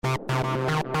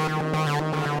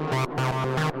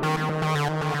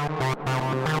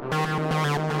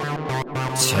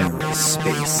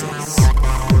TerraSpaces.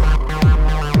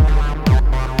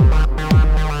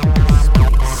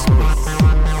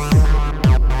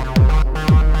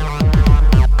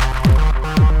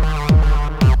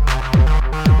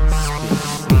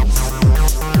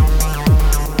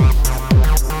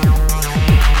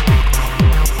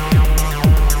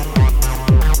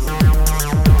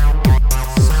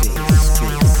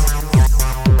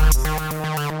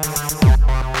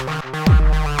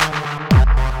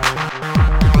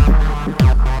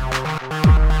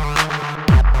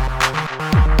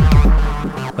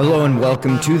 Hello and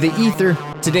welcome to The Ether.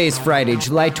 Today is Friday,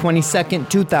 July 22nd,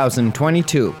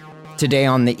 2022. Today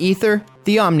on The Ether,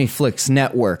 the OmniFlix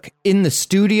Network, In the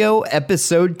Studio,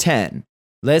 Episode 10.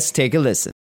 Let's take a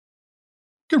listen.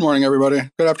 Good morning, everybody.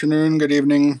 Good afternoon, good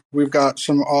evening. We've got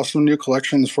some awesome new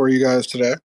collections for you guys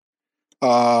today.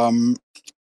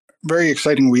 Very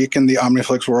exciting week in the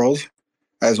OmniFlix world,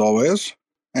 as always.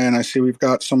 And I see we've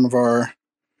got some of our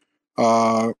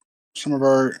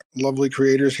lovely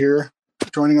creators here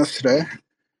joining us today.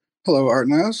 Hello,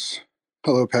 Artnaz.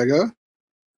 Hello, Pega.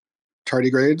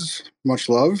 Tardigrades, much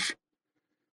love.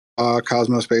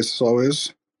 Cosmospace, as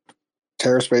always.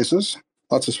 TerraSpaces,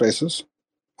 lots of spaces.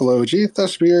 Hello, G.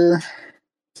 Thespier.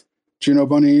 Juno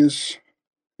Bunnies.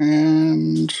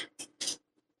 And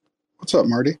what's up,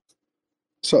 Marty?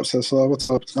 What's up, Sisla? What's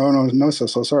up? Oh, no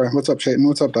Sisla. Sorry. What's up, Chayton?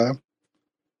 What's up, Diab?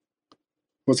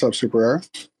 What's up, Super Air?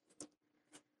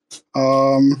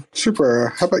 Super Air,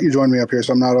 how about you join me up here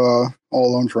so I'm not all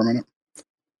alone for a minute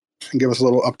and give us a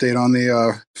little update on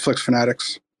the Flix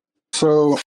Fanatics.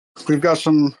 So we've got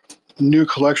some new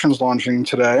collections launching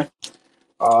today.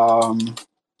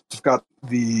 We've got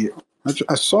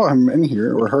I saw him in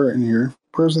here, or her in here.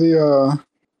 Where's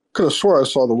could have swore I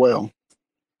saw the whale.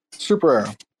 Super Air,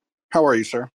 how are you,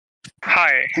 sir?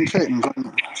 Hi. And Chayton,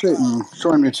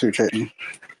 join me too, Chayton.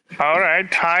 All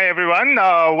right. Hi, everyone.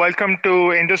 Welcome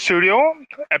to In the Studio,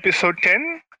 episode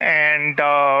 10. And,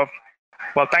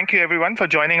 thank you, everyone, for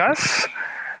joining us.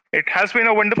 It has been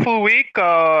a wonderful week.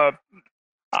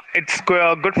 It's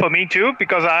good for me, too,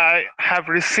 because I have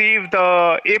received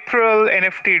the April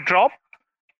NFT drop.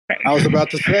 I was about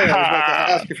to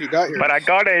ask if you got yours. But I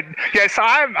got it. Yes,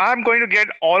 I'm going to get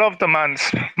all of the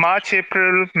months, March,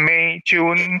 April, May,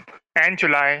 June, and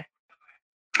July.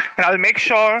 And I'll make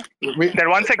sure that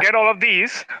once I get all of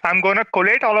these, I'm going to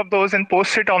collate all of those and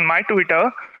post it on my Twitter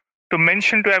to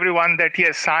mention to everyone that,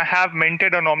 yes, I have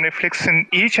minted an OmniFlix in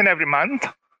each and every month.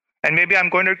 And maybe I'm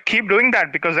going to keep doing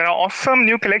that because there are awesome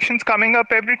new collections coming up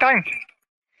every time.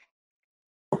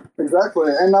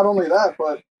 Exactly. And not only that,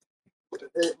 but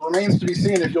it remains to be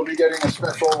seen if you'll be getting a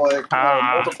special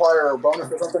multiplier or bonus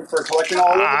or something for collecting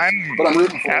all of them. But I'm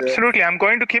rooting for absolutely. You. I'm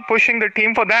going to keep pushing the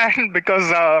team for that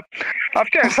because, of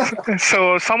course,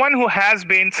 so someone who has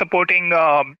been supporting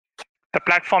the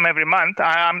platform every month,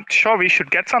 I'm sure we should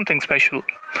get something special.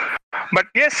 But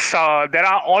yes, there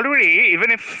are already, even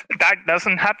if that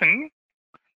doesn't happen,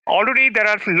 already there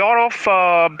are a lot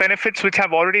of benefits which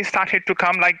have already started to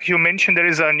come. Like you mentioned, there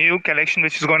is a new collection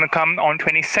which is going to come on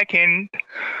 22nd,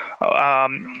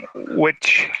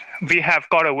 which we have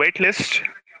got a wait list.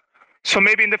 So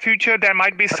maybe in the future there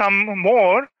might be some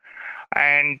more,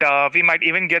 and we might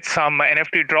even get some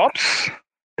NFT drops.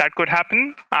 That could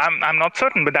happen. I'm not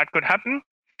certain, but that could happen.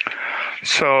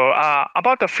 So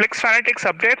about the Flix Fanatics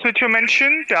updates which you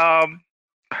mentioned,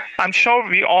 I'm sure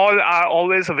we all are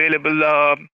always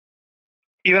available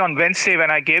even on Wednesday when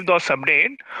I gave those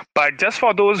updates. But just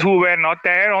for those who were not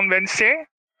there on Wednesday,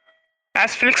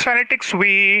 as Flix Fanatics,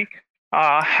 we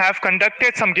have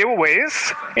conducted some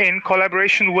giveaways in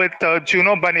collaboration with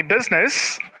Juno Bunny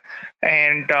Business.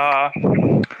 And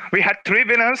we had 3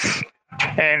 winners.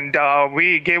 And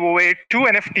we gave away 2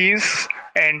 NFTs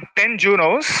and 10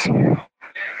 Junos.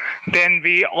 Then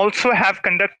we also have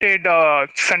conducted a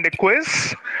Sunday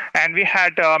quiz, and we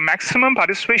had maximum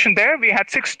participation there. We had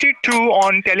 62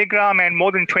 on Telegram and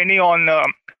more than 20 on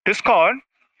Discord.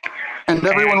 And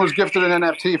everyone was gifted an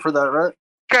NFT for that, right?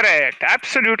 Correct,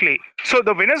 absolutely. So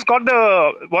the winners got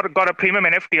a premium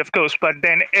NFT, of course, but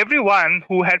then everyone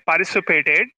who had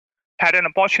participated had an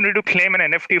opportunity to claim an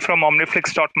NFT from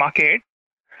OmniFlix.market.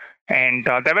 And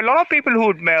there were a lot of people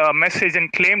who messaged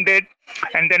and claimed it,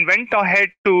 and then went ahead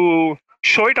to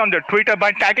show it on their Twitter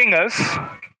by tagging us.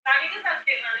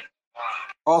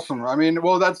 Awesome. I mean,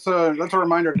 well, that's a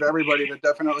reminder to everybody to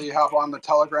definitely hop on the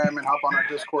Telegram and hop on our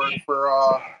Discord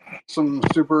for some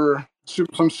super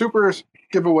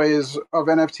giveaways of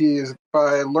NFTs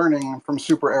by learning from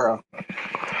Super Era.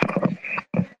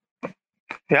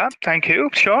 Yeah, thank you.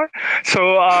 Sure.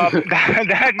 So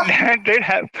that did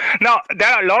have. Now there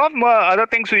are a lot of other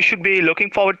things we should be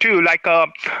looking forward to, like I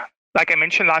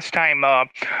mentioned last time.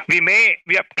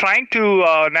 We are trying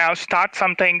to now start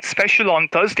something special on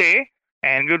Thursday,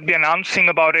 and we'll be announcing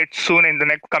about it soon in the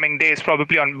next coming days,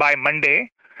 probably on by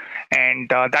Monday. And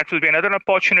that will be another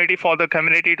opportunity for the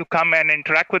community to come and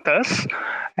interact with us,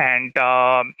 and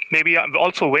maybe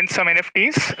also win some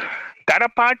NFTs. That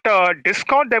apart,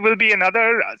 Discord, there will be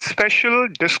another special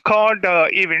Discord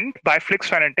event by Flix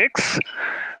Fanatics,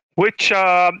 which,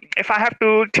 if I have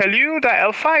to tell you, the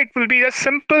alpha, it will be a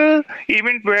simple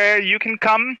event where you can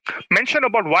come, mention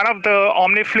about one of the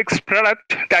OmniFlix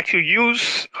product that you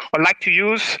use or like to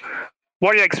use,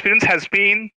 what your experience has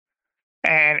been,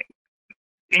 and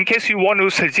in case you want to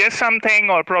suggest something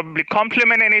or probably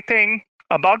compliment anything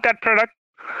about that product,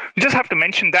 you just have to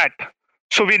mention that.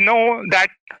 So we know that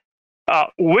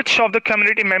which of the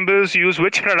community members use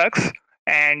which products,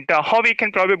 and how we can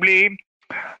probably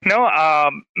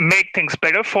make things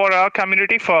better for our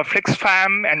community, for Flix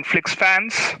fam and Flix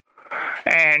fans.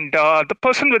 And the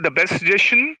person with the best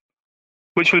suggestion,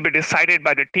 which will be decided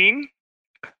by the team,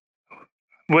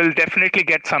 will definitely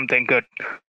get something good.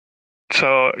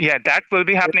 So yeah, that will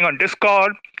be happening on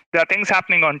Discord. There are things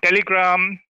happening on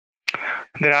Telegram.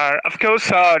 There are, of course,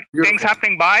 things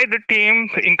happening by the team,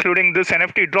 including this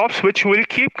NFT drops, which will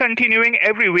keep continuing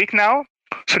every week now.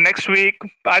 So next week,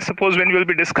 I suppose, when we'll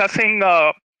be discussing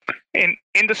in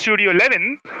the Studio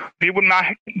 11,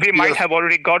 we might have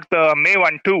already got the May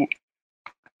one too.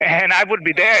 And I would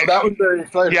be there. That would be very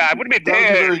exciting. Yeah, I would be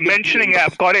there mentioning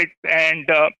I've got it. And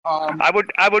I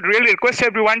would really request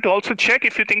everyone to also check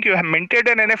if you think you have minted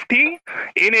an NFT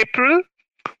in April.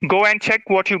 Go and check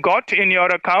what you got in your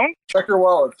account. Check your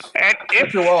wallets. And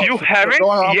if you haven't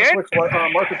yet,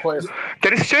 marketplace.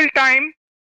 There is still time.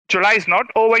 July is not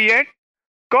over yet.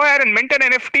 Go ahead and mint an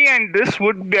NFT, and this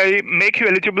would make you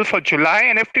eligible for July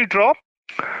NFT drop.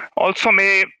 Also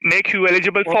may make you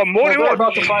eligible for more rewards.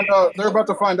 They're about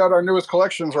to find out our newest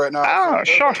collections right now. Ah,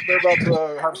 sure. They're about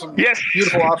to have some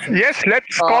beautiful options. Yes,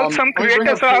 let's call some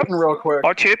creators up real quick.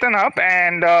 or Chetan up,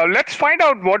 and let's find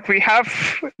out what we have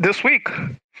this week.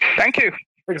 Thank you.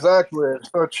 Exactly.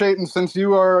 So, Chetan, since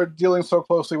you are dealing so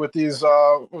closely with these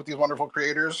wonderful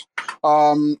creators,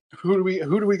 who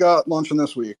do we got launching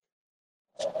this week?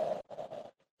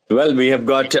 Well, we have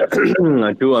got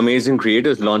two amazing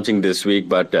creators launching this week,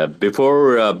 but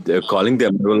before calling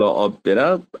them,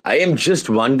 I am just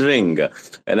wondering,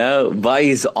 why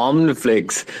is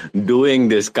OmniFlix doing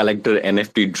this collector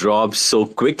NFT drops so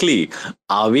quickly?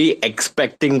 Are we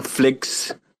expecting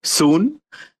Flix soon?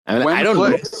 I don't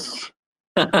know.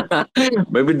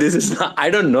 Maybe this is not, I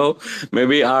don't know.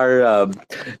 Maybe our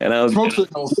smoke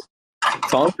signals.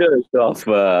 Founders of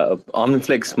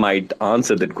OmniFlix might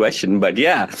answer that question, but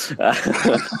yeah.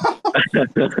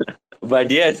 But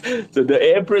yes, so the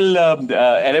April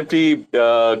NFT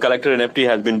collector NFT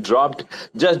has been dropped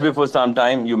just before some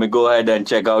time. You may go ahead and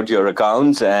check out your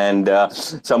accounts, and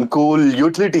some cool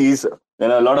utilities.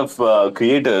 And a lot of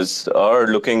creators are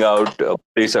looking out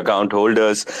these account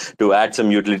holders to add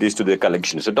some utilities to their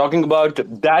collection. So talking about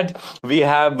that, we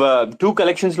have two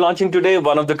collections launching today.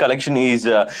 One of the collection is,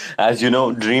 as you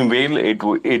know, Dream Whale. It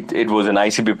was an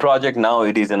ICP project. Now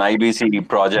it is an IBC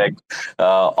project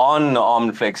on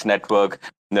OmniFlix network.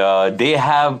 They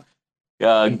have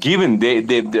given the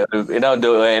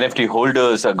NFT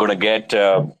holders are going to get.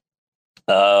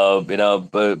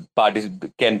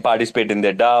 Can participate in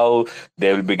their DAO.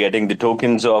 They will be getting the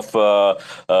tokens of their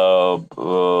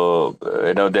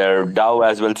DAO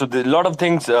as well. So there's a lot of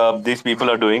things these people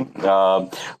are doing.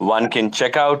 One can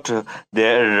check out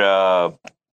their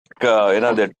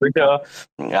their Twitter.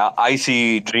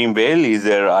 IC Dream Whale is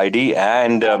their ID,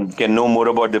 and can know more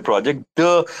about the project.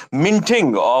 The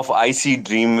minting of IC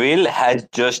Dream Whale has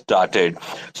just started.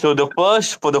 So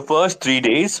for the first 3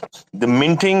 days, the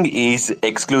minting is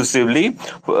exclusively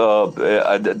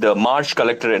the March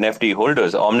collector NFT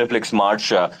holders. OmniFlix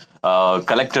March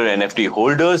collector NFT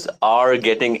holders are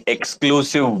getting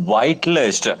exclusive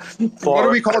whitelist. What do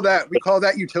we call that? We call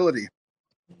that utility.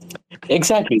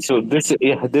 Exactly. So this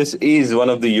is one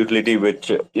of the utility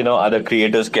which other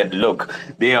creators can look.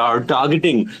 They are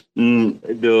targeting the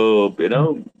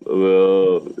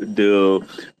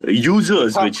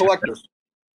users top which collectors.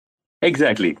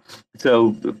 Exactly.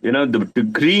 So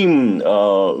the cream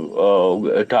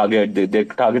target. They're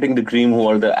targeting the cream who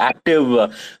are the active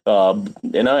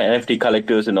NFT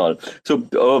collectors and all. So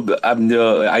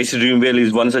IC Dream Whale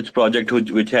is one such project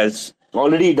which has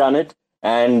already done it.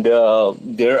 And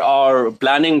there are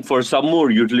planning for some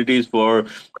more utilities for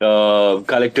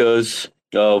collectors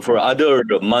for other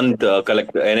month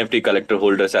NFT collector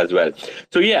holders as well.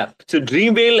 So yeah, so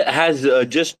Dreamvale has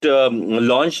just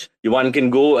launched. One can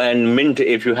go and mint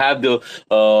if you have the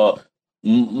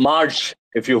March.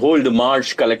 If you hold the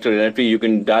March collector NFT, you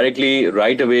can directly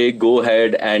right away go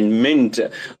ahead and mint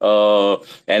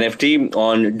NFT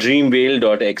on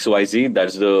dreamvale.xyz.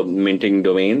 That's the minting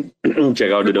domain.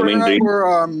 Check out the domain.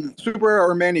 Super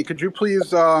or Manny, could you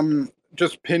please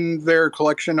just pin their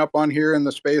collection up on here in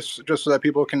the space just so that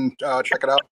people can check it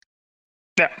out?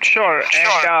 Yeah, sure.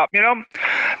 And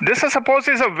this I suppose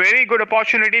is a very good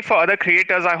opportunity for other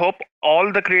creators. I hope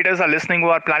all the creators are listening who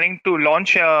are planning to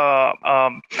launch a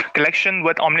collection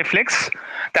with OmniFlix.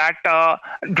 That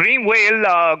Dream Whale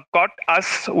got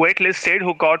us waitlisted,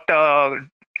 who got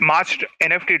March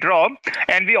NFT draw,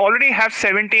 and we already have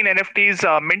 17 NFTs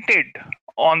minted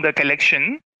on the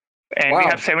collection. And we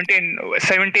have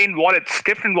 17 wallets,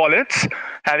 different wallets,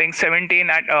 having 17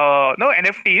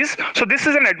 NFTs. So this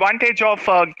is an advantage of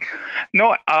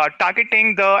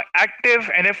targeting the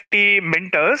active NFT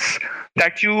minters,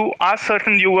 that you are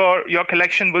certain your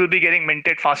collection will be getting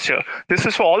minted faster. This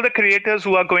is for all the creators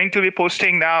who are going to be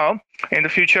posting now in the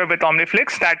future with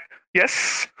OmniFlix, that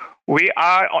yes, we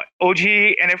are OG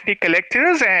NFT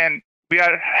collectors, and we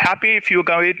are happy if you're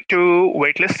going to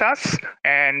waitlist us,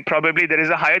 and probably there is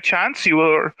a higher chance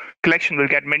your collection will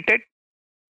get minted.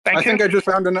 Thank you. I think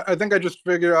I just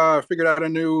figured out a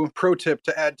new pro tip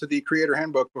to add to the creator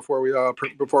handbook before we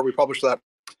publish that.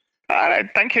 All right,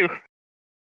 thank you.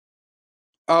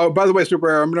 By the way,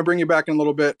 Super, I'm going to bring you back in a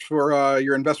little bit for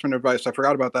your investment advice. I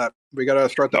forgot about that. We got to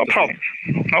start that.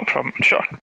 No problem. Sure.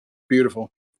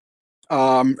 Beautiful.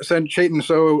 Chetan,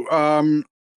 so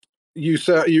you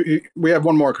said we have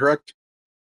one more, correct?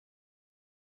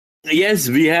 Yes,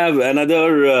 we have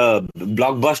another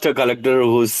blockbuster collector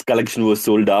whose collection was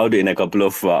sold out in a couple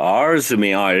of hours.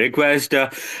 May I request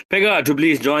Pega to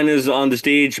please join us on the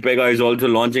stage. Pega is also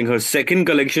launching her second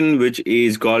collection, which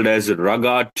is called as Rug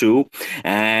Art 2.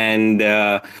 And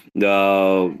the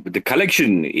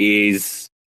collection is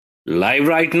live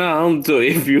right now. So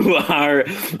if you are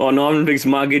on OmniFlix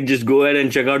Market, just go ahead and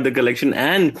check out the collection,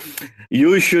 and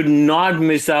you should not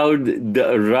miss out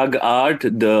the rug art,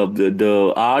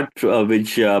 the art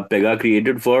which Pega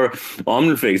created for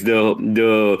OmniFlix.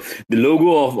 The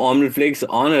logo of OmniFlix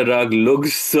on a rug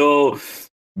looks so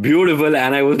beautiful,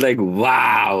 and I was like,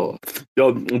 wow.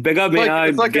 So Pega,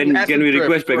 can we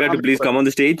request Pega to please come on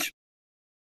the stage?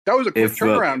 That was a quick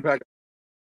turnaround, Pega.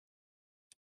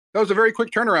 That was a very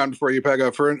quick turnaround for you,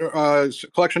 Pega, for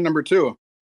collection number 2.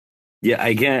 Yeah,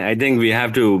 I think we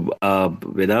have to, let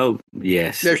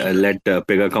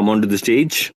Pega come onto the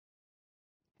stage.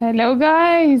 Hello,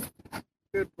 guys.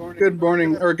 Good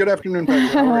morning, or good afternoon,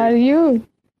 Pega. How are you?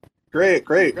 Great.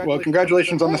 Well,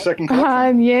 congratulations on the second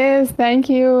collection. Yes, thank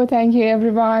you,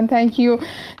 everyone. Thank you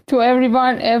to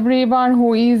everyone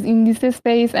who is in this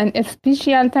space, and a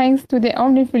special thanks to the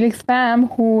OmniFlix fam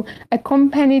who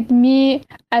accompanied me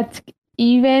at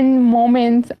even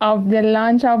moments of the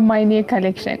launch of my new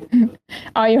collection.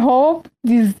 I hope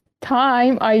this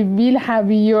time I will have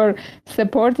your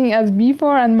supporting as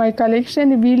before, and my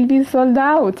collection will be sold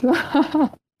out.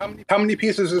 How many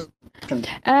pieces is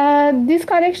this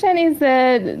collection is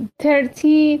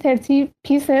 30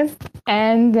 pieces,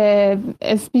 and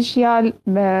special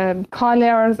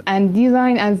colors and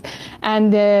design and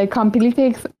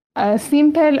completex,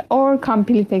 simple or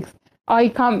completex. I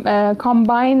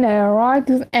combine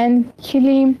rugs and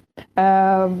kilim,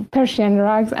 Persian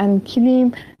rugs and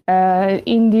kilim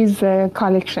in this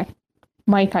collection,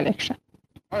 my collection.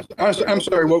 I'm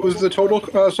sorry, what was the total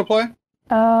supply?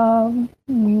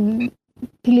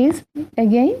 Please,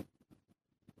 again?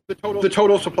 The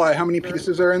total supply, how many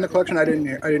pieces are in the collection? I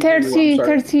didn't 30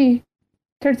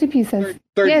 pieces.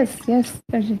 30. Yes,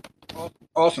 30.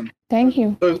 Awesome. Thank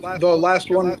you. The last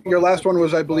one, your last one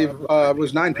was, I believe,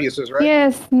 was 9 pieces, right?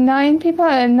 Yes, 9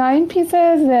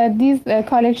 pieces. This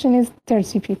collection is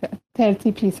 30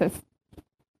 pieces.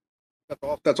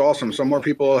 That's awesome. So more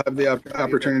people have the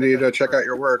opportunity to check out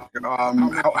your work.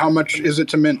 How much is it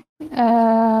to mint?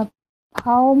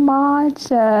 How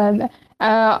much?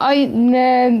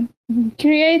 I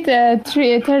create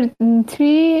three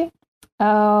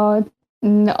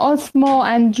Osmo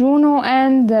and Juno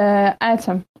and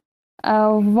Atom.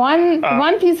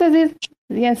 One piece is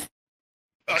yes.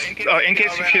 In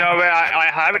case if you know where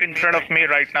I have it in front of me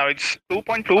right now, it's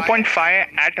 2.5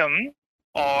 Atom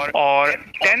or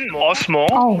 10 Osmo.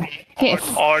 Oh, yes.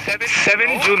 Or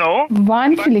 7 Juno.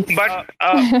 One Felix. But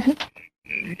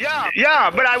yeah,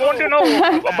 but I want to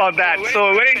know about that.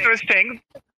 So very interesting.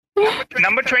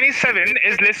 Number 27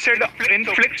 is listed in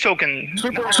Flix token.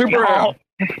 Super.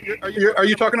 Are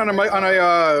you talking on a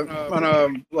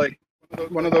like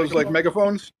one of those like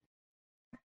megaphones?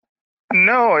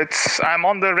 No, I'm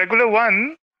on the regular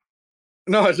one.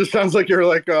 No, it just sounds like you're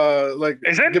like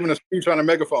Is it? giving a speech on a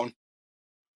megaphone.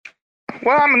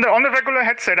 Well, I'm on the regular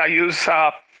headset I use.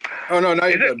 Oh no, now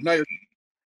you're good. Now you're.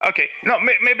 Okay. No,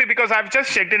 maybe because I've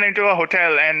just checked into a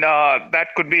hotel, and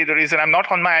that could be the reason. I'm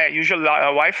not on my usual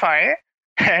Wi-Fi,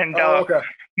 and Okay.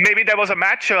 maybe there was a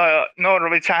match,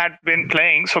 which I had been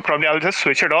playing, so probably I'll just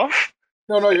switch it off.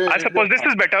 No, I suppose this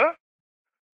is better.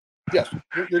 Yes,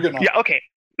 you're good now. Yeah. Okay.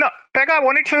 No, Pega, I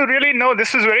wanted to really know.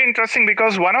 This is very interesting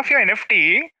because one of your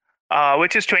NFT,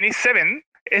 which is 27,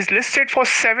 is listed for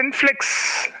 7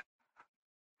 Flix.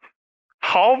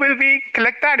 How will we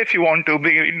collect that if you want to?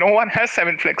 No one has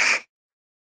 7 Flix.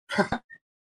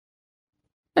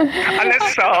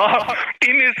 Unless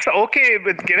team is okay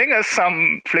with giving us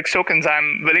some Flix tokens,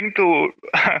 I'm willing to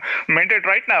mint it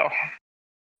right now.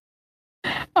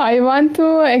 I want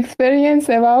to experience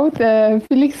about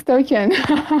Felix token.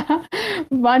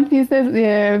 One piece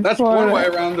That's for... one way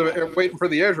around waiting for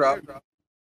the airdrop.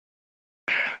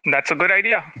 That's a good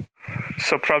idea.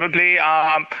 So probably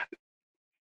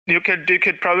you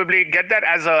could probably get that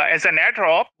as an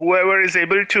airdrop. Whoever is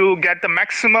able to get the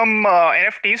maximum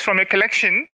NFTs from your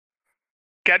collection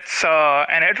gets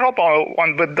an airdrop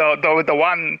with the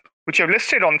one which you've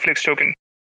listed on Flix token.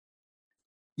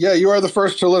 Yeah, you are the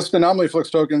first to list an OmniFlix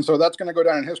token, so that's going to go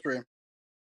down in history.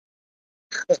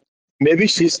 Maybe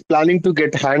she's planning to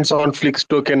get hands on Flix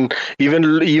token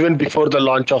even before the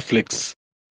launch of Flix.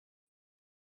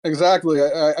 Exactly.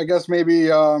 I guess maybe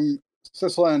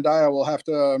Sisla and Daya will have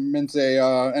to mint a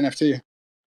NFT.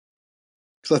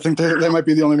 Because I think they might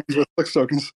be the only ones with Flix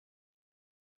tokens.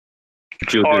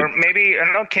 Or maybe,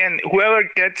 whoever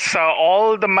gets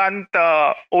all the month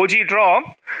OG draw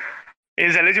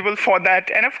is eligible for that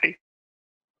NFT.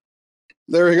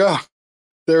 There we go.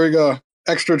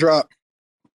 Extra drop.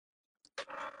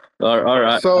 All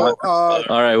right. So, all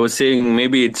right. I was saying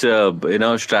maybe it's a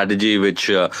strategy which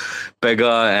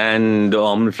Pega and the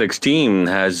OmniFlix team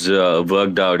has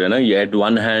worked out. At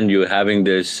one hand you're having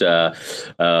this.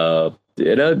 The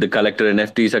collector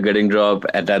NFTs are getting dropped.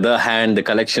 At the other hand, the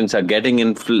collections are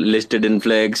getting listed in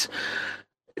Flix.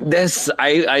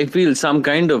 I feel some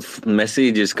kind of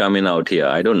message is coming out here.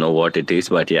 I don't know what it is,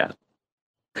 but yeah.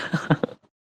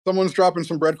 Someone's dropping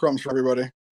some breadcrumbs for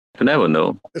everybody. You never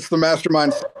know. It's the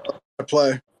mastermind at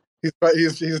play.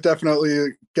 He's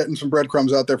definitely getting some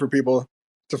breadcrumbs out there for people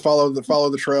to follow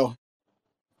the trail.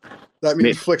 That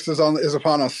means Flix is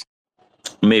upon us.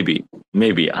 Maybe.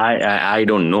 I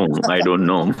don't know.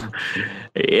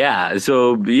 Yeah.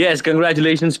 So yes,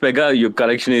 congratulations, Pega. Your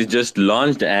collection is just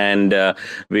launched, and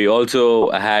we also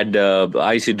had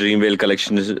IC Dreamvale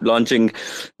collections launching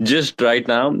just right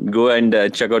now. Go and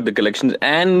check out the collections,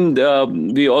 and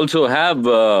we also have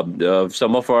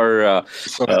some of our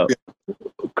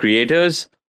creators.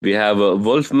 We have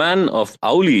Wolfman of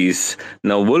Owlies.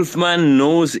 Now, Wolfman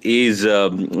is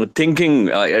thinking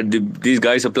these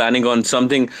guys are planning on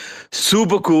something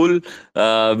super cool,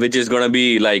 which is going to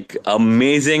be like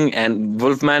amazing. And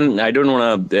Wolfman, I don't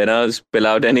want to spill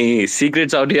out any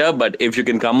secrets out here, but if you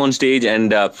can come on stage and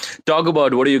talk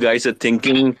about what you guys are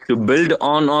thinking to build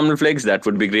on OmniFlix, that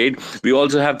would be great. We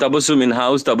also have Tabassum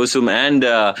in-house. Tabassum and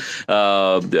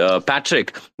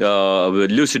Patrick,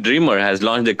 Lucid Dreamer, has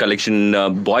launched a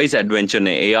collection, Boys Adventure, an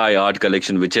AI art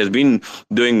collection, which has been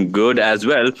doing good as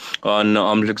well on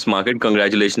OmniFlix Market.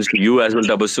 Congratulations to you as well,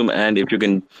 Tabassum. And if you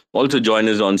can also join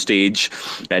us on stage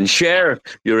and share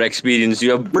your experience.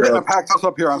 We're getting a packed house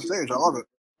up here on stage. I love it.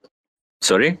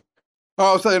 Sorry?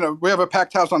 Oh, I was saying we have a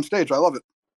packed house on stage. I love it.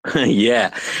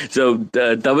 Yeah. So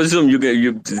Tabassum,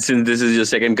 you since this is your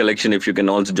second collection, if you can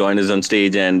also join us on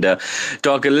stage and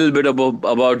talk a little bit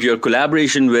about your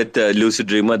collaboration with Lucid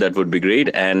Dreamer, that would be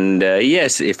great. And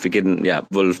yes, if we can,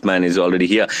 Wolfman is already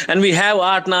here, and we have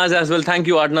Artnaz as well. Thank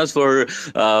you, Artnaz, for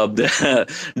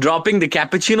dropping the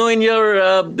cappuccino in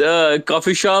your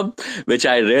coffee shop, which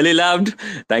I really loved.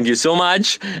 Thank you so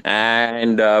much.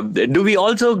 And do we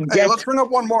also get? Hey, let's bring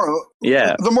up one more.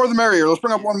 Yeah. The more the merrier. Let's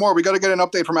bring up one more. We got to get an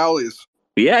update from Owlies.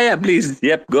 Yeah, please.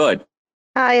 Yep, good.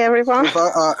 Hi, everyone.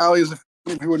 Owlies,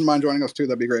 if you wouldn't mind joining us too,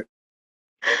 that'd be great.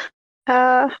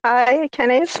 Hi, can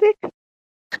I speak?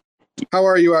 How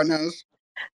are you, Arnaz?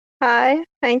 Hi,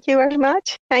 thank you very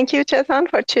much. Thank you, Chetan,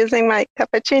 for choosing my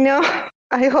cappuccino.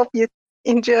 I hope you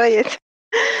enjoy it.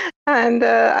 And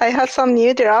I have some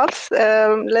new drops.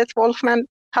 Let Wolfman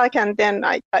talk, and then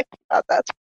I talk about that.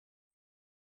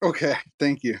 Okay,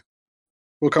 thank you.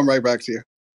 We'll come right back to you.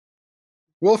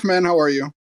 Wolfman, how are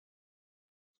you?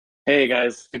 Hey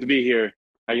guys, good to be here.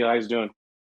 How you guys doing?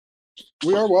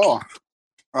 We are well.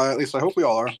 At least I hope we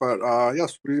all are. But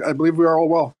yes, I believe we are all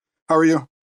well. How are you?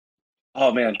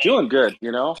 Oh man, doing good.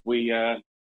 We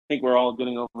think we're all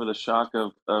getting over the shock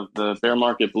of the bear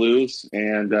market blues,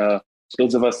 and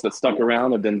those of us that stuck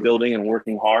around have been building and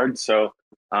working hard. So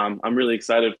I'm really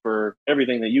excited for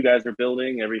everything that you guys are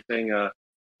building, everything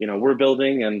we're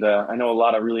building, and I know a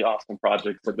lot of really awesome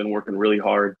projects have been working really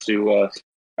hard to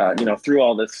through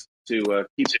all this to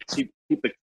keep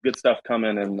the good stuff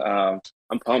coming, and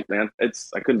I'm pumped, man.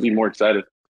 I couldn't be more excited.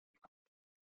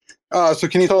 So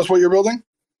can you tell us what you're building?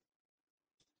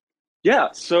 Yeah.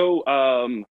 So,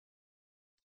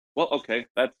 well, okay.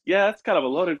 That's kind of a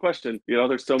loaded question.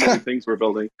 There's so many things we're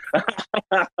building.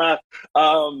 With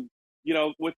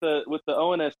the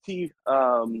ONFT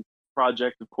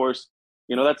project, of course,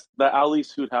 that's the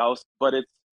Ali's Hoot House, but it's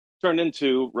turned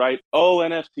into, right,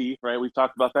 ONFT, right? We've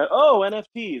talked about that. Oh,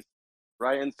 NFTs,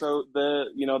 right? And so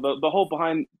the whole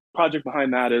project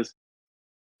behind that is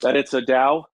that it's a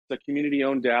DAO, it's a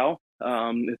community-owned DAO.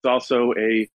 It's also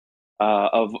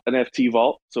of NFT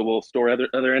vault, so we'll store other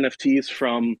NFTs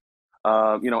from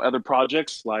other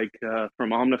projects like from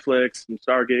OmniFlix, from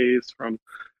Stargaze, from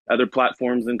other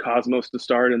platforms in Cosmos to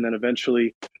start, and then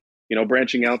eventually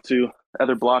branching out to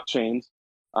other blockchains.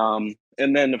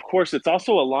 And then of course it's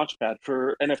also a launchpad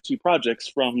for NFT projects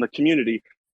from the community.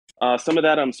 Some of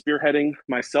that I'm spearheading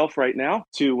myself right now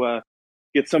to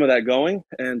get some of that going,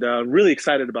 and really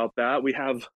excited about that. We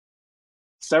have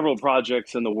several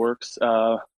projects in the works.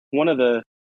 One of the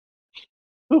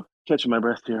catching my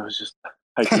breath here, I was just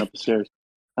hiking up the stairs.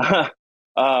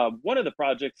 One of the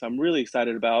projects I'm really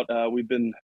excited about. We've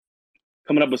been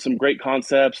coming up with some great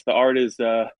concepts. The art is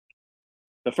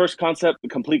the first concept, the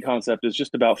complete concept is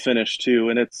just about finished too,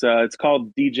 and it's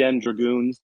called Degen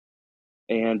Dragoons,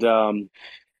 and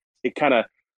it kind of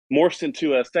morphs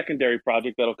into a secondary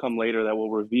project that'll come later that we'll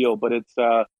reveal. But it's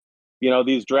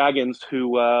these dragons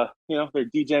who they're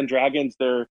Degen dragons.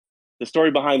 The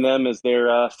story behind them is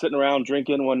they're sitting around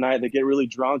drinking one night. They get really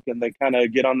drunk and they kind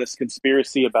of get on this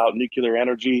conspiracy about nuclear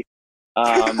energy,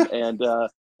 and the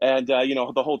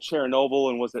whole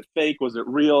Chernobyl, and was it fake? Was it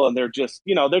real? And they're just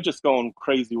going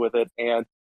crazy with it. And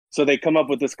so they come up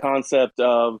with this concept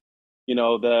of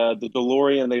the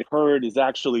DeLorean they've heard is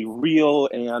actually real,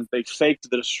 and they faked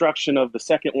the destruction of the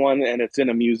second one, and it's in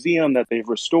a museum that they've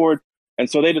restored. And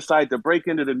so they decide to break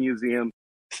into the museum,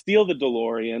 steal the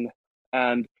DeLorean,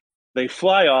 and they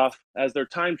fly off. As they're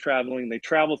time traveling, they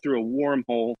travel through a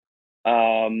wormhole,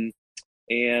 and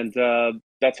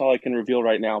that's all I can reveal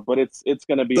right now. But it's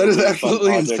going to be that is really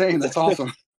absolutely insane. That's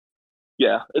awesome.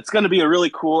 Yeah, it's going to be a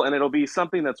really cool, and it'll be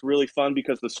something that's really fun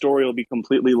because the story will be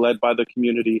completely led by the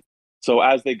community. So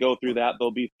as they go through that,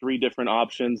 there'll be 3 different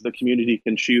options. The community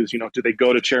can choose, do they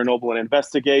go to Chernobyl and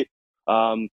investigate?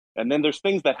 And then there's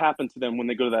things that happen to them when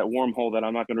they go to that wormhole that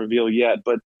I'm not going to reveal yet.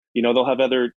 But, they'll have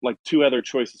 2 other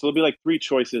choices. So it'll be 3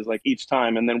 choices each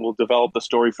time. And then we'll develop the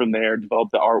story from there, develop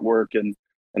the artwork and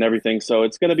everything. So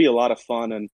it's going to be a lot of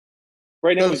fun. And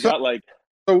right now we've got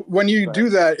So when you do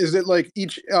that, is it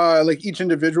each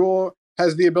individual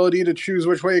has the ability to choose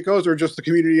which way it goes, or just the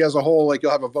community as a whole?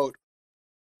 You'll have a vote.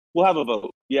 We'll have a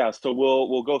vote. Yeah. So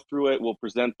we'll go through it. We'll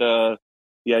present the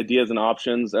ideas and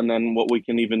options, and then what we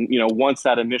can even once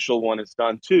that initial one is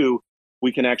done too,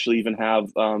 we can actually even have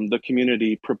the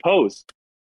community propose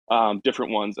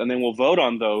different ones, and then we'll vote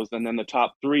on those, and then the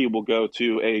top 3 will go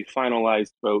to a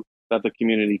finalized vote that the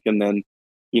community can then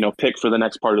pick for the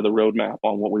next part of the roadmap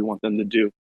on what we want them to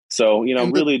do. So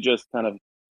really just kind of.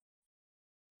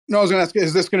 No, I was going to ask,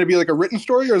 is this going to be a written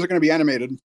story, or is it going to be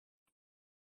animated?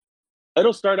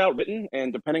 It'll start out written,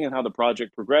 and depending on how the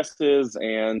project progresses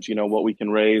and what we can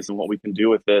raise and what we can do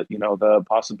with it, the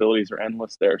possibilities are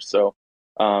endless there. So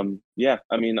yeah,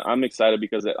 I mean, I'm excited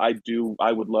because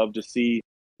I would love to see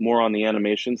more on the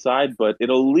animation side, but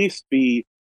it'll at least be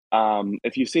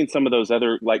if you've seen some of those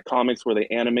other comics where they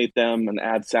animate them and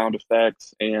add sound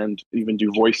effects and even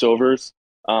do voiceovers,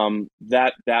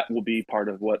 that will be part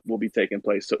of what will be taking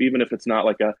place. So even if it's not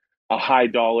a high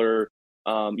dollar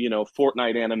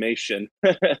Fortnite animation,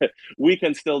 we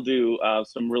can still do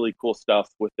some really cool stuff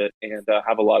with it and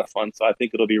have a lot of fun. So I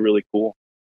think it'll be really cool.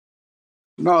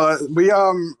 No,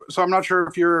 so I'm not sure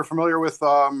if you're familiar with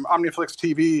OmniFlix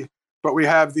TV, but we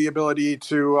have the ability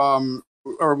to,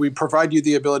 or we provide you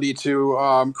the ability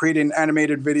to create an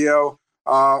animated video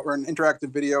or an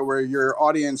interactive video where your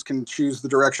audience can choose the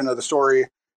direction of the story,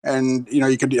 and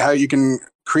you can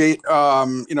create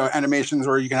animations,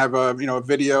 or you can have a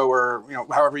video, or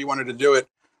however you wanted to do it.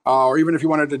 or even if you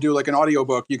wanted to do like an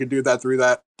audiobook, you could do that through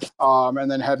that, and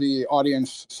then have the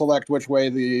audience select which way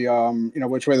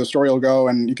which way the story will go,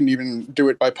 and you can even do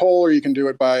it by poll or you can do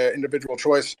it by individual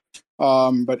choice.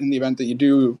 But in the event that you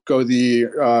do go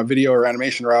the video or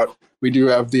animation route, we do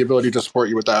have the ability to support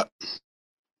you with that.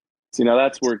 So,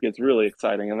 that's where it gets really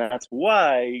exciting. And that's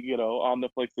why,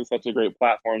 OmniFlix is such a great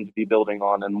platform to be building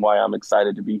on and why I'm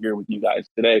excited to be here with you guys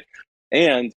today.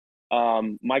 And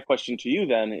my question to you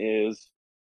then is,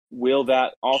 will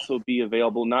that also be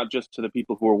available not just to the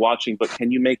people who are watching, but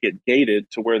can you make it gated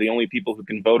to where the only people who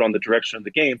can vote on the direction of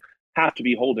the game have to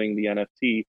be holding the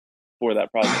NFT for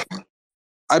that project?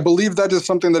 I believe that is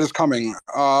something that is coming,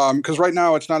 because right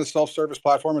now it's not a self-service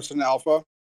platform; it's an alpha.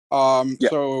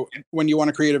 So when you want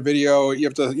to create a video, you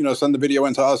have to send the video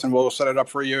into us, and we'll set it up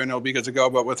for you, and it'll be good to go.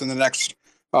 But within the next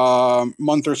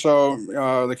month or so,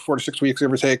 like 4 to 6 weeks,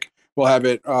 give or take, we'll have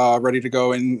it ready to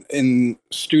go in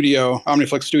Studio,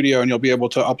 OmniFlix Studio, and you'll be able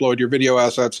to upload your video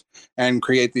assets and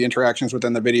create the interactions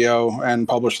within the video and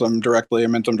publish them directly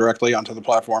and mint them directly onto the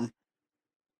platform.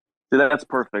 So that's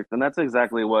perfect. And that's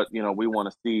exactly what, we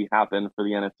want to see happen for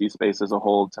the NFT space as a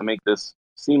whole, to make this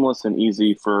seamless and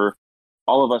easy for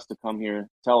all of us to come here,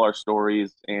 tell our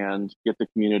stories, and get the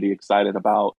community excited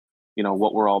about,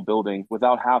 what we're all building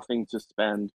without having to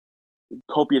spend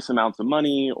copious amounts of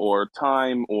money or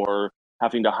time or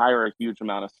having to hire a huge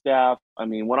amount of staff. I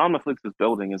mean, what OmniFlix is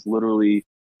building is literally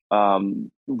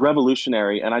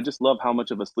revolutionary. And I just love how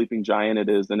much of a sleeping giant it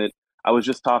is. And I was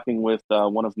just talking with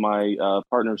one of my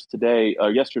partners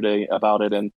yesterday about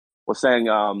it, and was saying,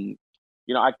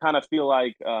 I kind of feel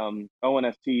like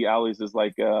ONFT Allies is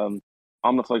like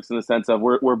OmniFlix in the sense of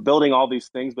we're building all these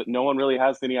things, but no one really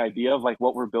has any idea of like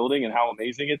what we're building and how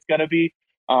amazing it's going to be.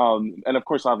 And of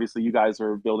course, obviously, you guys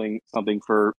are building something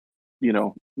for,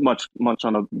 much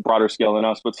on a broader scale than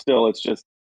us, but still, it's just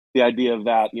the idea of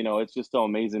that, it's just so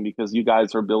amazing because you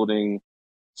guys are building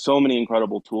so many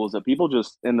incredible tools that people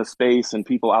just in the space and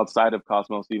people outside of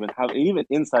Cosmos even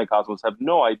inside Cosmos have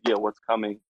no idea what's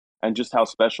coming and just how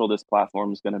special this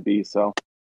platform is going to be. So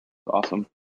it's awesome.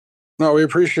 No, we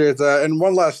appreciate that. And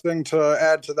one last thing to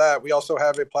add to that, we also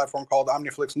have a platform called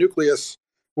OmniFlix Nucleus,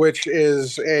 which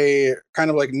is a kind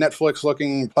of like Netflix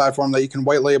looking platform that you can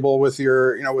white label with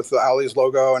your, with the Ali's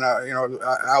logo and,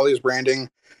 Ali's branding,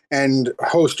 and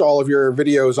host all of your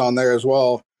videos on there as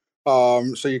well.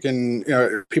 So you can,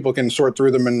 people can sort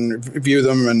through them and view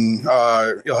them, and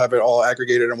you'll have it all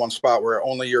aggregated in one spot where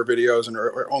only your videos and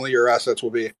or only your assets will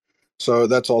be. So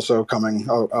that's also coming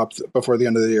up before the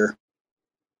end of the year.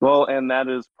 Well, and that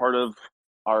is part of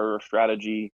our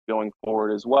strategy going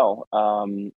forward as well.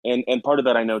 And part of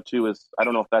that I know too is, I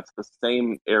don't know if that's the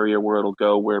same area where it'll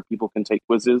go where people can take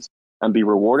quizzes and be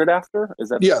rewarded after. Is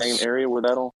that the same area where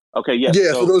that'll? Okay, yes.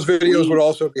 Yeah, so those videos would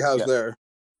also be housed there.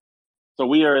 So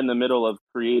we are in the middle of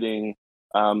creating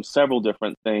several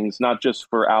different things, not just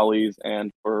for Allies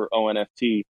and for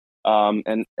ONFT,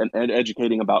 and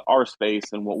educating about our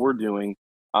space and what we're doing.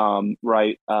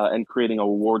 And creating a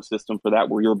reward system for that,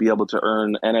 where you'll be able to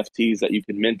earn NFTs that you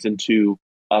can mint into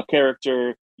a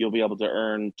character. You'll be able to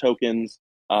earn tokens,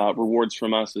 rewards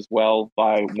from us as well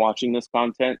by watching this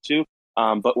content too.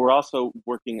 But we're also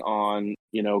working on,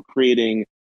 creating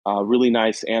really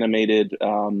nice animated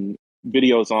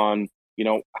videos on,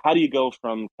 how do you go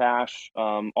from cash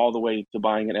all the way to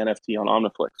buying an NFT on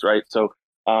OmniFlix, right? So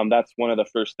that's one of the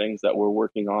first things that we're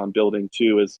working on building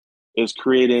too, is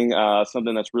creating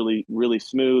something that's really, really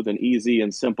smooth and easy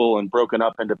and simple and broken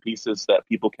up into pieces that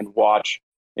people can watch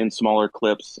in smaller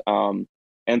clips.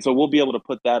 And so we'll be able to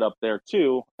put that up there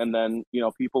too. And then,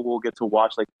 people will get to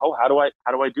watch like, oh, how do I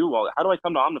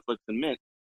come to OmniFlix and mint?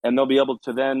 And they'll be able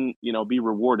to then, be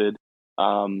rewarded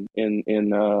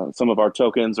in some of our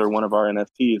tokens or one of our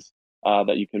NFTs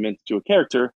that you can mint to a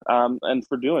character and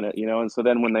for doing it, And so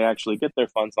then when they actually get their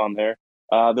funds on there,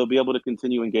 they'll be able to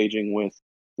continue engaging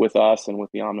with us and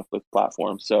with the OmniFlix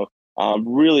platform. So I'm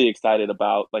really excited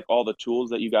about like all the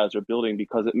tools that you guys are building,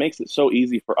 because it makes it so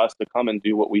easy for us to come and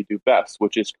do what we do best,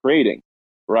 which is creating,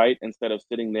 right? Instead of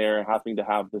sitting there and having to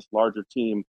have this larger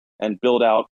team and build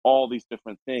out all these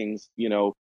different things,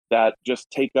 that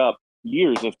just take up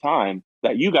years of time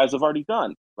that you guys have already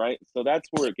done, right? So that's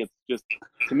where it gets just,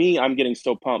 to me, I'm getting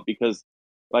so pumped because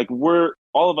like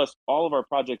all of our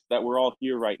projects that we're all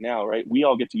here right now, right? We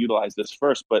all get to utilize this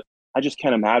first, but I just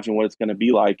can't imagine what it's going to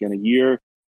be like in a year,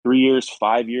 3 years,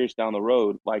 5 years down the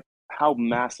road, like how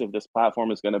massive this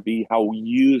platform is going to be, how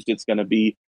used it's going to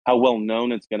be, how well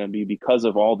known it's going to be because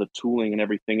of all the tooling and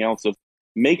everything else of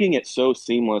making it so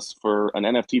seamless for an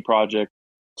NFT project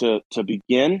to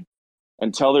begin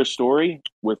and tell their story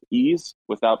with ease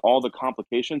without all the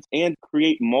complications and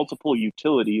create multiple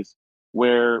utilities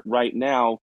where right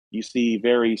now you see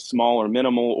very small or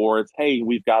minimal, or it's, hey,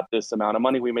 we've got this amount of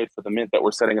money we made for the mint that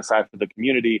we're setting aside for the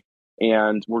community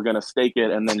and we're going to stake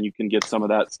it. And then you can get some of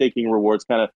that staking rewards,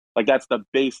 kind of like that's the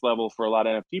base level for a lot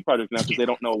of NFT projects now because they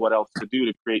don't know what else to do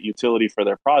to create utility for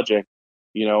their project,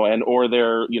 and or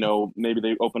they're, maybe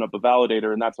they open up a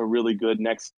validator and that's a really good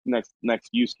next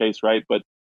use case, right? But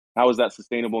how is that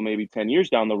sustainable maybe 10 years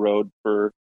down the road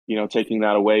for, taking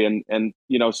that away? And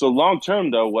so long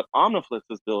term, though, what OmniFlix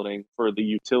is building for the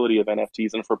utility of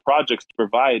NFTs and for projects to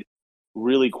provide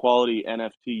really quality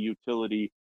NFT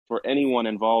utility for anyone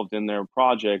involved in their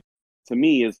project, to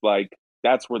me, is like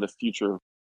that's where the future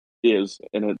is,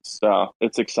 and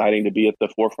it's exciting to be at the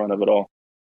forefront of it all.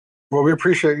 Well, we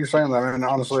appreciate you saying that, and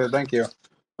honestly, thank you.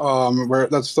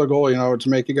 That's the goal, to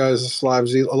make you guys'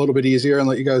 lives a little bit easier and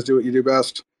let you guys do what you do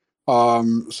best.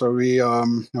 So we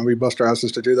bust our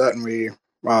asses to do that, and we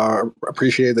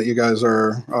appreciate that you guys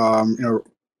are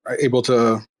able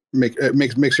to make it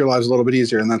makes your lives a little bit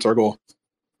easier, and that's our goal.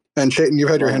 And Chayton, you've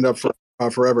had your hand up for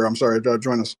forever. I'm sorry,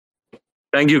 join us.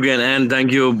 Thank you again, and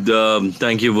thank you,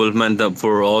 Wolfman,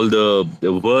 for all the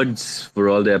words, for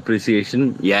all the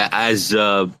appreciation. Yeah, as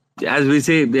we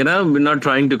say, we're not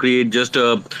trying to create just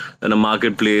a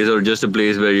marketplace or just a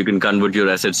place where you can convert your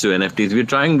assets to NFTs.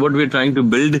 What we're trying to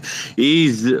build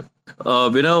is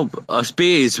a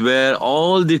space where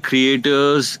all the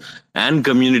creators and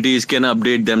communities can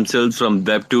update themselves from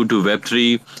Web 2 to Web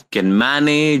 3, can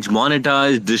manage,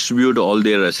 monetize, distribute all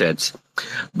their assets.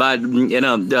 But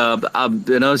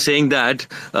saying that,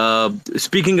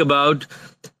 speaking about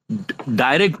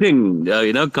directing,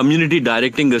 community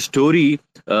directing a story,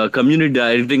 community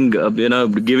directing,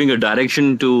 giving a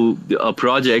direction to a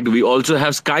project. We also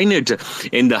have Skynet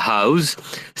in the house.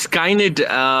 Skynet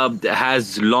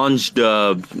has launched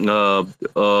a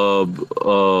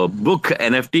book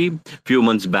NFT few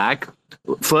months back.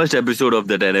 First episode of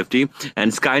that NFT,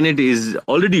 and Skynet is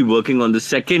already working on the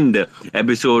second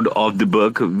episode of the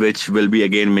book, which will be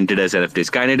again minted as NFT.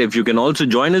 Skynet, if you can also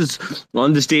join us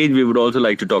on the stage, we would also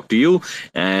like to talk to you.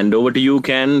 And over to you,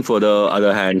 Ken, for the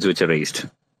other hands which are raised.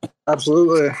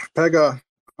 Absolutely. Pega,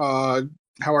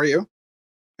 how are you?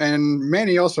 And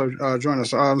Manny also join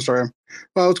us. I'm sorry.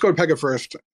 Well, let's go to Pega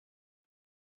first.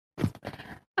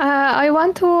 I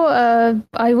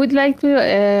would like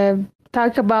to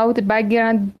talk about the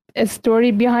background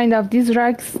story behind of these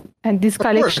rugs and this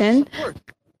collection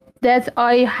that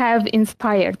I have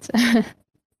inspired.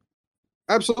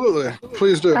 Absolutely.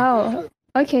 Please do. Oh,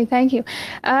 okay, thank you.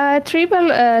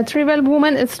 Tribal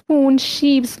woman spoon,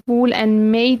 sheep's wool, and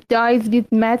made dyes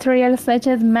with materials such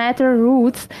as madder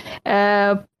roots,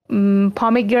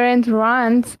 pomegranate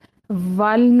ronds,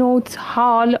 walnut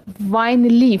hull, vine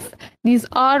leaf. These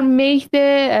are made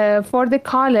for the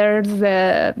colors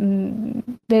the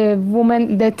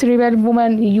tribal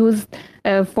woman used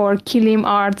for kilim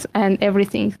arts and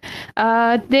everything.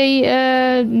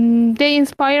 They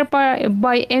inspired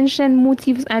by ancient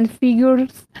motifs and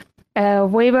figures,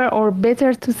 waver, or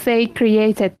better to say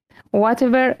created,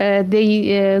 whatever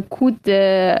they could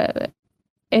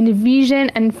envision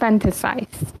and fantasize.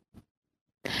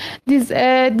 These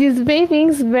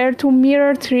weavings were to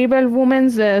mirror tribal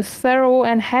women's sorrow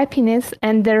and happiness,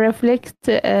 and they reflect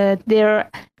their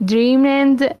dream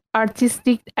and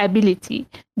artistic ability.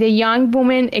 The young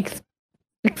women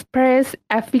express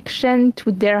affection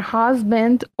to their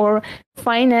husband or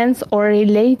finance or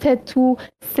related to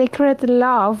sacred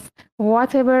love,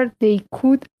 whatever they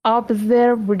could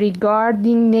observe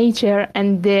regarding nature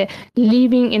and the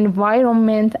living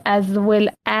environment, as well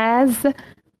as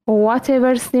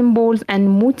whatever symbols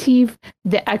and motifs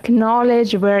they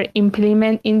acknowledge were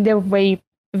implemented in the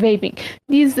weaving.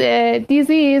 This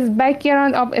is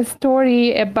background of a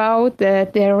story about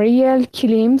the real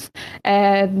kilims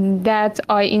that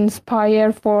I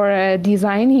inspire for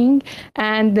designing,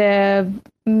 and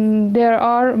there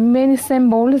are many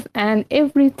symbols and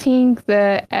everything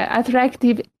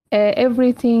attractive,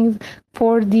 everything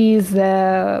for these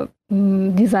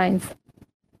designs.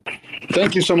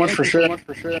 Thank you so much for sharing.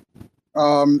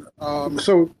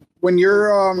 So when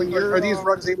are these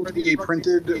rugs able to be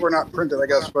printed, or not printed, I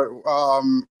guess, but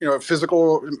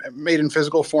physical, made in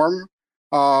physical form,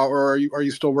 or are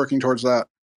you still working towards that?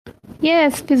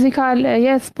 Yes, physical.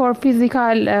 Yes, for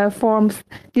physical forms.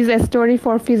 This is a story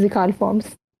for physical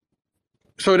forms.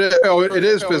 So it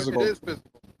is physical.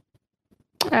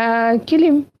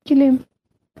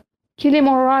 Kilim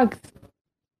or rugs.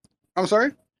 I'm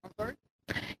sorry.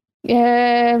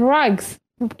 Rugs,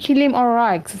 kilim or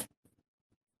rugs.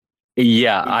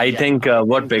 Yeah, I think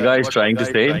what Pega is trying to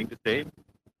say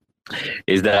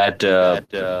is that,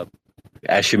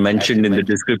 as she mentioned in the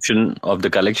description of the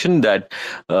collection, that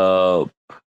uh,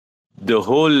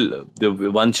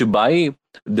 once you buy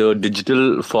the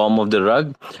digital form of the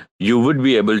rug, you would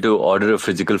be able to order a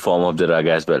physical form of the rug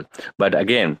as well. But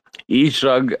again, each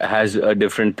rug has a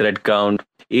different thread count,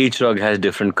 each rug has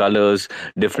different colors,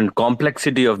 different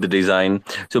complexity of the design.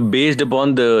 So based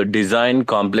upon the design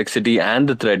complexity and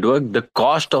the thread work, the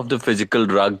cost of the physical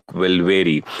rug will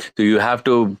vary. So you have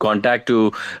to contact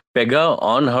to Pega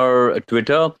on her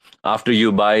Twitter after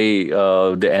you buy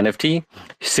the NFT.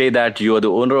 Say that you are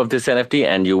the owner of this NFT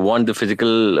and you want the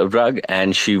physical rug,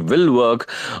 and she will work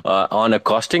on a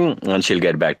costing and she'll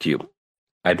get back to you.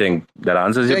 I think that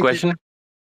answers your question.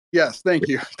 Yes, thank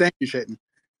you. Thank you, Shaitan.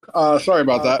 Sorry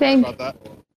about that.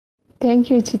 Thank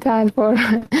you, Chitan, for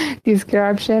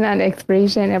description and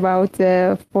explanation about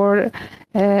for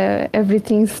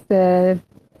everything's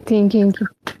thinking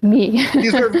me.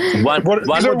 One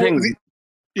more thing.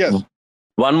 Yes.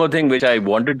 One more thing which I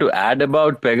wanted to add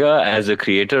about Pega as a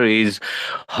creator is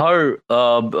her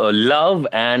love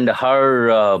and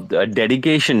her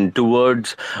dedication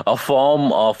towards a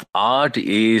form of art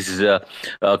is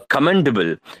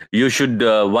commendable.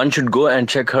 One should go and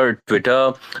check her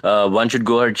Twitter. One should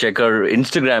go and check her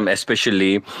Instagram,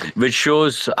 especially, which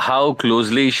shows how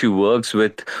closely she works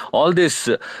with all these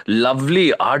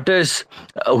lovely artists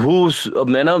who's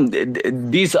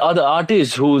these are the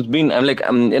artists who's been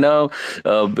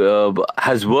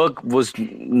has work was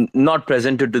not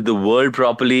presented to the world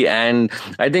properly, and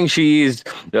I think she is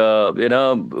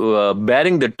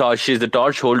bearing the torch. She's the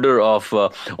torch holder of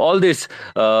all these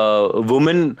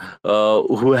women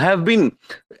who have been,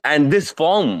 and this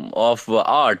form of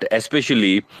art,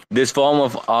 especially this form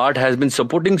of art, has been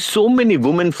supporting so many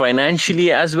women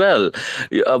financially as well.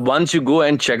 Once you go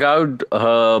and check out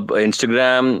her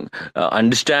Instagram,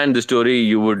 understand the story,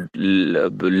 you would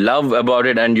love about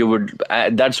it, and you would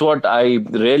that's what I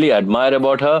really admire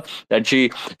about her, that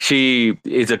she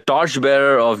is a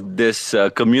torchbearer of this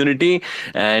community,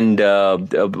 and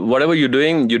whatever you're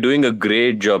doing a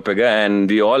great job, Pega, and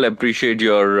we all appreciate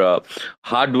your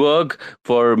hard work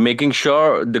for making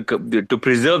sure to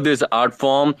preserve this art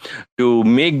form, to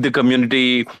make the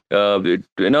community to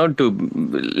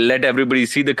let everybody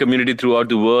see the community throughout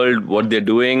the world, what they're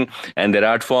doing and their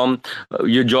art form.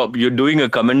 You're doing a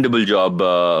commendable job,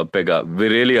 Pega. We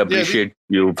really appreciate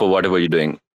you for whatever you're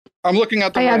doing. I'm looking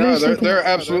at them right now. They're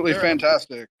absolutely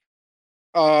fantastic.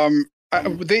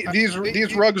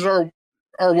 These rugs are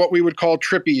what we would call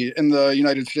trippy in the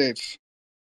United States,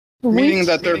 meaning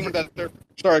that they're.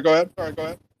 Sorry, go ahead.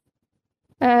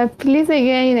 Please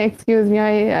again, excuse me.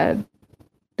 I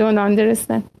don't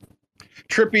understand.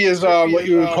 Trippy is what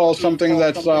you would call something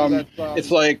that's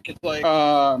it's like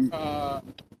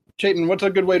Chayton, what's a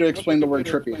good way to explain the word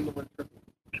trippy?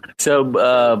 So,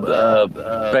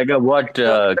 Pega, what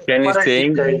Ken is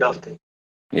saying? Kind of thing.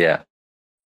 Yeah.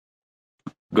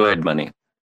 Go ahead, Mani.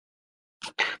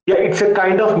 Yeah, it's a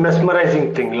kind of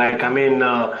mesmerizing thing. Like,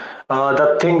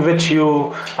 the thing which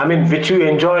you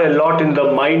enjoy a lot in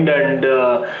the mind, and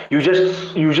you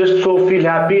just so feel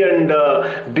happy and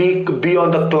be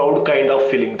on the cloud kind of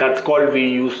feeling. That's called, we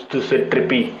used to say,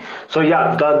 trippy. So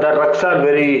yeah, the rugs are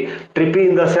very trippy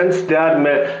in the sense they are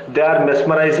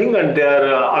mesmerizing, and they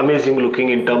are amazing looking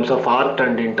in terms of art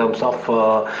and in terms of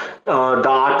the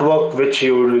artwork which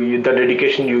the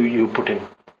dedication you put in.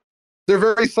 They're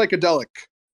very psychedelic.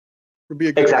 Would be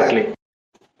a good exactly. Way.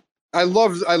 I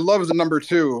love the number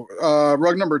 2.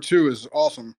 Rug number 2 is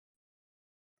awesome.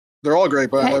 They're all great,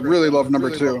 but I really love number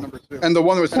 2. And the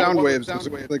one with sound waves is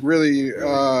like really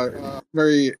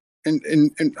very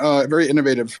very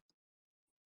innovative.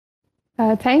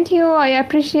 Thank you. I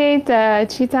appreciate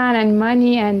Chitan and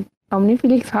Mani and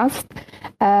OmniFlix host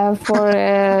for.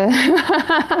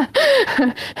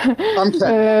 I'm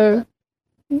Ken.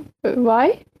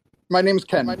 Why? My name's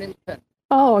Ken.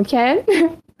 Oh, Ken.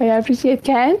 I appreciate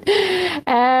Ken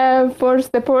for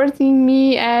supporting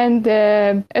me, and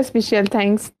a special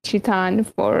thanks Chitan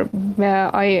for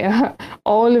I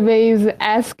always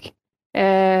ask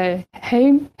her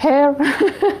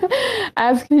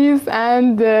ask his,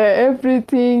 and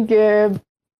everything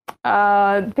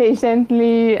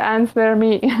patiently answer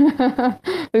me,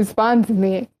 respond to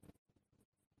me.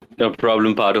 No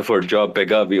problem, part of our job,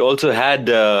 Pega. We also had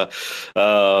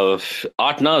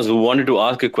Artnaz who wanted to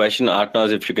ask a question.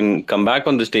 Artnaz, if you can come back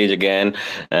on the stage again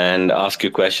and ask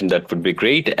your question, that would be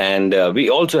great. And we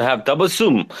also have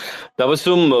Tabassum.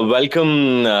 Tabassum,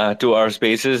 welcome to our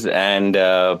spaces. And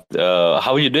how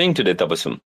are you doing today,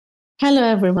 Tabassum? Hello,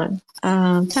 everyone.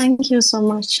 Thank you so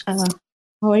much. How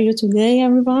are you today,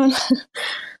 everyone?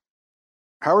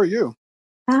 How are you?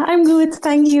 I'm good,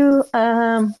 thank you.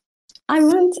 I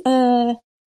want to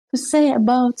say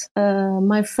about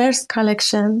my first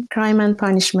collection, Crime and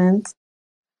Punishment.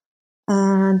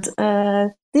 And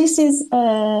this is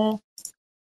a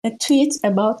tweet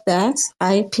about that.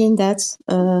 I pinned that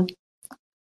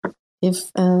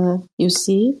if you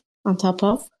see on top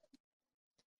of.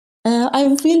 I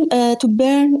will to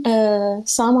burn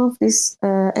some of this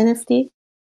NFT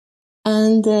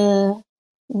and a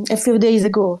few days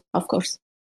ago, of course,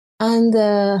 and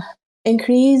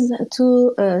increase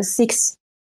to 6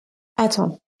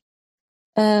 atom.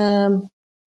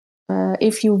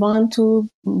 If you want to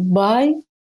buy,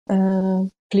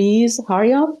 please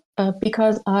hurry up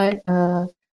because I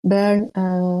burn.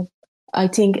 I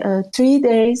think 3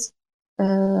 days.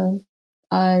 I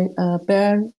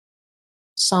burn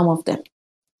some of them.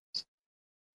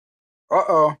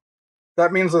 Uh-oh.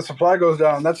 That means the supply goes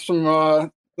down. That's some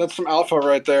alpha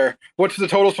right there. What's the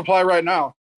total supply right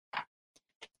now?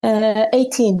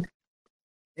 18.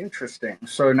 Interesting.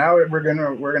 So now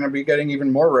we're gonna be getting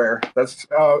even more rare. That's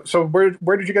so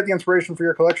where did you get the inspiration for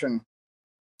your collection?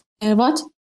 What?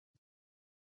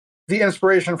 The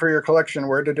inspiration for your collection,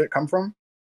 where did it come from?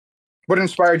 What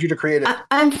inspired you to create it?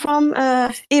 I'm from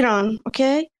Iran,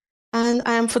 okay? And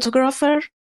I'm photographer.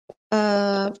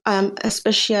 I'm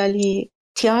especially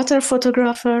theater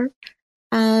photographer.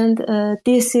 And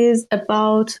this is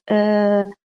about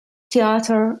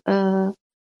theater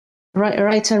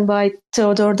written by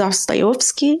Theodore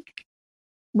Dostoevsky.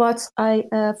 But I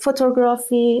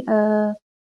photography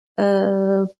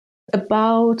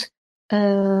about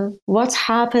what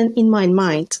happened in my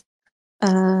mind.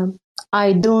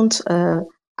 I don't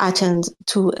attend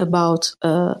to about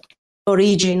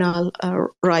original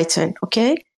writing,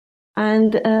 okay?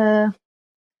 And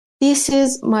this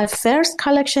is my first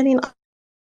collection. I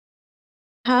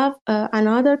have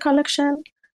another collection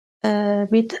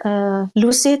with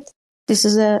Lucid. This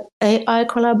is a AI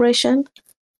collaboration,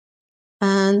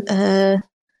 and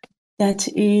that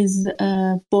is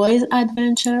Boy's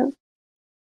Adventure.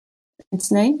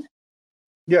 Its name.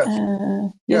 Yes.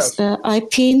 Yes. I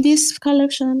pinned this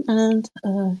collection, and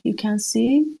you can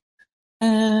see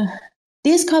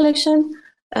this collection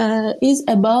is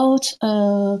about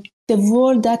the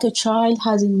world that a child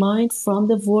has in mind from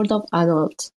the world of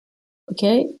adult.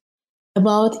 Okay,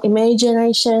 about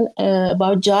imagination,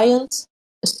 about giants,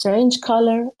 strange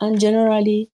color, and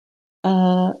generally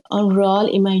unreal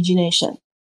imagination.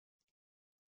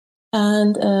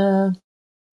 And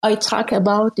I talk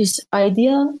about this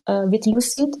idea with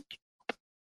Lucid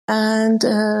and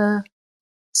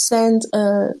send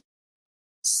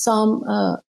some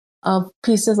of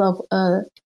pieces of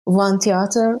one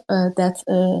theater that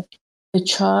the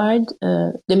child,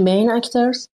 the main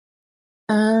actors,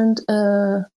 and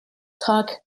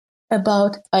talk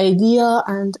about idea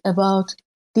and about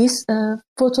these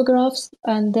photographs,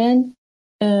 and then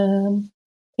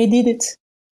he did it.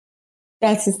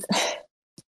 That's it.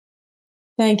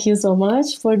 Thank you so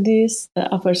much for this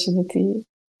opportunity.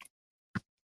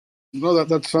 No,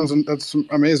 that's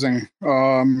amazing.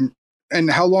 And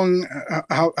how long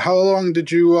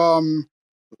did you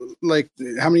like?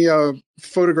 How many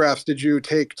photographs did you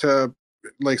take to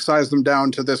like size them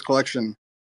down to this collection?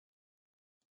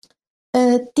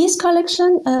 This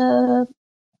collection,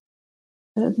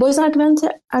 Boys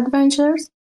Adventures.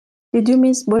 Did you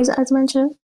miss Boys Adventure?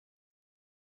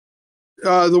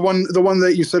 The one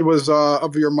that you said was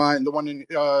of your mind, the one in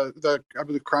I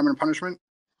believe Crime and Punishment.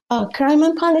 Crime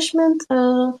and Punishment.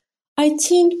 I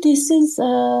think this is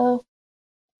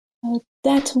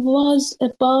that was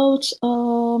about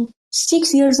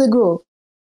 6 years ago.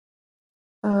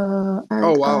 And,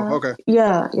 oh wow! Okay.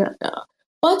 Yeah.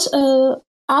 But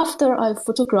after I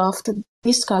photographed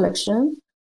this collection,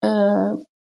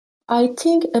 I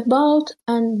think about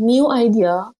a new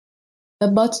idea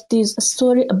about this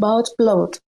story about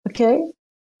blood. Okay,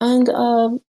 and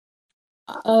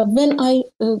when I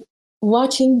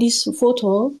watching this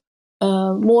photo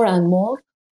more and more,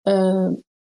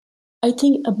 I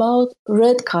think about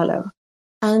red color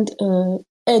and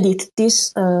edited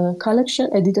this collection,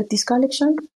 and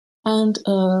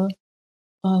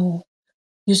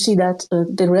you see that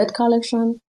the red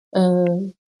collection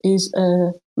is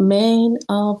main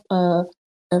of a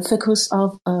focus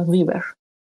of Weaver.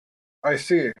 I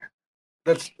see.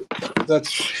 That's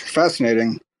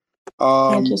fascinating.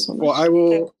 Thank you so much. Well,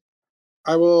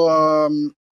 I will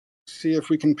see if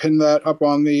we can pin that up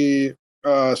on the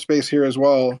space here as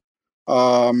well,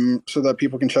 so that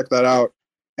people can check that out.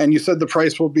 And you said the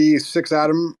price will be 6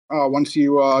 Atom once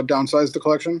you downsize the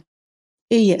collection?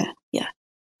 Yeah.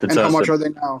 That's and awesome. How much are they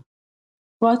now?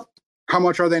 What? How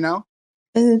much are they now?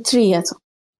 3 Atom.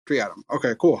 3 Atom.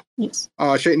 Okay, cool. Yes.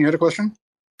 Shaitan, you had a question?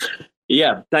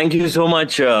 Yeah, thank you so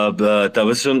much,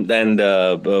 Tabassum, and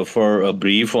for a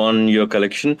brief on your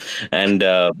collection. And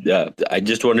I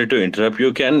just wanted to interrupt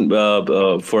you, Ken,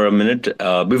 for a minute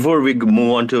before we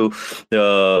move on to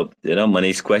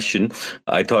Mani's question.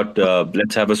 I thought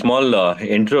let's have a small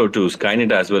intro to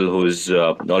Skynet as well, who's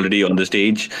already on the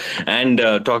stage. And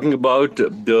talking about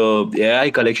the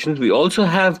AI collections, we also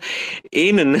have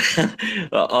Anan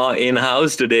in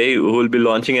house today, who will be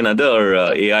launching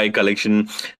another AI collection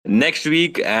next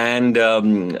week. And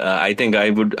I think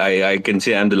I can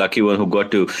say I'm the lucky one who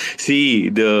got to see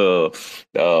the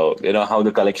how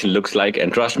the collection looks like.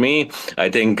 And trust me, I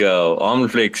think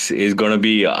OmniFlix is going to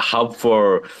be a hub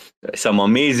for some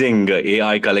amazing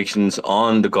AI collections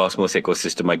on the Cosmos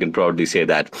ecosystem. I can proudly say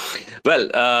that. Well,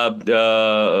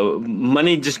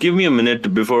 Mani, just give me a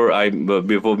minute before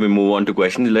we move on to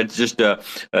questions. Let's just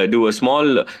do a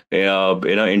small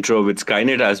intro with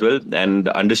Skynet as well, and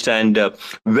understand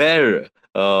where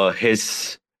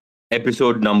his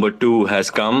episode number 2 has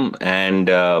come, and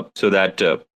so that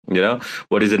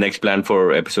what is the next plan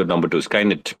for episode number 2.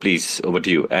 Skynet, please, over to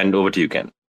you, and over to you,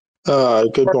 Ken.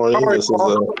 Good morning. This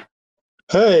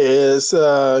is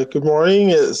good morning.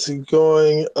 It's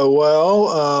going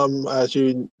well. As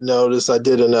you noticed, I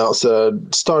did announce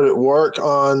started work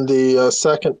on the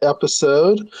second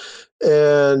episode,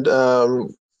 and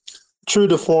true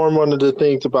to form, one of the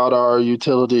things about our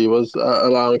utility was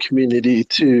allowing community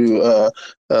to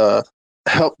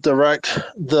help direct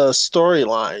the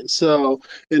storyline. So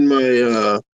in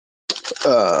my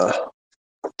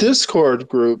Discord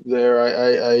group there,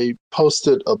 I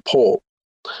posted a poll.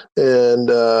 And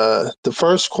the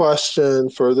first question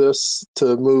for this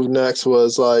to move next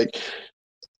was like,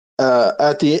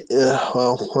 at the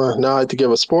now I have to give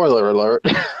a spoiler alert.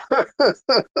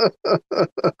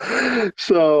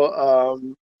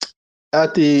 So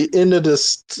at the end of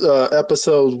this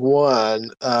episode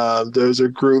 1, there's a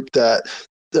group that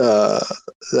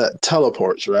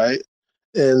teleports, right?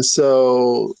 And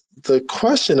so the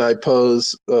question I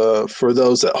posed for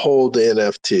those that hold the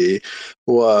NFT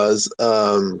was,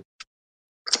 that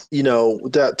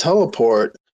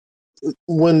teleport,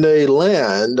 when they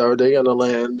land, are they going to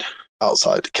land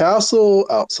outside the castle,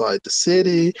 outside the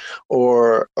city,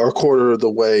 or a quarter of the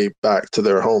way back to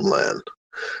their homeland?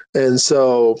 And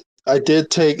so I did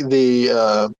take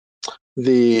the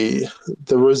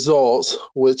results,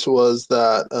 which was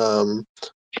that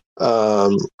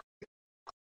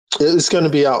it's going to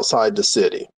be outside the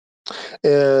city.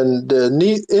 And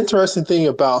the interesting thing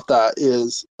about that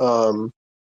is,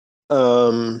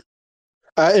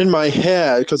 in my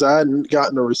head, because I hadn't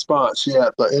gotten a response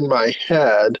yet, but in my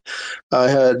head,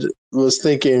 I was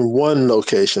thinking one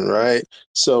location, right?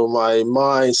 So my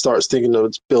mind starts thinking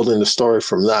of building the story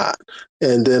from that.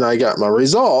 And then I got my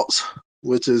results,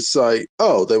 which is like,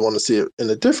 oh, they want to see it in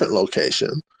a different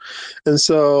location. And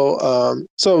so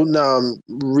now I'm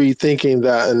rethinking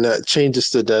that, and that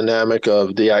changes the dynamic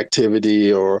of the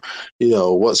activity, or,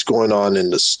 what's going on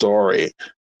in the story.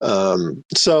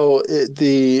 So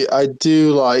I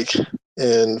do like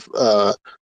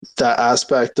that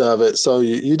aspect of it. So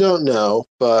you don't know,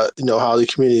 but how the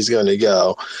community is going to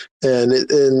go,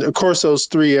 and of course those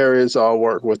 3 areas all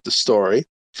work with the story.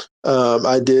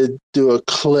 I did do a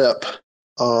clip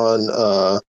on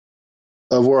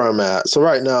of where I'm at. So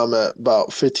right now I'm at about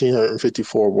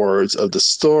 1,554 words of the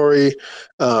story.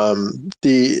 I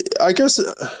guess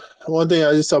one thing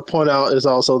I just point out is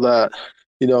also that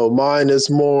mine is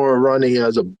more running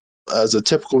as a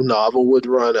typical novel would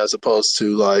run, as opposed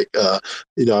to like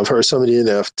I've heard some of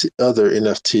the other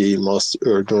NFT most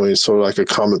are doing sort of like a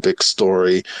comic book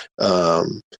story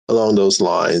along those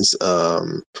lines.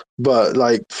 But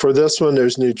like for this one,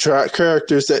 there's new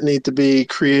characters that need to be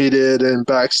created and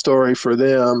backstory for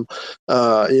them,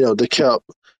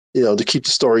 to keep the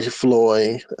story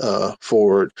flowing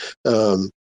forward.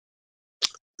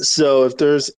 So if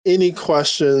there's any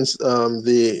questions,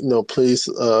 please,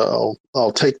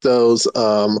 I'll take those.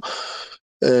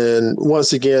 And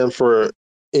once again, for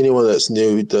anyone that's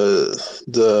new,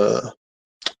 the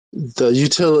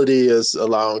utility is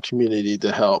allowing community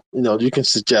to help. You can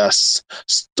suggest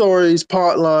stories,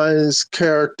 plot lines,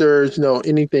 characters,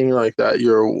 anything like that.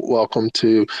 You're welcome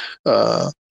to,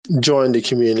 join the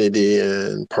community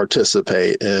and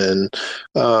participate. And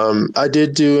I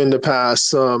did do in the past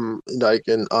some like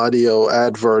an audio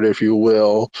advert, if you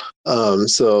will.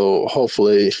 So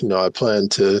hopefully, I plan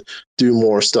to do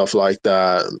more stuff like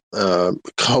that.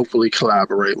 Hopefully,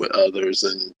 collaborate with others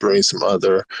and bring some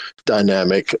other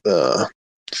dynamic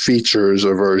features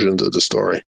or versions of the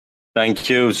story. Thank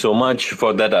you so much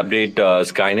for that update,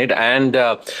 Skynet. And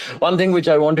one thing which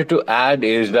I wanted to add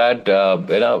is that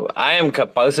I am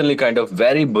personally kind of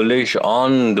very bullish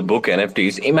on the book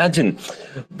NFTs. Imagine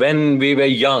when we were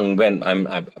young, when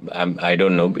I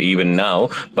don't know even now,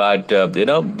 but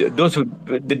remember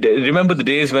the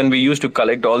days when we used to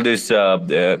collect all these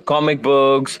comic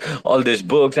books, all these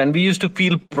books, and we used to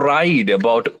feel pride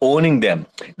about owning them.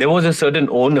 There was a certain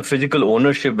physical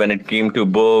ownership when it came to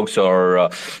books or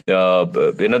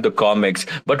the comics.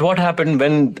 But what happened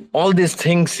when all these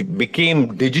things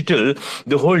became digital?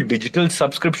 The whole digital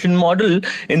subscription model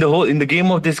in the game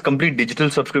of this complete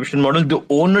digital subscription model, the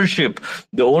ownership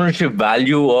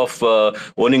value of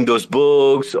owning those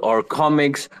books or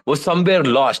comics was somewhere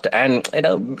lost. And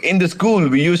in the school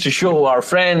we used to show our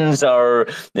friends, our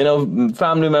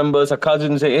family members, our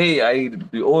cousins, say, hey, I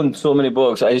own so many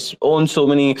books, I own so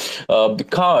many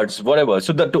cards, whatever.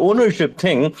 So that the ownership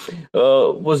thing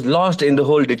was lost in the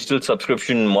whole digital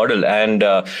subscription model. And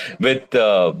with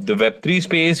the Web3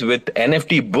 space, with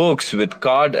NFT books, with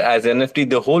card as NFT,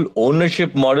 the whole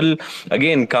ownership model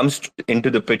again comes into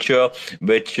the picture,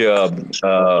 which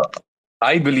I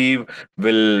believe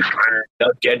will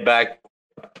get back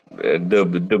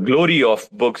the glory of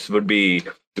books would be,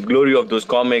 the glory of those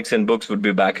comics and books would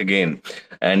be back again.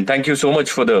 And thank you so much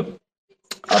for the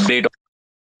update.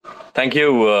 Thank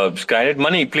you, Skynet.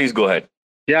 Money, please go ahead.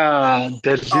 Yeah,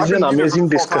 this is an amazing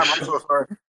discussion. I'm so sorry.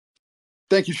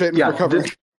 Thank you, Shaitan, for covering.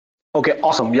 Okay,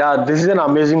 awesome. Yeah, this is an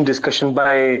amazing discussion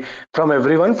from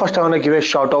everyone. First, I want to give a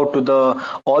shout out to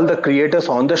all the creators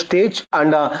on the stage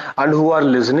and who are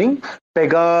listening.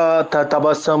 Pega,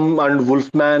 Tabasam, and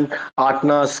Wolfman,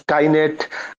 Atna, Skynet,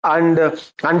 and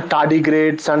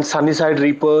Tardigrades and Sunnyside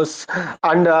Reapers,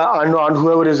 and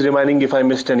whoever is remaining if I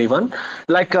missed anyone.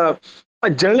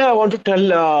 Generally, I want to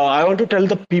tell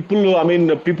the people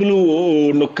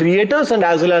who creators, and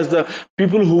as well as the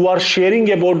people who are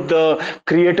sharing about the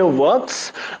creative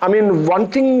works. I mean, one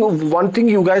thing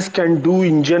you guys can do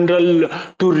in general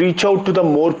to reach out to the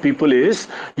more people is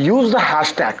use the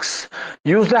hashtags.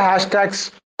 Use the hashtags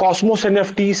Cosmos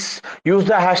NFTs. Use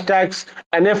the hashtags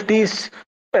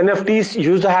NFTs,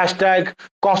 use the hashtag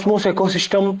Cosmos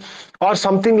ecosystem or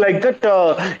something like that.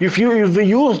 If we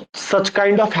use such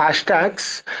kind of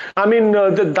hashtags, I mean,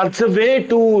 that's a way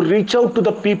to reach out to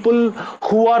the people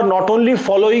who are not only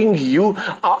following you,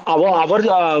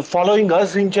 following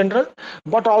us in general,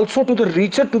 but also to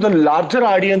reach out to the larger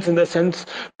audience, in the sense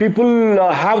people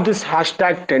have this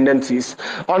hashtag tendencies.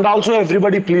 And also,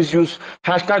 everybody please use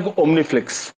hashtag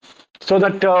OmniFlix, so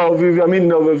that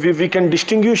we can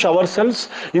distinguish ourselves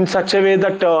in such a way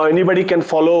that anybody can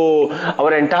follow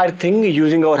our entire thing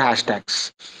using our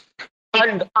hashtags.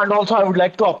 And also, I would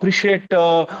like to appreciate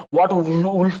what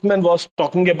Wolfman was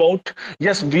talking about.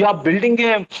 Yes, we are building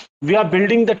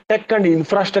the tech and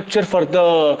infrastructure for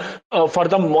the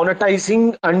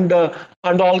monetizing and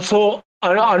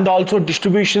also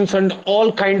distributions and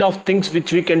all kind of things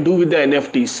which we can do with the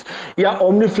NFTs. Yeah,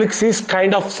 OmniFlix is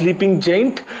kind of sleeping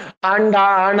giant, and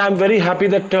I'm very happy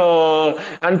that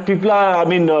and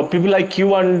people like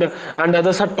you and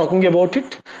others are talking about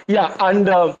it. Yeah,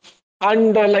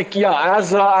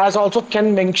 as also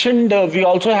Ken mentioned, we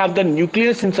also have the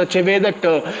nucleus in such a way that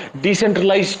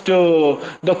decentralized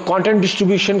the content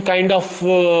distribution kind of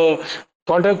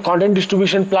content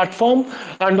distribution platform,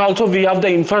 and also we have the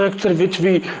infrastructure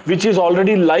which is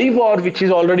already live or which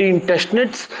is already in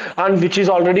testnets and which is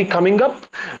already coming up.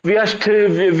 We are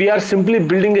simply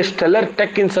building a stellar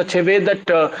tech in such a way that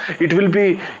it will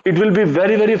be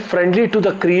very, very friendly to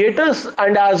the creators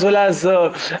and as well as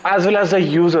the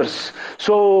users.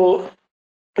 So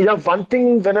yeah, one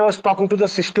thing, when I was talking to the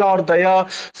Sishla or Daya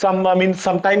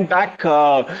some time back,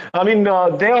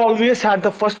 they always had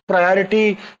the first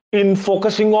priority in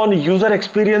focusing on user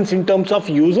experience in terms of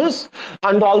users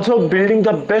and also building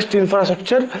the best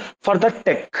infrastructure for the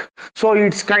tech. So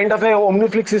it's kind of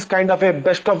OmniFlix is kind of a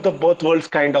best of the both worlds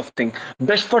kind of thing.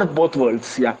 Best for both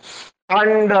worlds, yeah.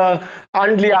 And I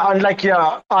would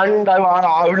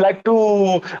like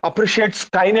to appreciate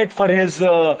Skynet for his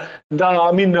the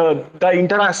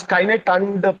Skynet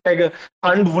and Peg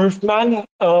and Wolfman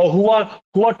who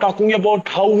who are talking about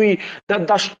how that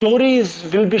the stories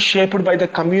will be shaped by the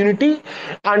community,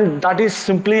 and that is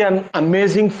simply an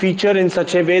amazing feature in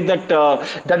such a way that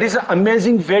that is an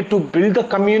amazing way to build the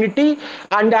community,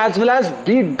 and as well as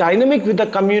be dynamic with the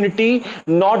community,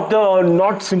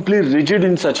 not simply rigid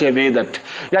in such a way that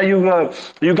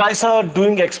you guys are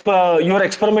doing your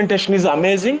experimentation is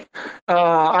amazing.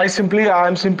 I'm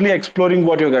simply exploring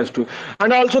what you guys do,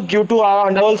 and I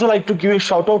also like to give a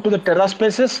shout out to the Terra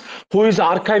Spaces, who is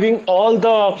archiving all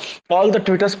the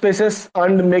Twitter Spaces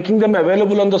and making them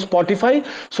available on the Spotify,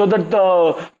 so that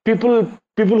the people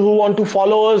who want to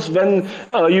follow us, when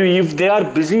if they are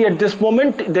busy at this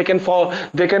moment, they can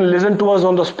listen to us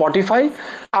on the Spotify.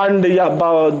 And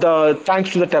the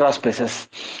thanks to the Terra Spaces.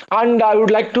 And I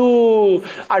would like to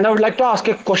ask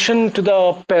a question to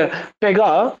the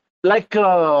Pega, like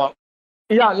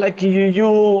like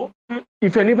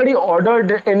if anybody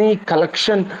ordered any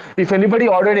collection, if anybody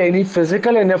ordered any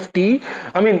physical NFT,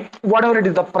 I mean, whatever it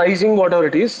is, the pricing, whatever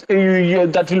it is,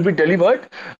 that will be delivered.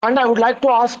 And I would like to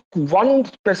ask one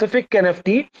specific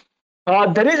NFT.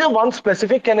 There is a one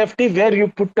specific NFT where you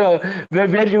put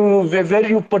where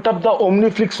you put up the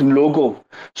OmniFlix logo.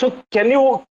 So can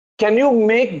you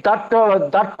make that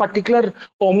particular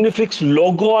OmniFlix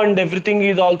logo and everything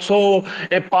is also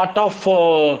a part of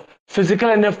physical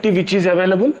NFT which is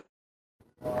available?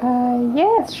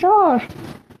 Yes, sure.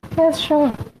 Yes,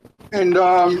 sure. And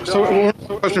so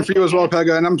one question for you as well,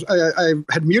 Pega. And I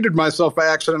had muted myself by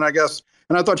accident, I guess.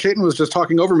 And I thought Chayton was just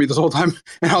talking over me this whole time.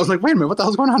 And I was like, wait a minute, what the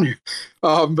hell's going on here?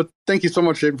 But thank you so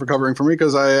much, Chayton, for covering for me,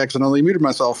 because I accidentally muted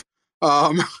myself.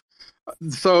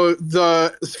 So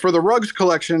for the rugs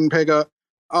collection, Pega,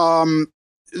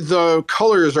 the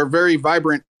colors are very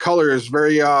vibrant colors,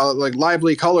 very like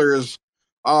lively colors.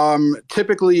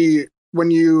 Typically, when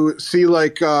you see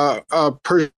like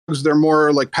rugs, they're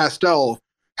more like pastel.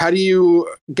 How do you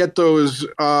get those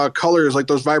colors, like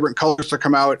those vibrant colors, to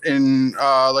come out in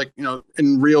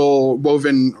in real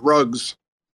woven rugs?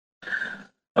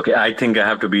 Okay, I think I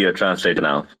have to be a translator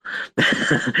now.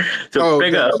 So,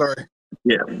 Pega, sorry.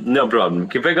 Yeah, no problem.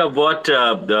 Pega, what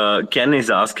Ken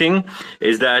is asking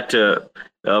is that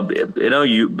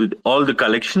all the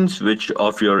collections which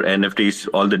of your NFTs,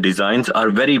 all the designs are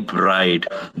very bright.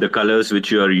 The colors which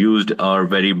you are used are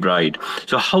very bright.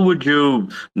 So how would you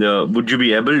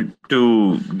be able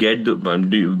to get will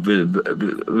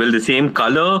the same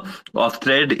color of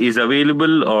thread is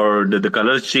available, or do the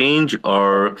colors change,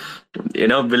 or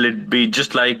will it be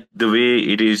just like the way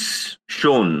it is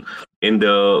shown in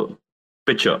the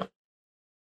picture?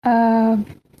 For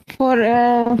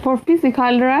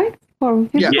physical, right? For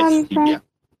physical, yes.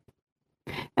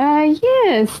 right?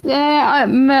 Yes.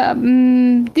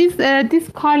 This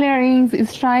colorings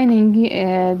is shining.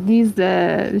 These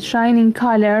shining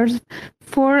colors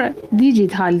for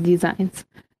digital designs,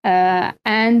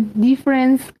 and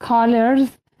different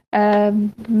colors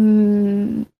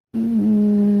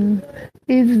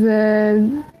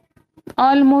is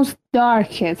almost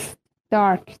darkest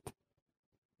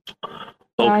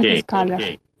Okay. color.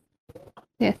 Okay.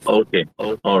 Yes. Okay.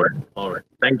 All right.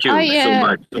 Thank you so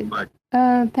much.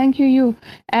 Thank you.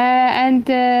 And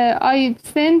I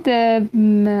sent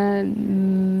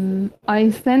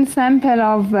sample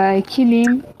of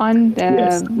Kilim on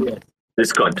the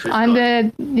Discord. On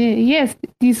the yes,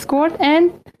 Discord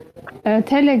and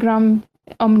Telegram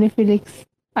OmniFlix.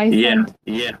 Yeah,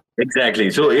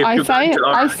 exactly. So if I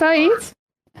saw it.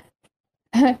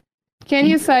 Can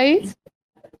you see it?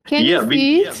 Can you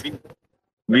see it?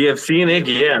 We have seen it.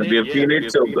 Yeah, we have seen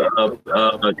it. So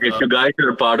if you guys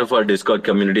are part of our Discord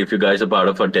community, if you guys are part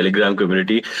of our Telegram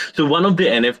community, so one of the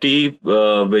NFT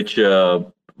which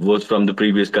was from the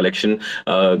previous collection,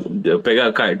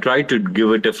 Pega tried to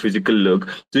give it a physical look,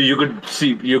 so you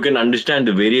can understand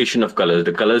the variation of colors.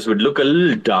 The colors would look a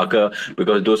little darker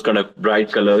because those kind of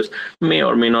bright colors may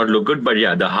or may not look good, but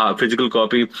yeah, the physical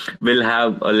copy will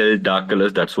have a little dark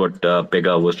colors. That's what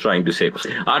Pega was trying to say.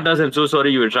 Artnas, I'm so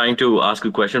sorry, you were trying to ask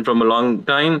a question from a long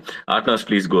time. Artnas,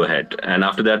 please go ahead, and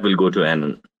after that we'll go to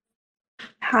Anand.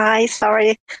 Hi,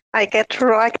 sorry, I get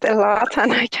rocked a lot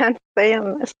and I can't stay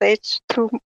on the stage too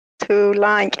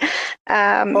long.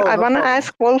 I want to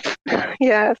ask Wolf.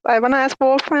 Yes, I want to ask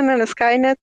Wolfman and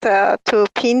Skynet to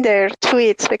pin their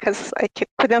tweets because I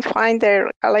couldn't find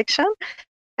their collection.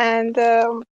 And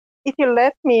if you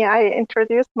let me, I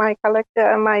introduce my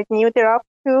my new drop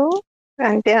too,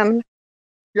 and then.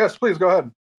 Yes, please go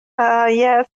ahead.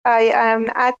 Yes, I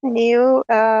add two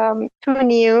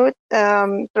new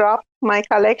drops my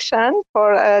collection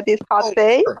for this hot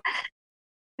day. Sure.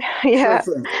 Yeah.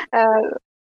 Sure.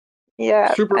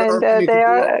 Yeah, Super and they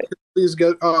are please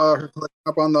get her collection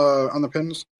up on the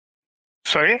pins?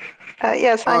 Sorry?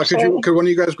 Yes, I'm sorry. Could one of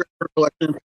you guys grab her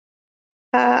collection?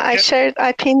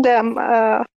 I pinned them.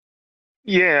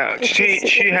 Yeah,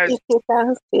 she has. If you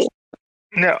can see.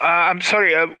 No, I'm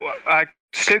sorry. I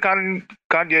still can't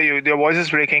hear you. Your voice is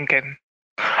breaking, Ken.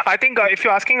 I think if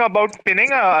you're asking about pinning,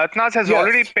 Atnas has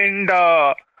already pinned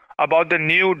about the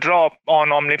new drop on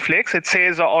OmniFlix. It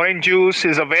says orange juice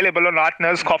is available on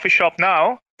Atnas coffee shop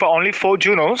now for only 4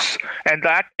 Junos, and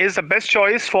that is the best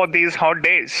choice for these hot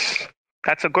days.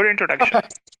 That's a good introduction.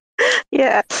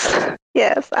 Yes,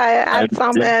 I add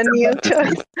some new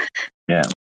choice. Yeah.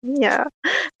 Yeah,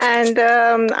 and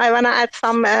I want to add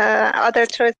some other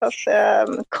choice of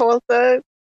cold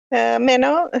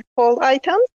menu, cold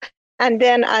items, and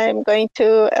then I'm going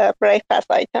to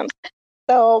breakfast items.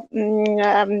 So,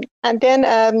 and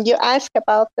then you ask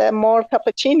about more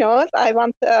cappuccinos. I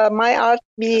want my art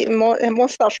be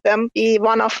most of them be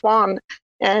one of one,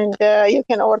 and you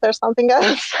can order something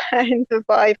else and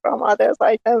buy from others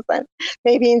items and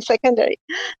maybe in secondary.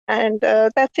 And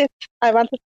that's it. I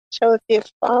wanted to show these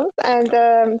ones and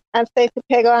say to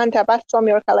Pego and Tabassum,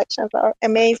 your collections are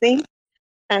amazing,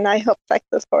 and I hope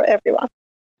success for everyone.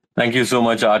 Thank you so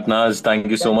much, Atnas. Thank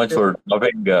you so much for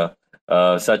having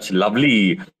such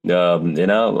lovely,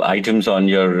 items on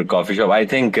your coffee shop. I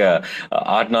think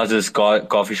Atnas's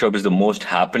coffee shop is the most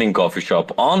happening coffee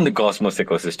shop on the Cosmos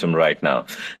ecosystem right now.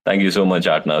 Thank you so much,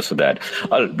 Atnas, for that.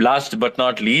 Last but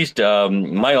not least,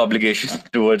 my obligation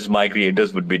towards my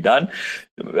creators would be done.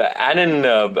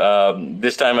 Anand,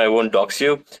 this time I won't dox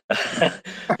you.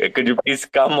 Could you please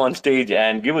come on stage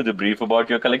and give us a brief about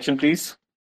your collection, please?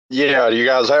 Yeah, you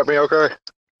guys have me okay?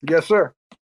 Yes, sir.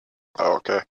 Oh,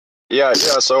 okay. Yeah.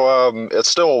 So it's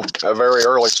still at very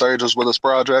early stages with this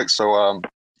project, so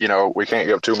we can't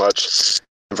give too much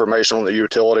information on the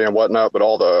utility and whatnot, but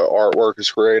all the artwork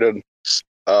is created.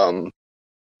 I've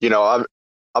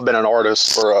been an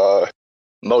artist for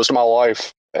most of my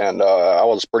life, and I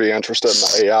was pretty interested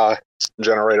in the AI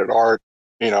generated art.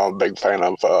 I'm a big fan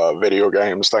of video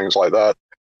games, things like that.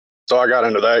 So I got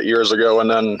into that years ago, and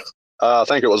then I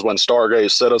think it was when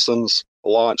Stargaze Citizens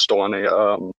launched on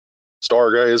the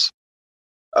Stargaze.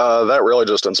 That really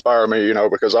just inspired me,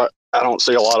 because I don't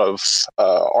see a lot of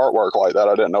artwork like that.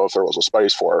 I didn't know if there was a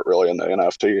space for it really in the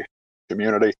NFT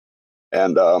community.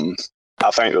 And I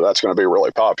think that that's going to be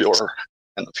really popular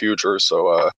in the future.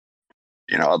 So,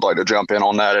 I'd like to jump in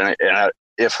on that. And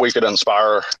if we could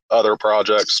inspire other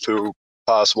projects to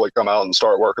possibly come out and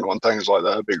start working on things like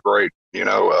that, it'd be great,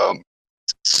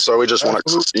 So we just want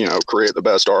to, create the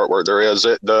best artwork there is.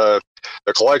 The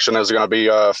collection is going to be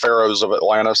Pharaohs of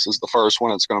Atlantis is the first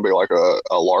one. It's going to be like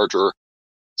a larger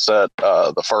set.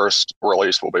 The first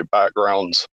release will be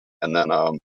backgrounds, and then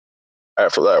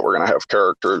after that, we're going to have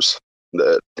characters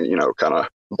that kind of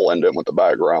blend in with the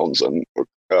backgrounds and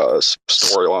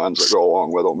storylines that go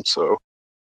along with them. So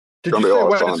it's going to be a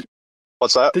lot of fun.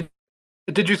 What's that?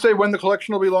 Did you say when the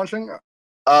collection will be launching?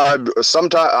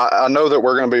 Sometime I know that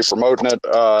we're going to be promoting it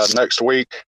next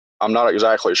week. I'm not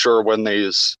exactly sure when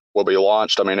these will be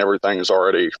launched. I mean, everything's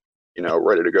already,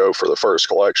 ready to go for the first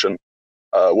collection.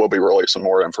 We'll be releasing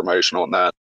more information on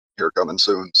that here coming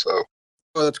soon. So,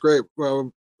 that's great.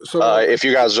 Well, so if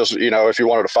you guys just, if you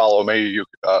wanted to follow me, you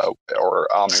or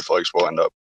OmniFlix will end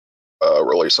up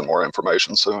releasing more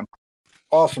information soon.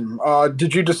 Awesome.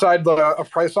 Did you decide a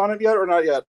price on it yet, or not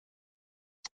yet?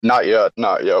 Not yet.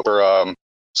 We're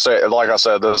like I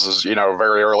said, this is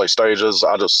very early stages.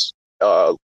 I just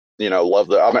love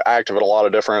that. I'm active in a lot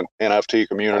of different NFT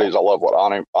communities. I love what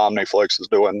OmniFlix is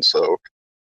doing, so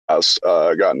I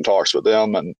got in talks with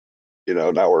them, and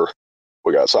now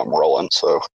we got something rolling.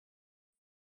 So,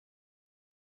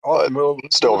 awesome.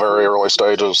 Still very early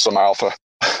stages. Some alpha.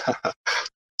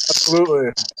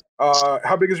 Absolutely.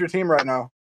 How big is your team right now?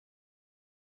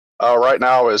 Right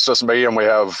now it's just me, and I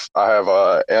have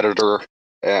a editor,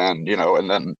 and and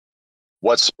then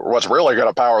what's really going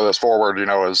to power this forward,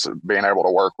 is being able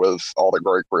to work with all the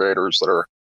great creators that are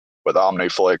with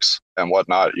OmniFlix and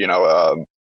whatnot.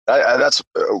 That's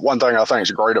one thing I think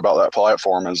is great about that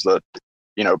platform is that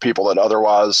people that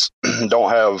otherwise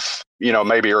don't have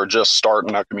maybe are just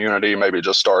starting a community, maybe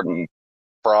just starting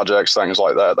projects, things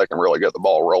like that. They can really get the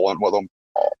ball rolling with them.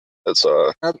 It's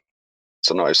a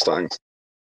nice thing.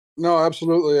 No,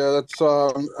 absolutely. That's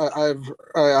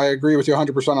I agree with you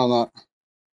 100% on that.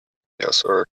 Yes,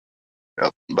 sir. Yeah,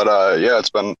 but it's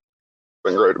been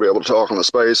great to be able to talk on the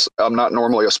space. I'm not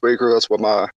normally a speaker. That's what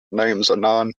my name's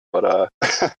Anon. But I've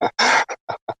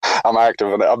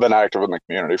been active in the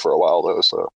community for a while though.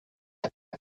 So.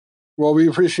 Well, we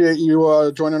appreciate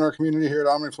you joining our community here at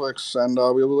OmniFlix, and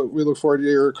we look forward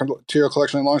to your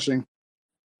collection launching.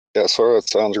 Yes, sir. It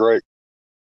sounds great.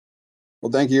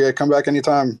 Well, thank you. Come back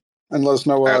anytime and let us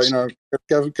know.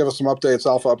 Give us some updates.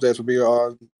 Alpha updates would be.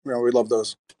 We love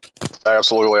those.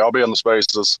 Absolutely. I'll be in the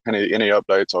spaces. Any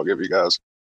updates, I'll give you guys.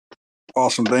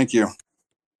 Awesome. Thank you.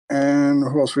 And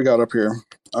who else we got up here?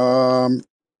 Let's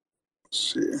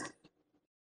see.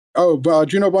 Oh,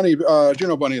 Juno Bunnies.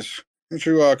 Why don't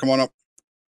you come on up?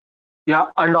 Yeah,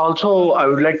 and also I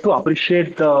would like to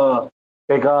appreciate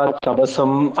Pega,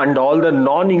 Tabasam, and all the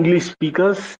non-English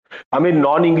speakers. I mean,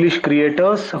 non-English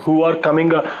creators who are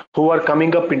coming up,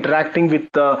 interacting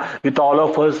with all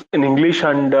of us in English,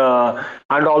 and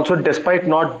also despite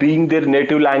not being their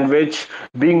native language,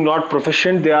 being not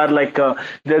proficient, they are like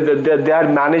they are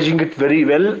managing it very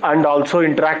well, and also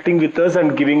interacting with us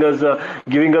and giving us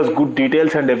good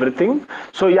details and everything.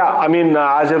 So yeah, I mean,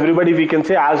 as everybody, we can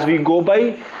say, as we go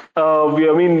by. We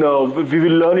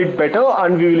will learn it better,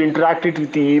 and we will interact it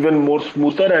with even more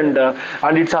smoother,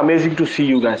 and it's amazing to see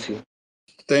you guys here.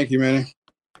 Thank you, Manny.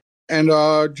 And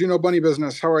Juno Bunny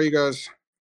Business, how are you guys?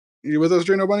 You with us,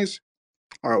 Juno Bunnies?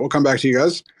 All right, we'll come back to you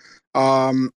guys.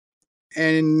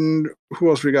 And who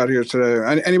else we got here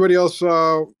today? Anybody else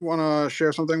want to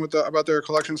share something about their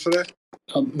collections today?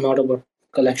 Not about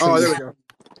collections. Oh, there we go.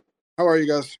 How are you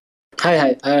guys?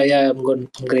 Hi. Yeah, I'm good.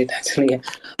 I'm great, actually.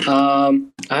 I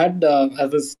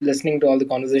was listening to all the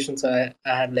conversations. I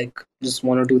had like just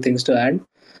one or two things to add.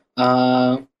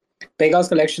 Pega's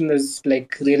collection is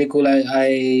like really cool.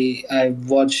 I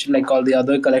watched like all the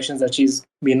other collections that she's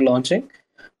been launching.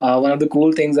 One of the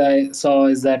cool things I saw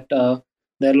is that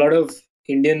there are a lot of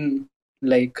Indian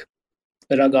like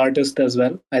rug artists as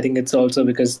well. I think it's also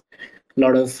because a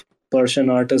lot of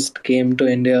Persian artists came to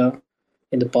India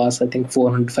in the past, I think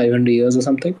 400, 500 years or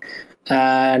something.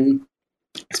 And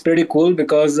it's pretty cool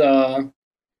because,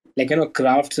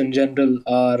 crafts in general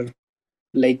are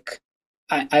like,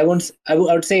 I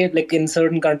would say like in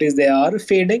certain countries they are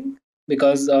fading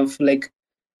because of like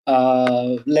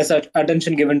less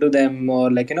attention given to them,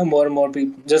 or like, more and more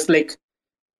people just like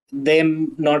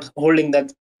them not holding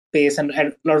that pace. And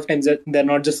a lot of times they're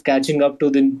not just catching up to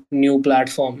the new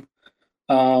platform.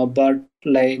 But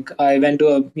like I went to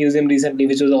a museum recently,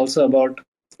 which was also about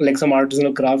like some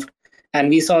artisanal craft, and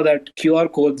we saw that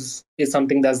QR codes is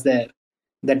something that's there,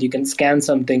 that you can scan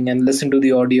something and listen to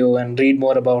the audio and read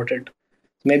more about it.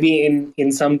 Maybe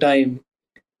in some time,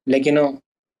 like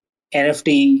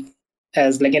NFT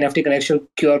as like NFT connection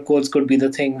QR codes could be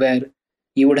the thing where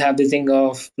you would have the thing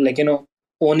of like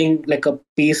owning like a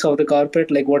piece of the carpet.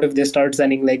 Like what if they start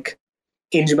sending like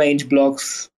inch by inch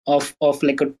blocks of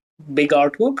like a big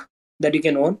artwork that you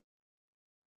can own,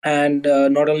 and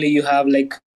not only you have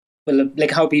like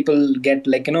how people get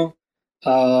like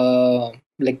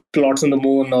like plots on the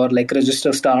moon or like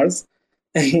register stars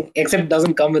except it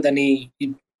doesn't come with any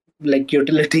like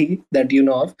utility that you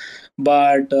know of.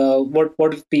 But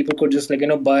what if people could just like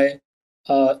buy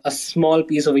a small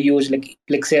piece of a huge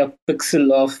like say a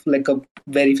pixel of like a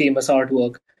very famous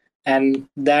artwork, and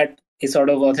that is sort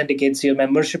of authenticates your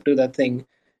membership to that thing,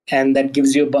 and that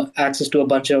gives you access to a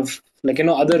bunch of like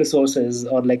other resources,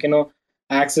 or like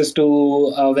access to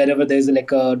wherever there's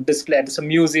like a display at some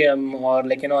museum, or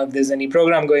like if there's any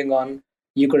program going on,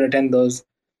 you could attend those.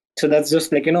 So that's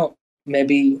just like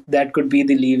maybe that could be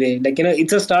the leeway. Like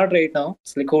it's a start right now.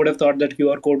 It's like who would have thought that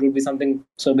QR code would be something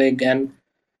so big, and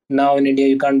now in India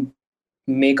you can't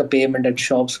make a payment at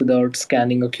shops without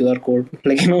scanning a QR code.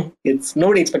 Like it's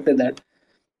nobody expected that.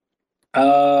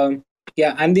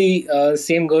 Yeah, and the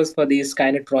same goes for the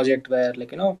Skynet project, where like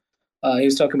he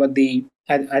was talking about the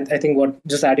I think what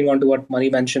just adding on to what Mani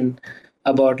mentioned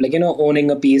about like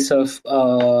owning a piece of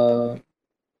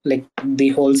like the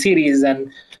whole series,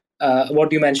 and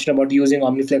what you mentioned about using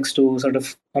OmniFlix to sort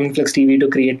of OmniFlix TV to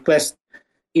create quests.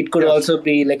 It could also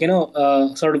be like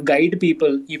sort of guide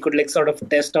people. You could like sort of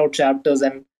test out chapters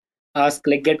and ask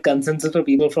like get consensus for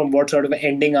people from what sort of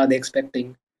ending are they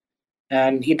expecting.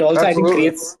 And it also I think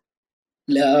creates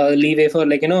leeway for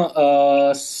like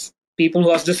people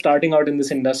who are just starting out in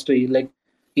this industry. Like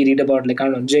we read about like I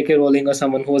don't know J.K. Rowling or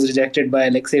someone who was rejected by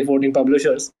like say 14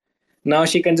 publishers. Now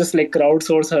she can just like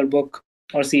crowdsource her book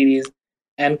or series,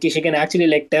 and she can actually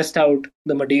like test out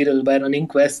the material by running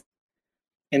quests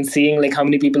and seeing like how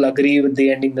many people agree with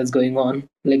the ending that's going on.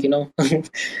 Like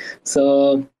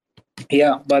so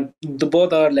yeah, but the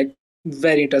both are like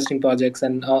very interesting projects,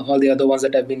 and all the other ones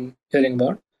that I've been hearing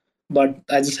about. But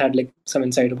I just had like some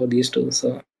insight about these two,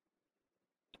 so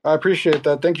I appreciate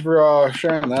that. Thank you for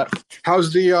sharing that.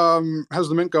 How's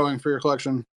the mint going for your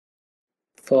collection?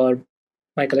 For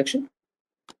my collection?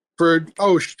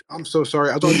 I'm so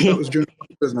sorry. I thought that was Juno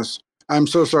business. I'm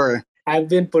so sorry. I've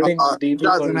been putting deeply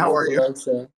for Jasmine, how are you? work,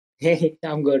 so hey,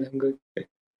 I'm good.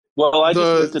 Well, I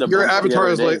just minted a Your bunch the avatar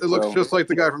other is day, like, it looks so just like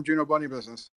the guy from Juno Bunny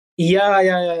Business.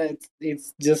 Yeah.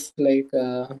 It's just like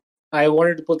I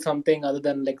wanted to put something other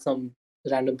than like some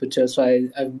random pictures, so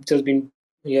I've just been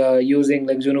using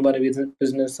like Juno Bunny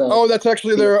business. Oh, that's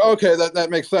actually there. Okay, that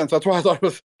makes sense. That's why I thought it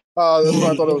was. That's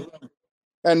why I thought it was.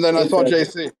 And then I saw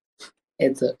JC.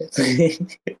 It's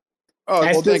Oh,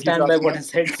 I well, still thank you, stand by Jasmine. what I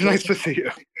said. So. Nice to see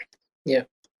you. Yeah,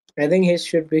 I think he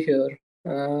should be here.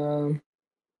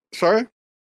 Sorry?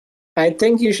 I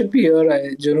think he should be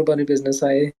here. Juno Bunny business.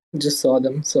 I just saw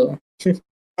them, so.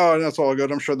 Oh, that's all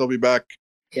good. I'm sure they'll be back.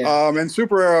 Yeah. And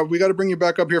Super, we got to bring you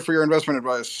back up here for your investment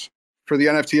advice, for the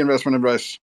NFT investment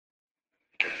advice.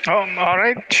 All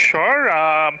right, sure.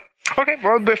 Okay,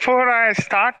 well, before I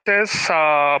start this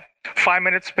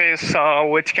 5-minute space,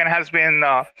 which Ken has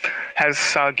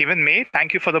given me,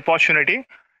 thank you for the opportunity.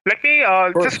 Let me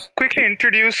just quickly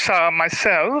introduce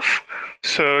myself,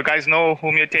 so you guys know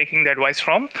whom you're taking the advice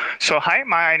from. So, hi,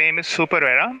 my name is Super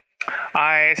Vera.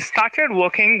 I started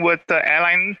working with the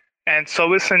airline and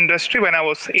service industry when I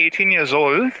was 18 years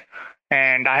old,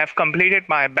 and I have completed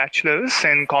my bachelor's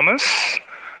in commerce.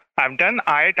 I've done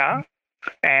IITA,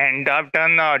 and I've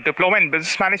done a diploma in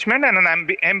business management and an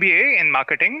MBA in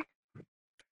marketing.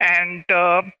 And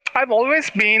I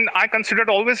considered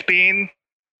always being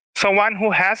someone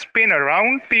who has been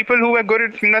around people who are good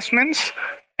at investments.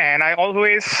 And I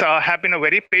always have been a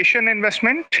very patient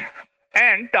investment.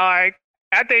 And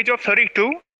at the age of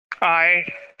 32, I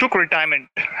took retirement,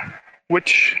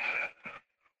 which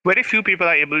very few people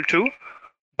are able to.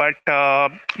 But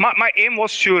my aim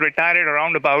was to retire at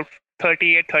around about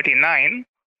 38, 39.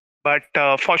 But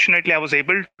fortunately, I was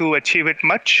able to achieve it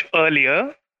much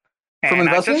earlier. From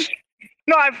investing?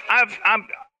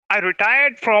 I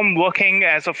retired from working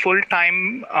as a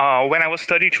full-time when I was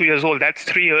 32 years old. That's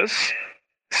 3 years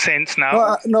since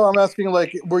now. No, I'm asking,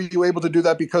 like, were you able to do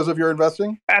that because of your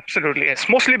investing? Absolutely, yes.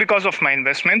 Mostly because of my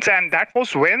investments. And that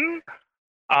was when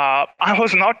I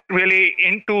was not really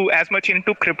as much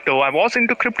into crypto. I was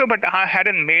into crypto, but I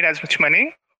hadn't made as much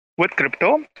money with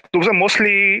crypto. Those are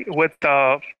mostly with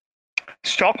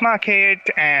stock market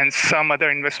and some other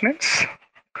investments.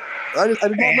 I did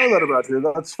not know that about you.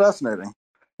 That's fascinating.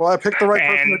 Well, I picked the right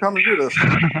person to come and do this.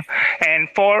 And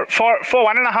for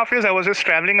 1.5 years, I was just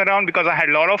traveling around because I had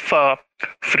a lot of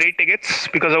free tickets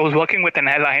because I was working with an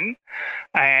airline.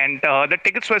 And the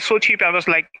tickets were so cheap. I was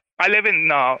like, I live in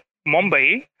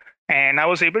Mumbai, and I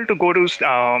was able to go to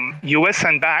US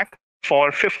and back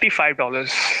for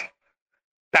 $55.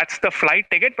 That's the flight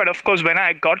ticket. But of course, when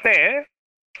I got there,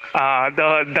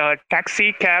 the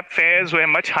taxi cab fares were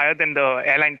much higher than the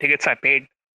airline tickets I paid.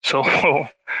 So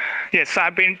yes,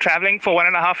 I've been traveling for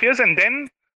 1.5 years, and then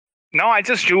now I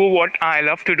just do what I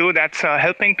love to do. That's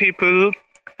helping people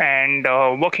and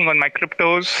working on my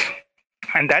cryptos,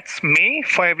 and that's me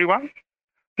for everyone.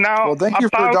 Now, well, thank you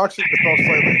for doxing yourself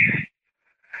slightly.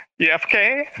 Yeah,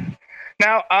 okay.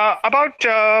 Now, about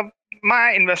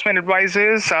my investment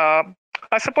advices,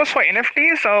 I suppose for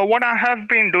NFTs, what I have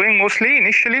been doing mostly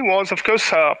initially was, of course,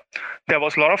 there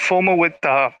was a lot of FOMO with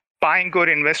buying good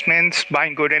investments,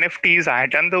 buying good NFTs. I had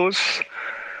done those.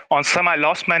 On some, I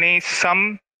lost money.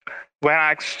 Some, when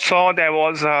I saw there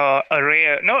was an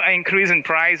increase in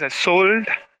price, I sold.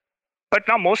 But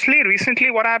now, mostly recently,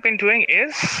 what I've been doing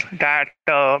is that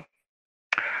the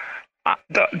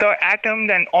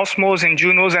Atoms and Osmos and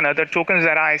Junos and other tokens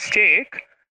that I stake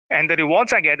and the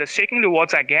rewards I get, the staking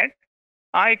rewards I get,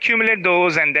 I accumulate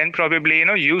those and then probably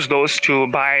use those to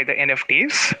buy the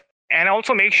NFTs. And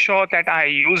also make sure that I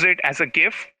use it as a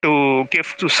gift to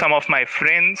give to some of my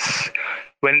friends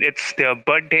when it's their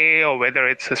birthday or whether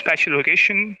it's a special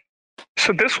occasion.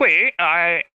 So this way,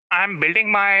 I'm building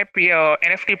my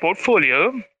NFT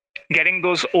portfolio, getting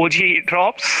those OG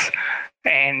drops,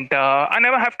 and I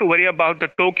never have to worry about the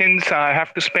tokens I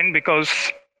have to spend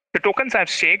because the tokens I've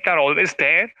staked are always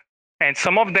there, and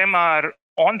some of them are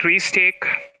on restake.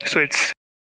 So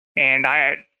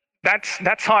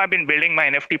that's how I've been building my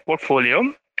NFT portfolio.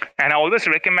 And I always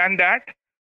recommend that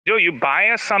you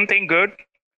buy something good,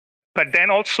 but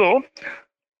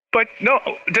no,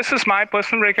 this is my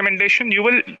personal recommendation.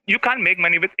 You can't make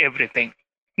money with everything.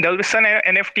 There'll be some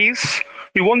NFTs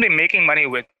you won't be making money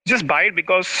with. Just buy it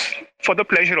for the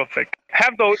pleasure of it.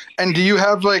 Have those. And do you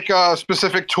have like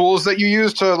specific tools that you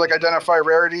use to like identify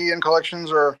rarity in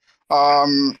collections, or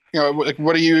like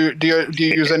what do you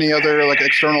use any other like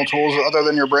external tools other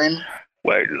than your brain?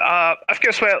 Well, of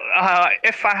course,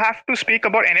 if I have to speak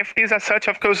about NFTs as such,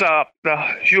 of course, the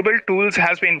Jubel tools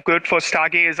has been good for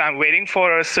Stargaze. I'm waiting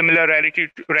for a similar reality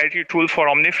tool for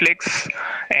OmniFlix,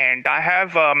 and I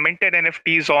have minted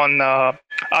NFTs on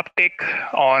Uptick,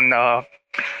 on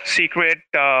Secret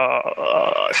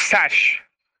Stash.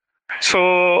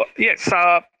 So yes,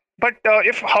 but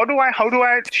if how do I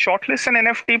shortlist an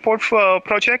NFT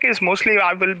project is mostly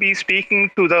I will be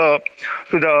speaking to the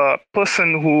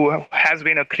person who has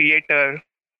been a creator,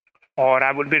 or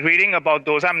I would be reading about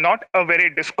those. I'm not a very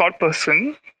Discord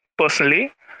person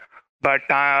personally, but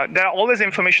there are always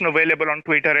information available on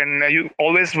Twitter, and you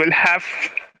always will have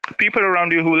people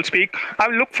around you who will speak. I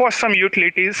will look for some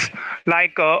utilities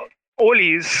like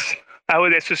Olis I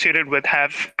was associated with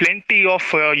have plenty of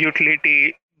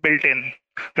utility built in.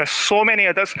 There's so many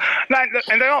others.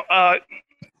 And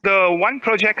the one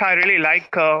project I really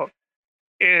like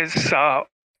is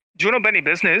Juno Bunny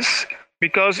Business,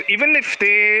 because even if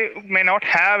they may not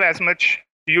have as much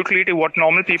utility what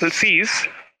normal people sees,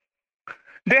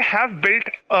 they have built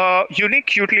a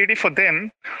unique utility for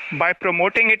them by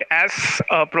promoting it as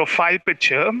a profile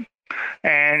picture.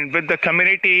 And with the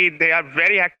community, they are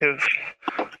very active.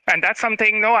 And that's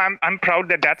something, no, I'm proud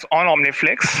that that's on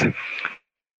OmniFlix.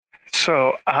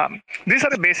 So these are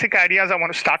the basic ideas I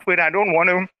want to start with. I don't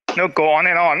want to go on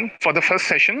and on for the first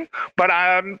session, but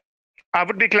I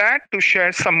would be glad to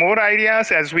share some more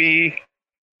ideas as we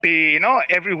be,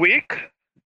 every week.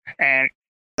 And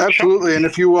absolutely. And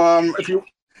if you want to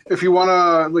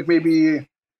like maybe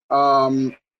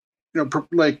get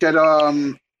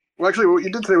well, actually, what you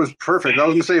did today was perfect. I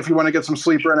was gonna say if you want to get some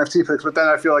sleeper NFT picks, but then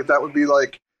I feel like that would be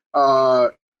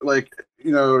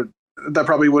that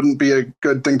probably wouldn't be a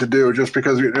good thing to do, just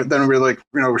because then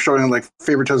we're showing like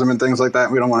favoritism and things like that.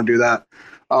 And we don't want to do that.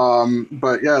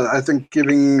 But yeah, I think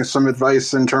giving some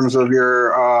advice in terms of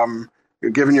your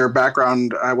given your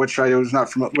background, which I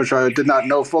did not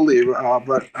know fully,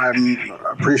 but I'm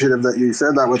appreciative that you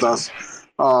shared that with us.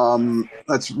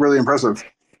 That's really impressive.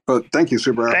 But thank you,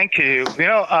 Super. Thank you.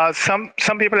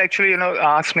 Some people actually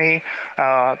ask me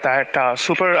that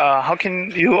Super, how can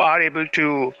you are able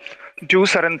to do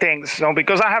certain things?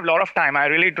 Because I have a lot of time. I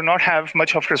really do not have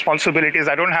much of responsibilities.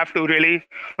 I don't have to really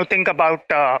think about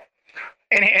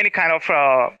any kind of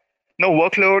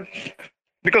workload,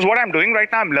 because what I'm doing right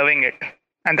now, I'm loving it,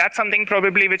 and that's something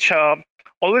probably which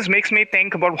always makes me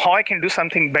think about how I can do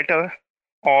something better,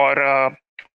 or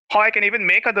how I can even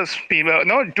make others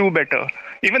do better.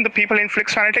 Even the people in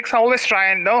Flix Fanatics, I always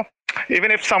try and even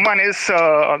if someone is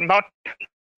not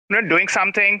doing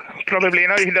something, probably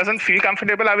he doesn't feel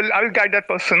comfortable, I will guide that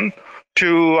person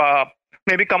to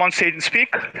maybe come on stage and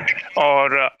speak,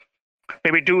 or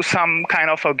maybe do some kind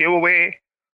of a giveaway,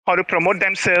 how to promote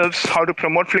themselves, how to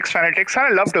promote Flix Fanatics. And I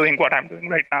love doing what I'm doing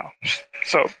right now.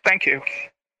 So thank you.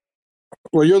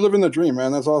 Well, you're living the dream,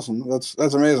 man. That's awesome. That's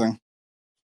amazing.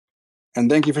 And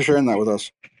thank you for sharing that with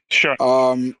us. Sure.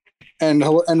 And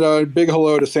a big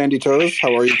hello to Sandy Toes.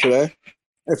 How are you today?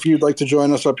 If you'd like to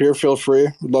join us up here, feel free.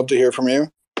 We'd love to hear from you.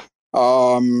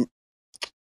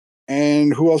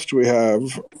 And who else do we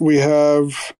have? We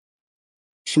have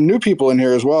some new people in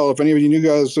here as well. If any of you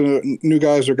new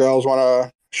guys or gals want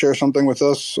to share something with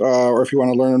us, or if you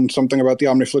want to learn something about the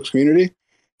OmniFlix community,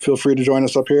 feel free to join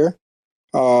us up here.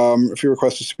 If you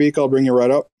request to speak, I'll bring you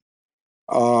right up.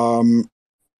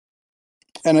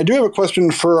 And I do have a question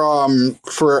for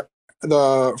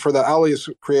the Ali's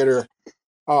creator.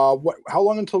 How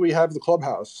long until we have the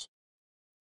clubhouse?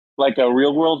 Like a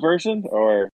real world version,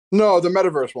 or no, the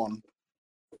metaverse one?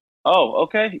 Oh,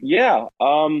 okay, yeah.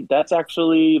 That's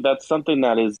something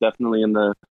that is definitely in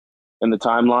the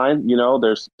timeline.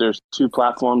 There's two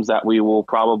platforms that we will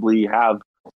probably have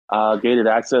gated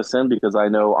access in, because I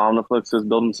know OmniFlix is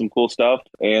building some cool stuff,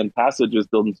 and Passage is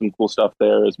building some cool stuff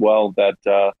there as well. That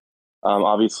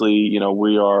obviously,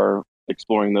 we are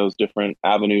exploring those different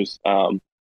avenues.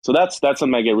 So that's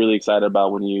something I get really excited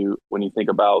about when you think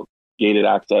about gated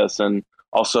access, and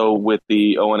also with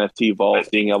the ONFT vault,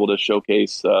 being able to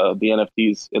showcase the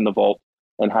NFTs in the vault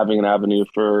and having an avenue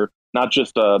for not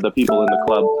just the people in the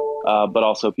club, but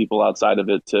also people outside of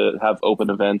it to have open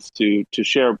events to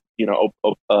share,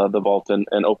 the vault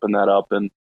and open that up and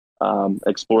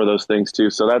explore those things too.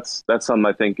 So that's something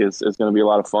I think is going to be a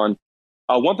lot of fun.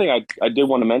 One thing I did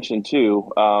want to mention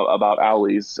too about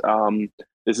Owlies,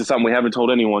 this is something we haven't told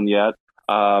anyone yet,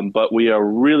 but we are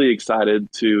really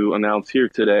excited to announce here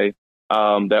today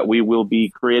that we will be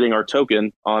creating our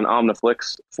token on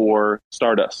OmniFlix for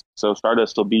Stardust. So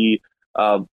Stardust will be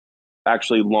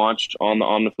actually launched on the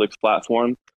OmniFlix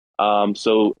platform.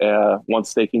 So once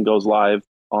staking goes live,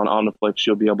 on OmniFlix,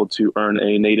 you'll be able to earn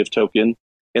a native token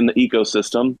in the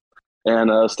ecosystem.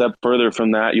 And a step further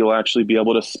from that, you'll actually be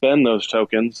able to spend those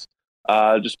tokens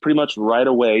just pretty much right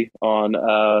away on,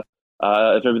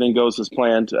 if everything goes as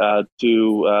planned,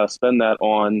 to spend that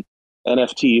on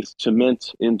NFTs to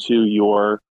mint into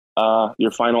your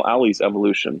final Alleys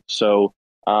evolution. So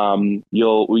we that be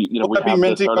have the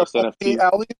minting of Stardust only NFT.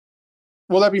 Alleys?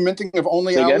 Will that be minting of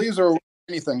only Say again? Alleys or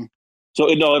anything? So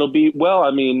it'll be, well,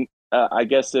 I mean, I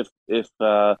guess if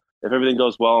everything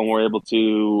goes well and we're able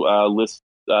to list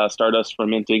Stardust for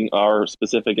minting our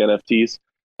specific NFTs,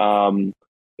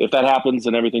 if that happens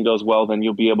and everything goes well, then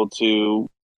you'll be able to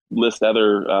list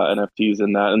other NFTs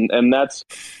in that, and that's,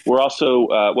 we're also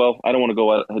well, I don't want to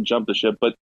go jump the ship,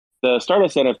 but the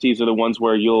Stardust NFTs are the ones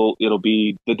where it'll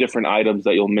be the different items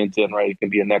that you'll mint in, right? It can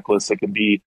be a necklace, it can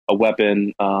be a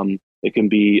weapon, it can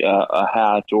be a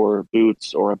hat or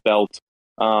boots or a belt,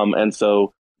 and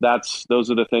so those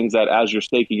are the things that as you're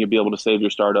staking, you'll be able to save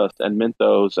your Stardust and mint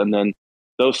those, and then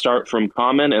those start from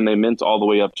common and they mint all the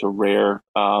way up to rare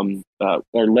or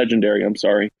legendary. I'm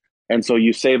sorry. And so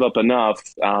you save up enough,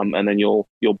 and then you'll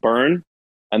burn,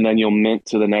 and then you'll mint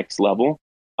to the next level,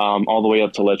 all the way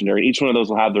up to legendary. Each one of those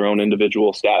will have their own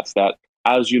individual stats that,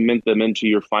 as you mint them into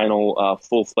your final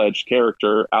full-fledged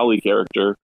character, Alley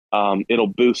character, it'll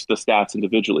boost the stats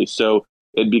individually. So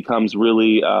it becomes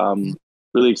really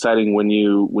really exciting when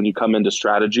you come into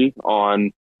strategy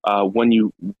on when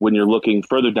you're looking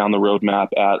further down the roadmap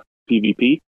at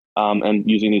PvP and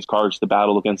using these cards to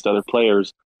battle against other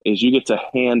players. Is you get to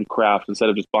handcraft, instead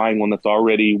of just buying one that's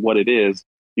already what it is,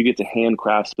 you get to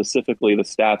handcraft specifically the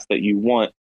stats that you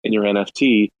want in your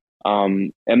NFT.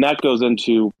 And that goes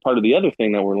into part of the other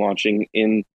thing that we're launching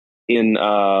in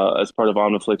as part of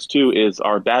OmniFlix 2 is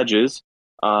our badges.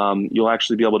 You'll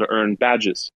actually be able to earn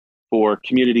badges for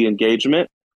community engagement,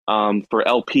 for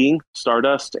LPing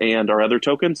Stardust and our other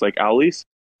tokens like Owlies.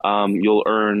 You'll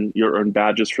earn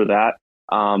badges for that.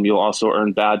 You'll also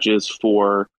earn badges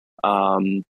for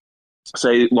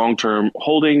say long-term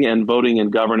holding and voting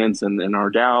and governance in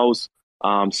our DAOs.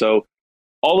 So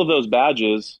all of those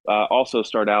badges also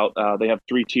start out, they have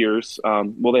 3 tiers.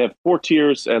 Well, they have 4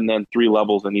 tiers and then 3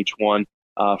 levels in each one,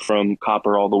 from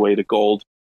copper all the way to gold.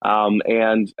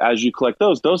 And as you collect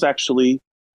those actually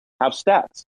have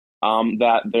stats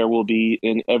that there will be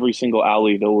in every single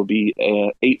alley. There will be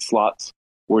 8 slots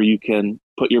where you can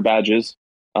put your badges.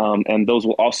 And those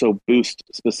will also boost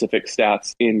specific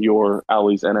stats in your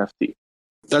Alley's NFT.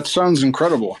 That sounds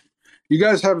incredible. You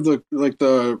guys have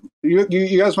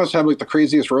you guys must have like the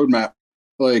craziest roadmap.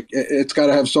 Like it's got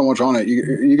to have so much on it.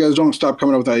 You guys don't stop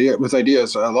coming up with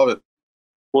ideas. I love it.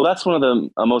 Well, that's one of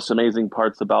the most amazing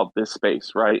parts about this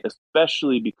space, right?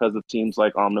 Especially because of teams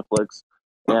like OmniFlix.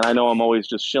 And I know I'm always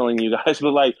just shilling you guys,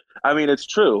 but like, I mean, it's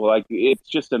true. Like, it's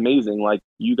just amazing. Like,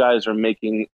 you guys are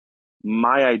making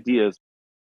my ideas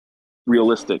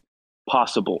realistic,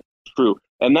 possible, true.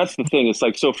 And that's the thing. It's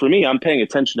like, so for me, I'm paying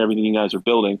attention to everything you guys are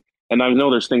building. And I know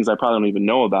there's things I probably don't even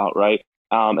know about, right?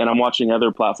 And I'm watching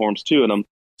other platforms too. And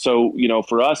so,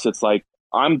 for us, it's like,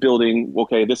 I'm building,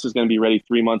 okay, this is going to be ready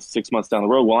 3 months, 6 months down the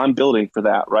road. Well, I'm building for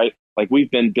that, right? Like,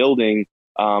 we've been building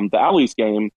the Owlies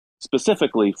game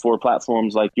specifically for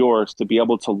platforms like yours to be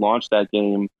able to launch that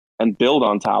game and build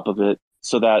on top of it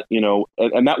so that,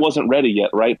 and that wasn't ready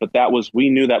yet, right? But we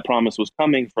knew that promise was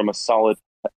coming from a solid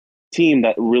team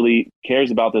that really cares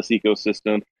about this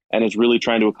ecosystem and is really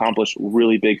trying to accomplish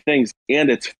really big things. And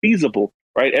it's feasible,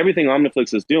 right? Everything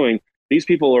OmniFlix is doing, these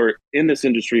people are in this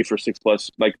industry for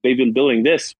 6+, like they've been building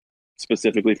this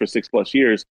specifically for 6+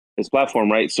 years, this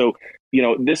platform, right? So,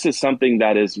 this is something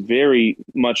that is very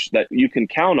much that you can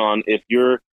count on if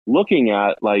you're looking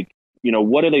at like,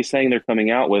 what are they saying they're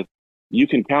coming out with? You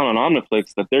can count on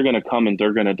OmniFlix that they're going to come and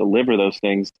they're going to deliver those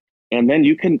things. And then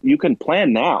you can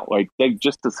plan now, like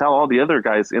just to tell all the other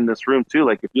guys in this room too,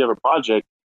 like if you have a project,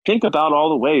 think about all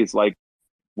the ways, like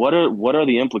what are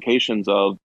the implications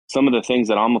of some of the things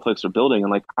that OmniFlix are building,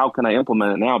 and like how can I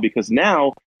implement it now? Because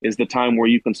now is the time where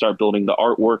you can start building the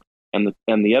artwork and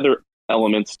the other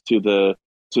elements to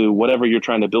whatever you're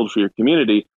trying to build for your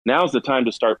community. Now is the time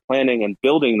to start planning and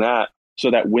building that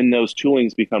so that when those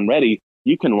toolings become ready,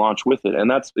 you can launch with it.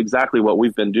 And that's exactly what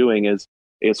we've been doing is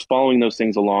following those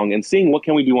things along and seeing what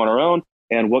can we do on our own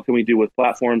and what can we do with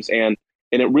platforms. And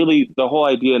it really, the whole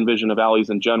idea and vision of Alleys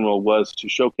in general was to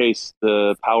showcase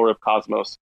the power of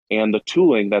Cosmos and the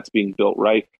tooling that's being built,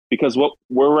 right? Because what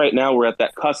we're right now, we're at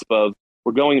that cusp of,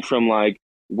 we're going from like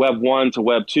Web 1 to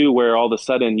Web 2, where all of a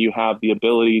sudden you have the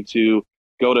ability to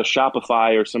go to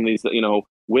Shopify or some of these,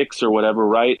 Wix or whatever,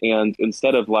 right? And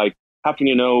instead of like, how can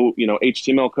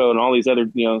HTML code and all these other,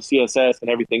 CSS and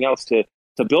everything else to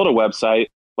to build a website,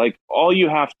 like all you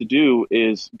have to do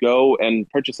is go and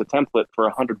purchase a template for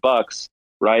 $100,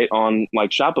 right, on like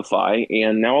Shopify,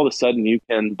 and now all of a sudden you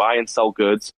can buy and sell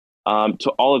goods to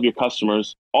all of your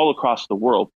customers all across the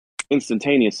world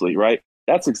instantaneously, right?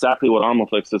 That's exactly what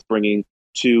OmniFlix is bringing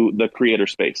to the creator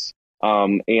space.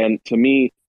 And to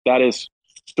me, that is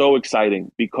so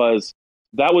exciting because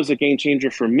that was a game changer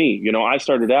for me. You know, I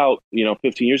started out,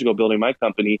 15 years ago building my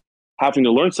company, having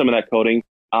to learn some of that coding,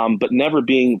 but never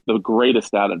being the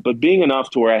greatest at it, but being enough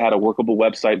to where I had a workable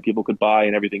website people could buy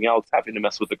and everything else, having to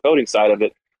mess with the coding side of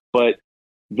it. But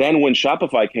then when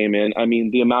Shopify came in, I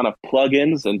mean, the amount of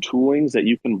plugins and toolings that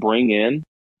you can bring in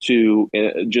to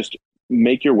just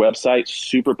make your website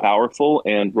super powerful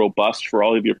and robust for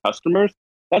all of your customers,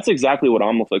 that's exactly what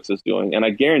OmniFlix is doing. And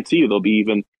I guarantee you there'll be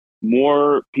even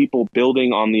more people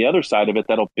building on the other side of it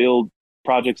that'll build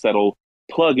projects that'll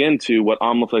plug into what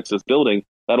OmniFlix is building,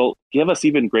 that'll give us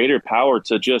even greater power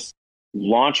to just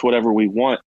launch whatever we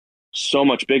want so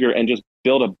much bigger and just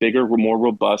build a bigger, more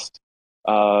robust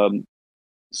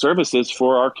services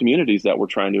for our communities that we're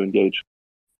trying to engage.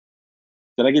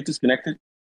 Did I get disconnected?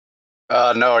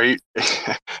 No,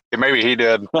 maybe he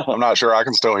did. I'm not sure. I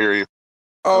can still hear you.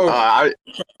 Oh, I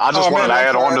just wanted to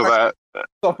add on to that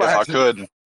if I could.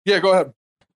 Yeah, go ahead.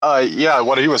 Yeah,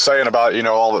 what he was saying about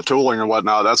all the tooling and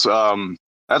whatnot.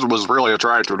 That was really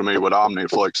attractive to me with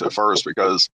OmniFlix at first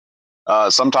because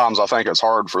sometimes I think it's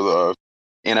hard for the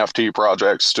NFT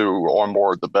projects to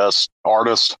onboard the best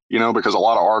artists. Because a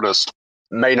lot of artists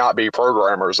may not be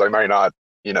programmers. They may not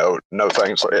know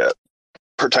things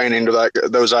pertaining to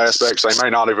those aspects. They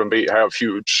may not even have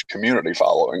huge community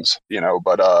followings.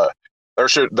 But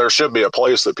there should be a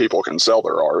place that people can sell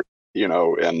their art. In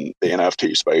the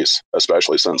NFT space,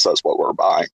 especially since that's what we're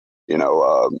buying,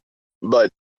 but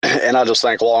I just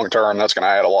think long term that's going to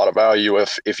add a lot of value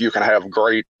if you can have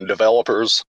great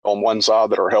developers on one side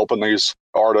that are helping these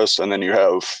artists, and then you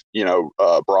have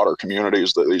broader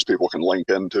communities that these people can link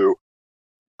into.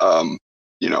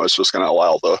 It's just going to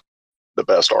allow the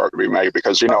best art to be made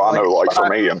because I know, like for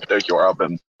me in particular, I've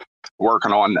been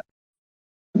working on.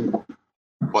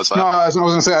 What's that? No, I was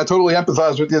going to say I totally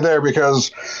empathize with you there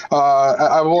because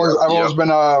I've always been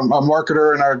a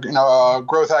marketer and a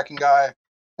growth hacking guy,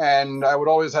 and I would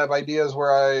always have ideas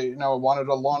where I wanted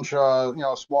to launch a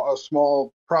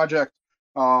small project.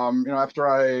 After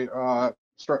I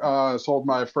sold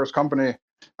my first company,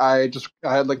 I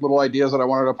had like little ideas that I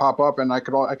wanted to pop up, and I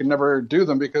could never do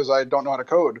them because I don't know how to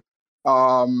code.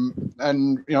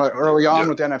 Early on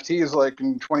with NFTs, like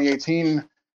in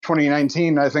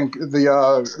 2019, I think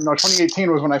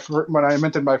 2018 was when I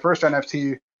minted my first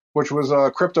NFT, which was a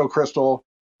crypto crystal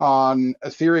on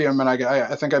Ethereum, and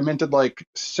I think I minted like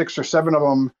 6 or 7 of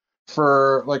them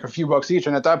for like a few bucks each.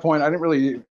 And at that point, I didn't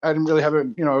really have a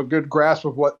good grasp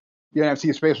of what the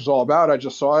NFT space was all about. I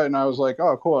just saw it and I was like,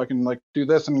 oh, cool, I can like do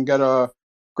this and get a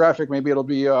graphic. Maybe it'll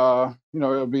be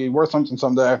it'll be worth something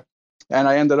someday. And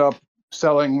I ended up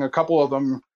selling a couple of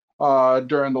them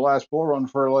during the last bull run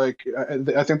for like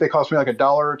I think they cost me like $1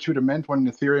 or $2 to mint when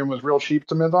Ethereum was real cheap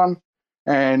to mint on,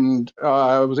 and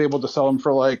I was able to sell them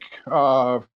for like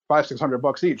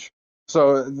 $500-600 each.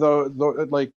 So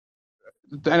the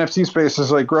NFT space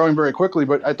is like growing very quickly,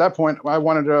 but at that point I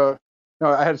wanted to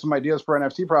I had some ideas for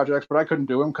NFT projects, but I couldn't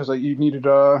do them because you needed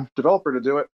a developer to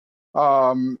do it.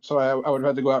 So I would have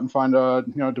had to go out and find a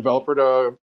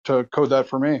developer to code that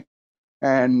for me.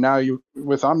 And now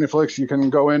with OmniFlix, you can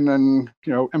go in and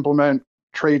implement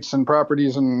traits and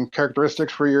properties and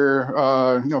characteristics for your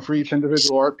for each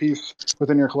individual art piece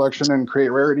within your collection and create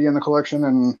rarity in the collection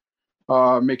and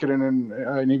make it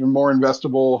an even more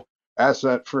investable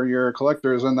asset for your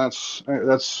collectors. And that's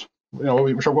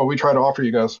what we try to offer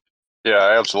you guys.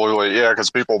 Yeah, absolutely. Yeah, because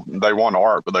people, they want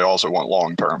art, but they also want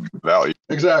long-term value.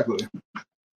 Exactly.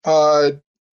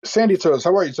 Sandy Toes,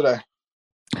 how are you today?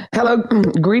 Hello,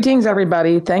 greetings,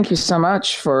 everybody. Thank you so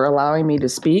much for allowing me to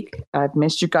speak. I've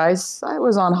missed you guys. I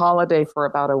was on holiday for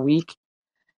about a week,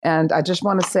 and I just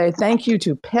want to say thank you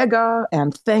to Pega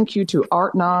and thank you to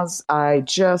ArtNaz. I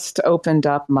just opened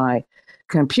up my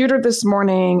computer this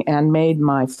morning and made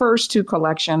my first 2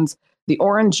 collections, the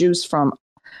orange juice from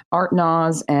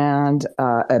ArtNaz and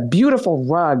a beautiful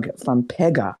rug from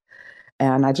Pega.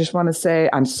 And I just want to say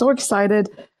I'm so excited.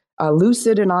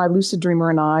 Lucid Dreamer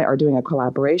and I are doing a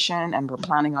collaboration, and we're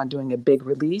planning on doing a big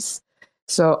release.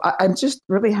 So I'm just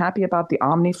really happy about the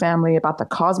Omni family, about the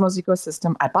Cosmos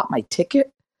ecosystem. I bought my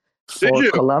ticket for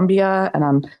Colombia,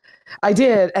 and I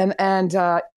did. And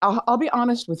I'll be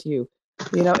honest with you.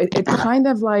 It's kind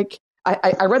of like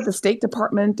I read the State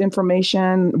Department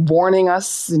information warning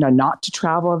us, not to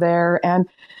travel there. And,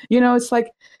 it's like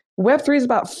Web3 is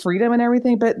about freedom and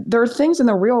everything, but there are things in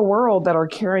the real world that are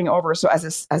carrying over. So as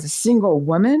a single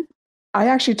woman, I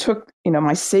actually took,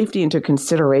 my safety into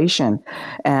consideration,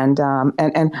 and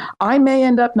I may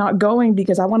end up not going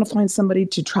because I want to find somebody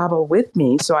to travel with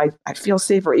me, so I feel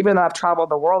safer, even though I've traveled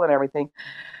the world and everything.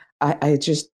 I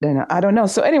just, I don't know.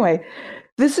 So anyway,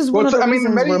 this is one of the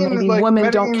reasons where maybe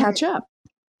women don't catch up.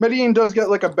 Medellin does get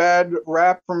like a bad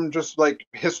rap from just like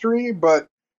history, but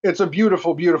it's a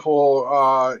beautiful,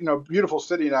 beautiful, beautiful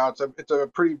city now. It's a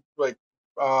pretty like,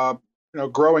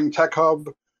 growing tech hub.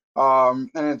 And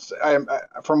it's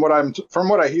from what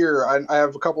I hear, I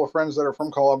have a couple of friends that are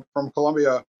from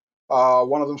Colombia.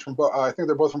 One of them's from I think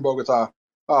they're both from Bogota.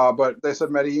 But they said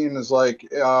Medellin is like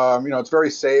it's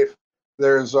very safe.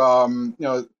 There's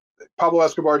Pablo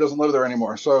Escobar doesn't live there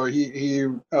anymore, so he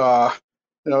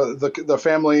the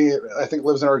family I think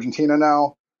lives in Argentina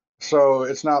now. So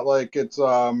it's not like it's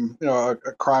a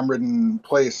crime-ridden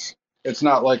place. It's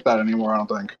not like that anymore, I don't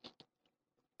think.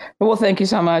 Well, thank you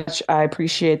so much. I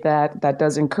appreciate that. That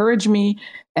does encourage me.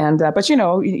 And but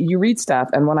you read stuff,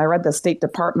 and when I read the State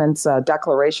Department's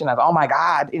declaration of, oh my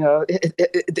God,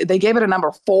 they gave it a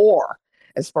number 4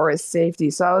 as far as safety.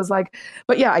 So I was like,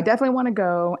 but yeah, I definitely want to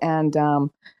go. And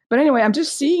but anyway, I'm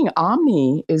just seeing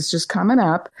Omni is just coming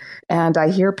up, and I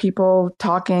hear people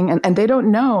talking, and they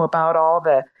don't know about all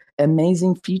the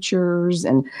amazing features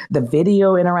and the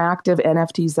video interactive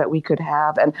NFTs that we could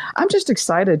have. And I'm just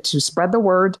excited to spread the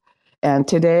word. And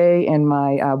today in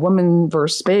my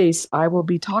Womanverse space, I will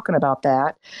be talking about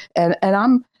that. And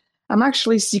I'm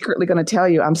actually secretly going to tell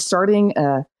you, I'm starting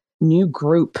a new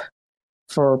group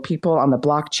for people on the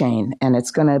blockchain. And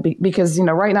it's going to be, because,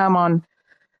 right now I'm on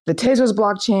the Tezos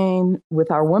blockchain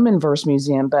with our Womanverse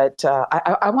Museum, but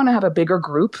I want to have a bigger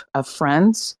group of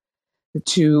friends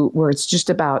where it's just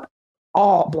about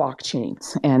all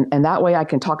blockchains. And that way I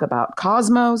can talk about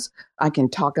Cosmos, I can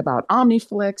talk about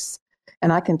OmniFlix,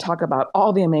 and I can talk about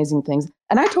all the amazing things.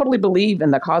 And I totally believe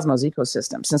in the Cosmos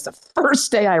ecosystem. Since the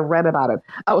first day I read about it,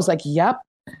 I was like, yep,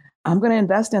 I'm going to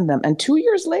invest in them. And 2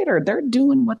 years later, they're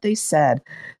doing what they said.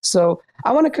 So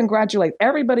I want to congratulate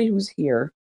everybody who's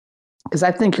here, because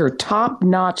I think you're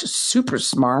top-notch, super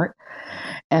smart.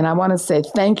 And I want to say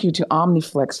thank you to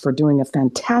OmniFlix for doing a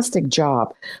fantastic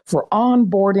job for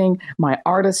onboarding my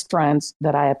artist friends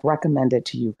that I have recommended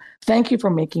to you. Thank you for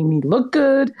making me look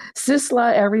good,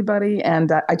 Sisla, everybody.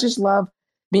 And I just love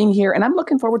being here. And I'm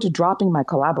looking forward to dropping my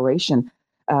collaboration.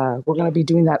 We're going to be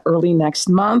doing that early next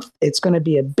month. It's going to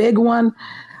be a big one.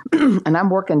 And I'm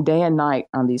working day and night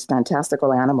on these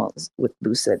fantastical animals with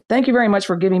Lucid. Thank you very much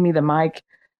for giving me the mic.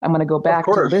 I'm going to go back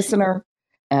to listener.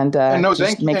 And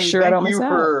just make sure I don't miss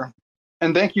out.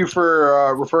 And thank you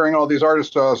for referring all these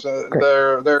artists to us.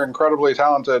 They're incredibly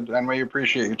talented, and we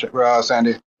appreciate you,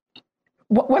 Sandy.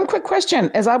 One quick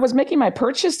question. As I was making my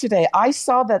purchase today, I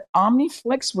saw that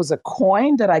OmniFlix was a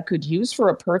coin that I could use for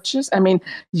a purchase. I mean,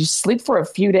 you sleep for a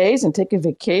few days and take a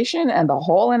vacation, and the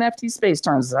whole NFT space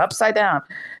turns upside down.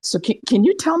 So can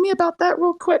you tell me about that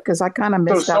real quick? Because I kind of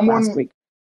missed that last week.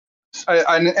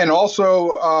 And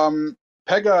also,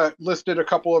 Pega listed a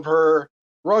couple of her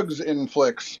rugs in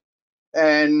Flix.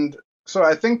 And so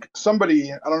I think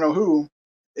somebody, I don't know who,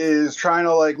 is trying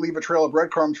to like leave a trail of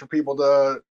breadcrumbs for people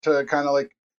to kind of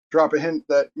like drop a hint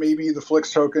that maybe the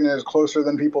Flix token is closer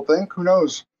than people think. Who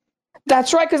knows?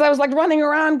 That's right, because I was like running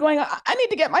around going, I need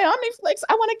to get my OmniFlix.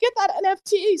 I want to get that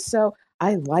NFT. So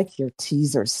I like your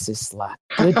teaser, Sisla.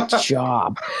 Good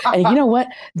job. And you know what?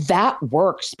 That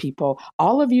works, people.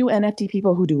 All of you NFT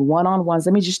people who do one-on-ones,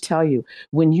 let me just tell you,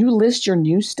 when you list your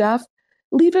new stuff,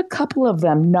 leave a couple of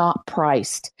them not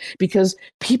priced, because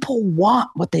people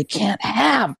want what they can't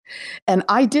have. And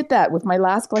I did that with my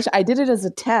last collection. I did it as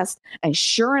a test. And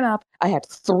sure enough, I had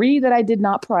 3 that I did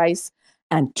not price.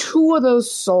 And 2 of those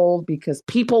sold because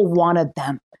people wanted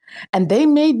them. And they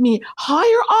made me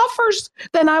higher offers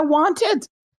than I wanted.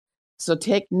 So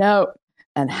take note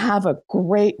and have a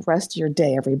great rest of your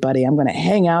day, everybody. I'm going to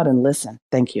hang out and listen.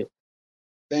 Thank you.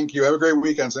 Thank you. Have a great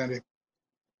weekend, Sandy.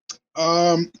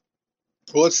 Well,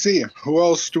 let's see. Who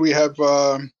else do we have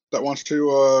that wants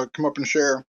to come up and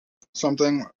share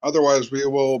something? Otherwise, we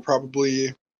will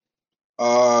probably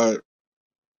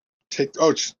take... Oh,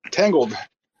 it's Tangled.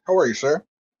 How are you, sir?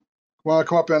 Want to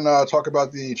come up and talk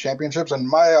about the championships?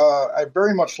 And I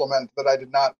very much lament that I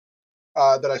did not,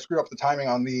 that I screwed up the timing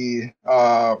on the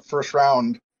first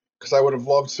round, because I would have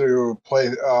loved to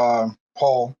play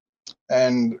Paul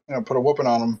and put a whooping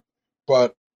on him.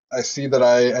 But I see that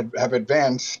I have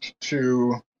advanced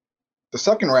to the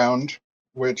second round,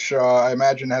 which I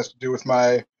imagine has to do with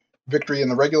my victory in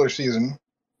the regular season.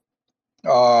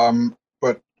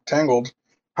 But Tangled,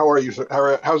 How are you?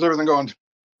 How's everything going?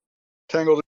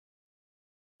 Tangled.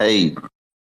 Hey,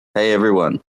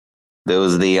 everyone. There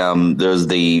was the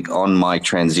on mic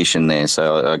transition there,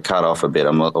 so I cut off a bit.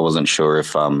 I wasn't sure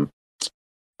if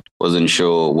wasn't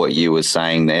sure what you were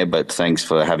saying there, but thanks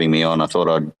for having me on. I thought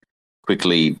I'd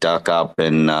quickly duck up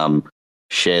and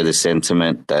share the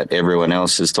sentiment that everyone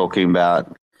else is talking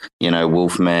about.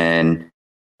 Wolfman,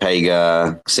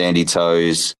 Pega, Sandy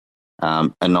Toes,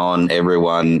 Anon,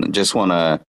 everyone. Just want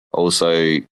to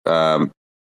also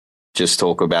just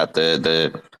talk about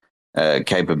the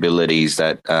capabilities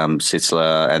that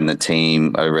Sitzler and the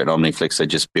team over at OmniFlix are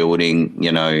just building,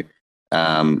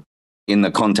 in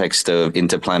the context of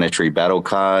interplanetary battle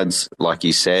cards. Like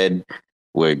you said,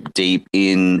 we're deep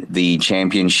in the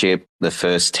championship, the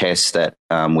first test that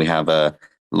we have a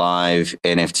live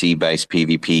NFT-based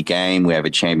PvP game. We have a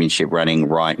championship running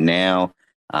right now.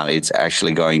 It's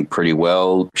actually going pretty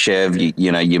well. Chev,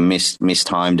 you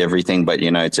mistimed everything, but,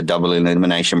 it's a double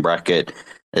elimination bracket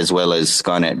as well as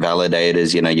Skynet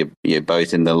validators. You're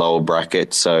both in the lower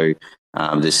bracket. So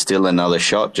there's still another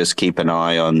shot. Just keep an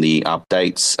eye on the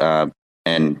updates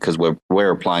and because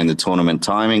we're applying the tournament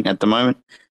timing at the moment.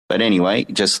 But anyway,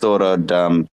 just thought I'd...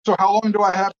 So how long do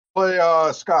I have to play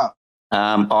Scott?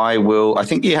 I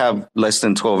think you have less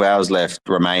than 12 hours left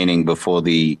remaining before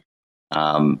the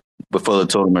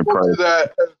tournament. We'll do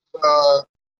that.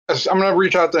 I'm going to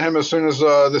reach out to him as soon as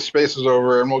this space is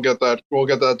over, and we'll get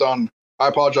that done. I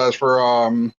apologize for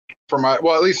my.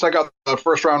 Well, at least I got the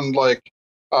first round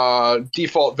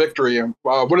default victory.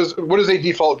 What is a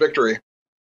default victory?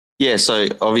 Yeah, so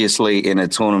obviously in a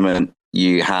tournament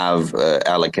you have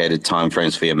allocated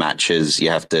timeframes for your matches.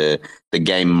 The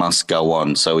game must go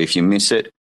on. So if you miss it,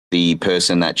 the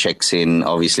person that checks in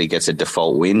obviously gets a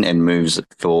default win and moves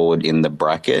forward in the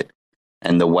bracket.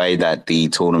 And the way that the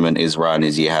tournament is run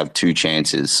is you have two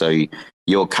chances. So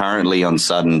you're currently on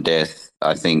sudden death,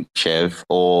 I think, Chev,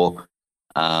 or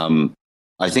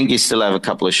I think you still have a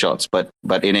couple of shots. But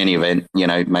in any event,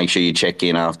 make sure you check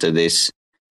in after this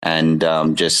and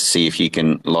just see if you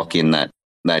can lock in that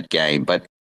game. But,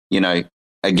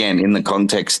 again, in the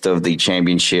context of the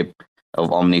championship of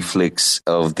OmniFlix,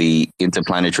 of the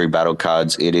interplanetary battle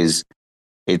cards, it's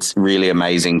really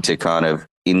amazing to kind of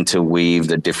interweave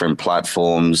the different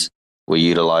platforms. We're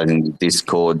utilizing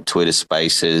Discord, Twitter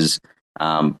Spaces,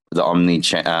 the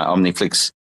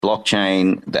OmniFlix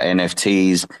blockchain, the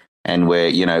NFTs, and we're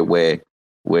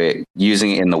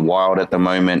using it in the wild at the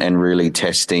moment and really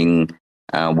testing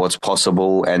what's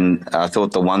possible. And I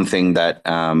thought the one thing that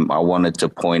I wanted to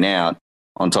point out,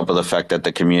 on top of the fact that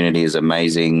the community is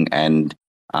amazing and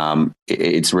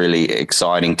it's really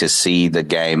exciting to see the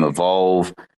game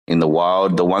evolve in the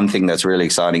wild. The one thing that's really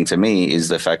exciting to me is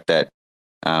the fact that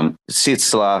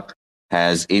Sitzler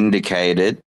has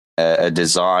indicated a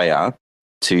desire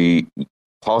to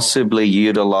possibly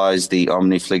utilize the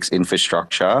OmniFlix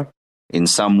infrastructure in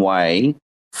some way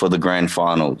for the grand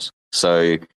finals.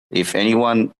 So if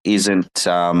anyone isn't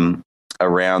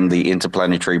around the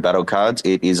interplanetary battle cards,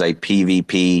 it is a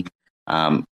PvP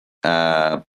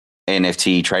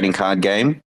NFT trading card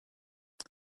game.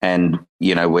 And,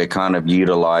 we're kind of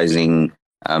utilizing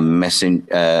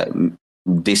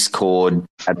Discord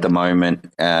at the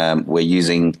moment. We're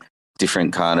using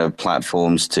different kind of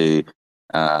platforms to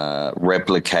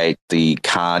replicate the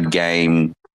card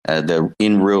game, the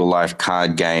in real life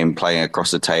card game, playing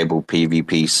across the table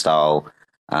PvP style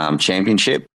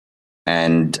championship.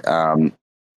 And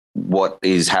what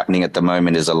is happening at the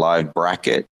moment is a live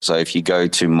bracket. So if you go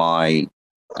to my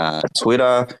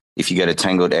Twitter, if you go to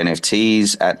Tangled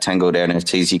NFTs, at Tangled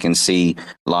NFTs, you can see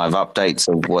live updates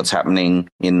of what's happening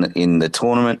in the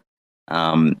tournament.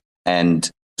 And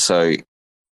so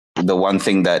the one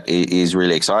thing that is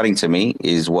really exciting to me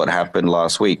is what happened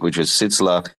last week, which was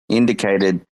Sitzler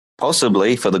indicated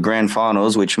possibly for the grand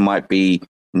finals, which might be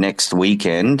next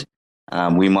weekend,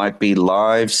 we might be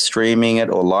live streaming it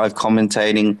or live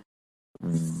commentating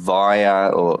via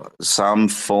or some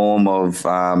form of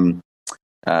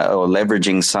or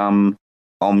leveraging some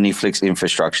OmniFlix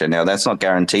infrastructure. Now, that's not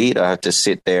guaranteed. I have to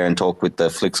sit there and talk with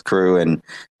the Flix crew and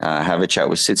have a chat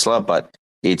with Sitzler, but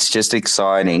it's just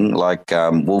exciting. Like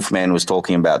Wolfman was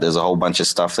talking about, there's a whole bunch of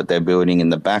stuff that they're building in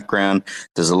the background.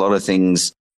 There's a lot of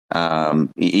things.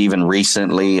 Even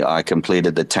recently, I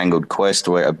completed the Tangled Quest.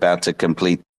 We're about to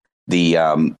complete the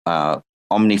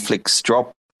OmniFlix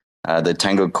drop, the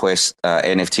Tangled Quest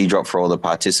NFT drop for all the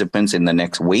participants in the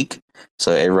next week.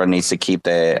 So everyone needs to keep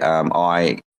their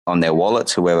eye on their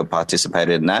wallets, whoever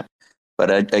participated in that.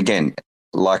 But again,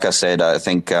 like I said, I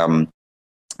think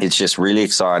it's just really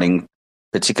exciting,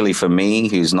 particularly for me,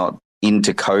 who's not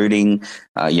into coding.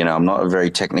 I'm not a very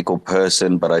technical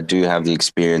person, but I do have the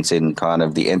experience in kind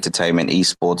of the entertainment,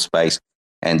 esports space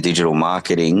and digital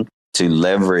marketing to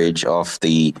leverage off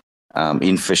the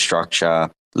infrastructure,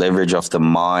 leverage off the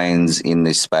minds in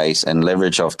this space, and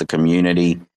leverage off the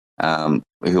community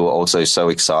who are also so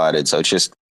excited. So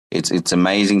it's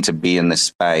amazing to be in this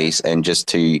space and just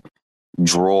to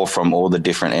draw from all the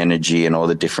different energy and all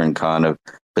the different kind of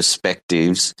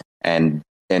perspectives and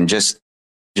just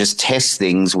test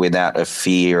things without a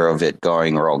fear of it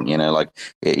going wrong.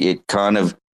 It kind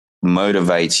of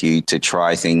motivates you to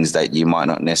try things that you might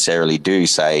not necessarily do,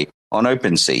 say on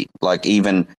OpenSea, like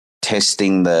even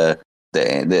testing the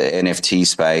NFT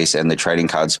space and the trading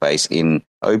card space in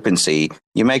OpenSea.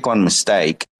 You make one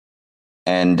mistake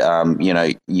and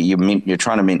you're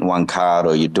trying to mint one card,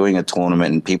 or you're doing a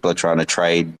tournament and people are trying to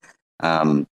trade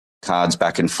cards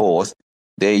back and forth.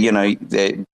 They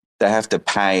have to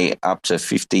pay up to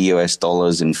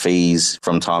 $50 in fees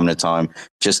from time to time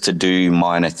just to do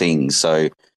minor things. So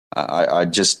I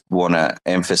just want to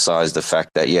emphasize the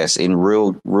fact that yes, in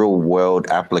real world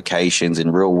applications,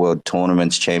 in real world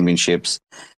tournaments, championships,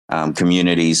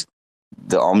 communities,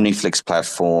 the OmniFlix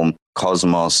platform,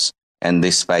 Cosmos, and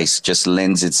this space just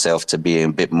lends itself to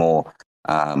being a bit more,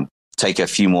 take a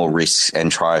few more risks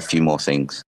and try a few more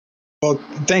things. Well,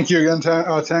 thank you again,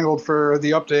 Tangled, for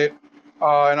the update.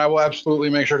 And I will absolutely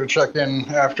make sure to check in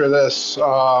after this.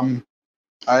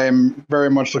 I am very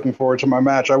much looking forward to my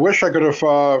match. I wish I could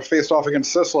have faced off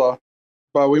against Sisla,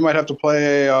 but we might have to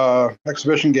play a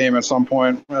exhibition game at some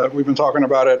point. We've been talking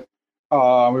about it. We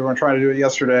were trying to do it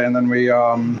yesterday, and then we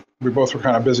both were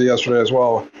kind of busy yesterday as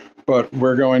well. But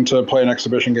we're going to play an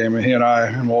exhibition game, he and I,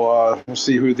 and we'll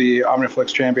see who the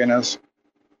OmniFlix champion is.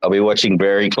 I'll be watching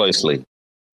very closely.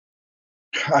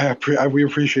 We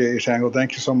appreciate you, Tangled.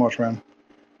 Thank you so much, man.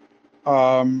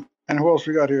 And who else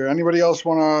we got here? Anybody else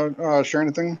want to share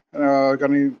anything? Got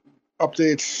any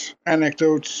updates,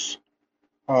 anecdotes,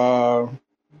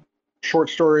 short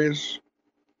stories,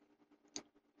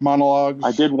 monologues?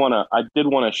 I did want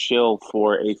to shill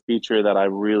for a feature that I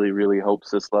really, really hope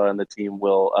Sisla and the team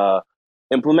will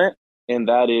implement, and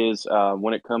that is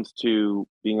when it comes to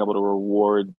being able to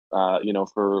reward,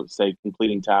 for say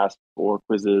completing tasks or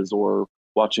quizzes or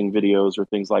watching videos or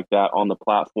things like that on the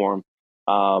platform.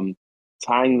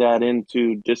 Tying that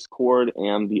into Discord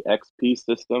and the XP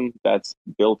system that's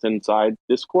built inside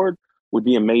Discord would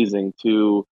be amazing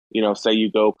to, say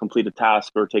you go complete a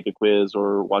task or take a quiz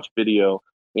or watch video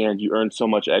and you earn so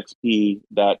much XP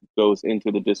that goes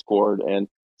into the Discord. And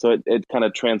so it kind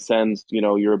of transcends,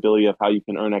 your ability of how you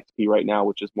can earn XP right now,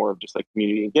 which is more of just like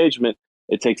community engagement.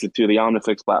 It takes it to the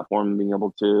OmniFlix platform and being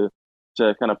able to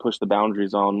kind of push the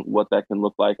boundaries on what that can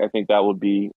look like. I think that would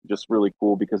be just really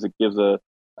cool because it gives a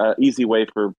easy way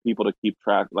for people to keep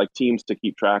track, like teams to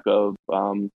keep track of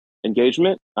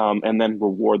engagement and then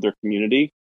reward their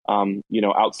community,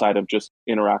 outside of just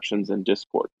interactions in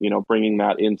Discord, bringing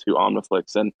that into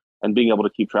OmniFlix and being able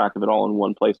to keep track of it all in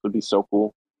one place would be so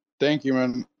cool. Thank you,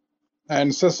 man.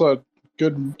 And Sisla,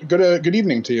 good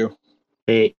evening to you.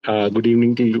 Hey, good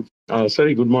evening to you.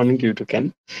 Good morning to you too,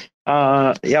 Ken.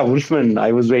 Wolfman,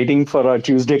 I was waiting for a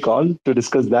Tuesday call to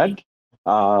discuss that.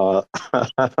 But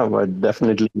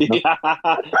definitely. Yeah.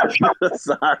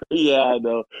 Sorry. Yeah,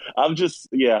 no.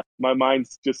 My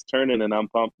mind's just turning and I'm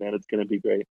pumped, man. It's going to be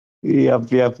great.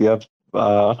 Yep.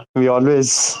 We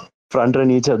always front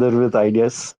run each other with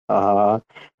ideas. But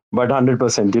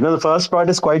 100%. The first part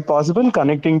is quite possible.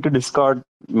 Connecting to Discord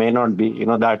may not be,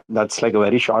 that's like a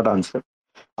very short answer.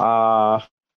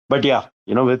 But yeah,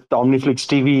 with OmniFlix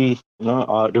TV,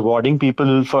 rewarding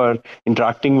people for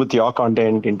interacting with your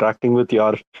content, interacting with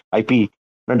your IP,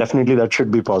 definitely that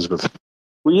should be possible.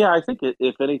 Well, yeah, I think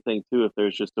if anything, too, if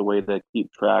there's just a way to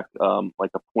keep track,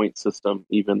 like a point system,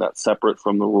 even that's separate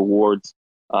from the rewards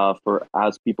for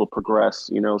as people progress,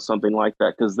 something like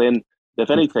that. Because then, if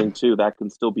anything, too, that can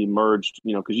still be merged,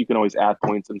 because you can always add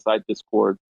points inside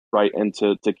Discord, right? And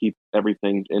to keep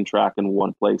everything in track in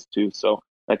one place, too. So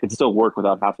that could still work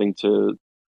without having to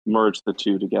merge the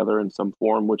two together in some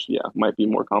form, which, might be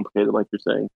more complicated, like you're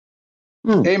saying.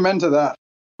 Amen to that.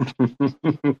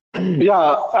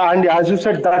 Yeah, and as you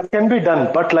said, that can be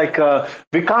done, but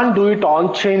we can't do it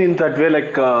on chain in that way.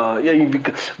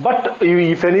 But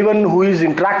if anyone who is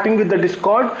interacting with the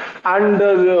Discord and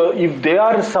if they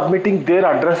are submitting their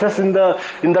addresses in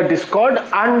the Discord,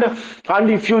 and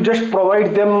if you just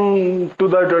provide them to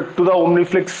the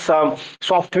OmniFlix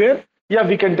software,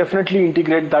 we can definitely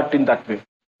integrate that in that way,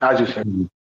 as you said.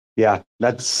 Yeah,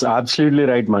 that's absolutely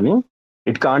right, Manu.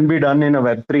 It can't be done in a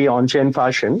Web3 on-chain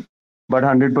fashion, but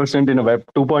 100% in a Web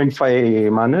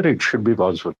 2.5 manner, it should be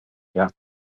possible. Yeah.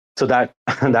 So that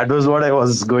that was what I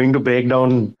was going to break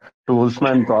down to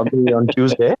Wolfman probably on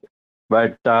Tuesday.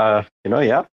 But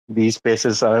yeah, these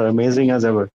spaces are amazing as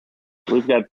ever. We've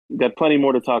got plenty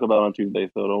more to talk about on Tuesday,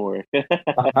 so don't worry.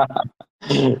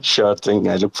 Sure thing.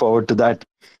 I look forward to that.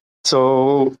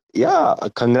 So yeah,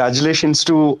 congratulations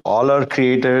to all our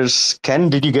creators. Ken,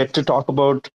 did you get to talk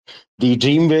about the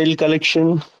Dream Whale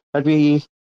collection that we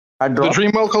had The dropped?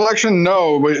 Dreamwell collection?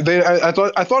 No, but I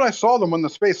thought I saw them when the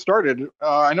space started.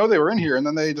 I know they were in here, and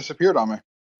then they disappeared on me.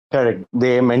 Correct.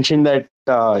 They mentioned that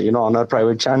on our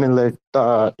private channel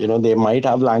that they might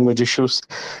have language issues,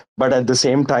 but at the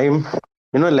same time,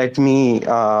 let me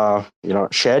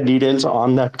share details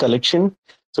on that collection.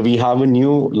 So we have a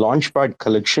new launchpad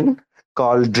collection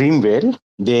called Dreamware.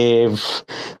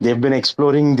 They've been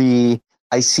exploring the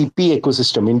ICP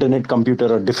ecosystem, Internet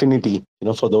Computer or Definity.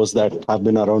 For those that have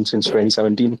been around since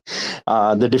 2017,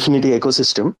 the Definity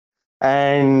ecosystem,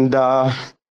 and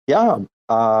yeah.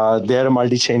 They're a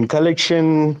multi-chain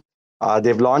collection.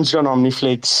 They've launched on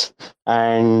OmniFlix,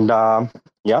 and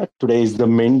today is the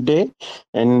mint day,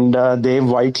 and they've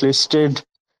whitelisted.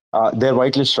 Their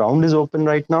whitelist round is open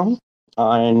right now,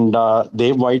 and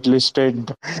they've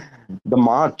whitelisted the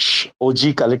March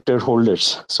OG collector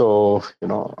holders. So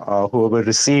whoever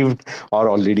received or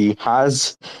already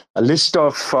has a list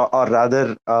of, or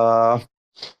rather,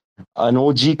 an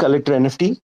OG collector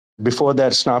NFT before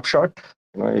their snapshot.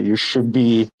 You should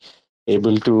be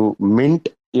able to mint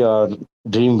your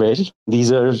dream whale. These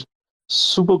are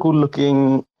super cool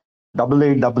looking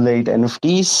 8888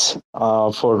 NFTs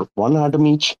for one atom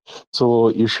each. So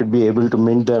you should be able to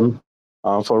mint them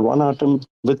for one atom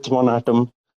with one atom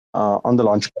on the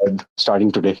launchpad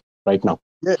starting today, right now.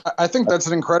 Yeah, I think that's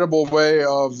an incredible way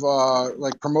of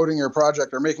like promoting your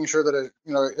project or making sure that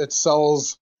it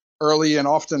sells early and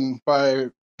often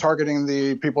by targeting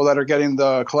the people that are getting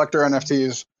the collector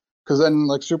NFTs. Because then,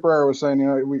 like Super was saying,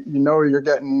 you're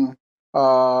getting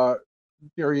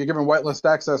you're giving whitelist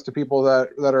access to people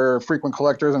that are frequent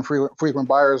collectors and frequent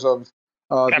buyers of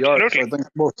the art. So I think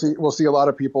we'll see a lot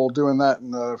of people doing that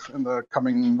in the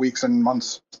coming weeks and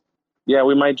months. Yeah,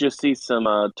 we might just see some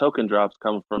token drops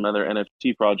come from other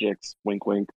NFT projects. Wink,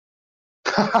 wink.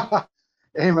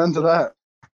 Amen to that.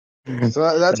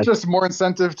 So that's just more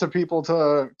incentive to people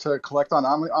to collect on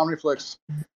OmniFlix,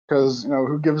 because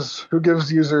who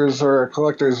gives users or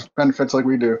collectors benefits like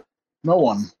we do? No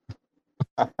one.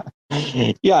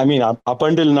 Yeah, I mean, up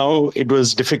until now, it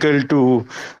was difficult to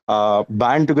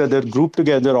band together, group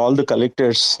together all the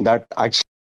collectors that actually.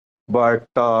 But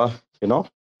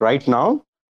right now,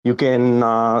 you can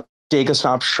take a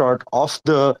snapshot of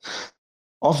the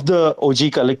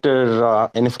OG collector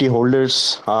NFT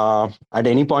holders at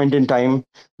any point in time.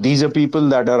 These are people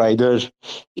that are either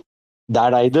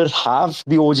have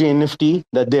the OG NFT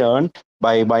that they earned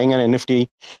by buying an NFT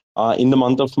in the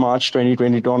month of March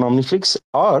 2022 on OmniFlix,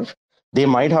 or they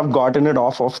might have gotten it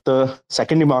off of the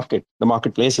secondary market, the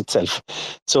marketplace itself.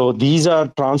 So these are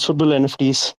transferable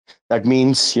NFTs. That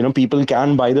means people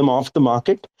can buy them off the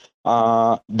market.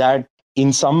 That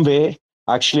in some way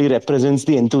actually represents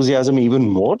the enthusiasm even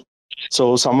more.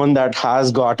 So someone that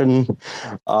has gotten,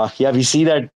 we see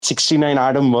that 69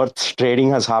 atom worth trading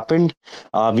has happened.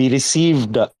 We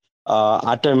received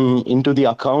atom into the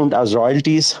account as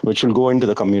royalties, which will go into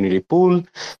the community pool.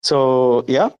 So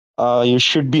you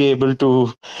should be able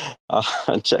to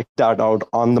check that out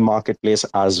on the marketplace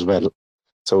as well.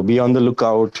 So be on the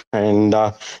lookout. And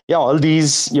all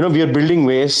these, we are building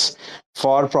ways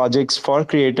for projects, for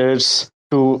creators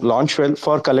to launch well,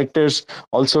 for collectors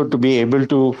also to be able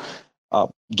to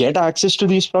get access to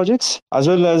these projects, as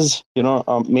well as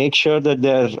make sure that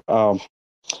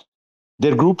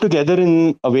they're grouped together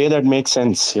in a way that makes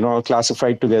sense,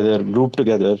 classified together, grouped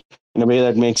together in a way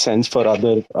that makes sense for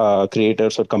other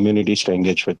creators or communities to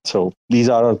engage with. So these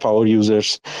are our power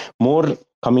users. More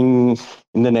coming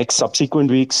in the next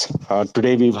subsequent weeks.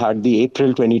 Today we've had the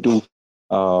April 22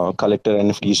 collector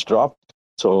NFTs drop.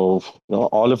 So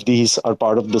all of these are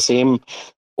part of the same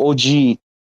OG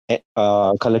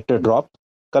collector drop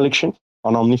collection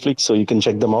on OmniFlix, so you can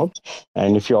check them out.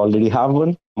 And if you already have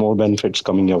one, more benefits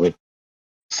coming your way.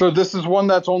 So this is one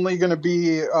that's only going to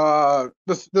be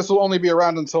this will only be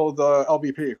around until the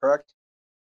LBP, correct?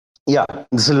 Yeah,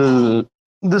 this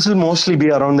will mostly be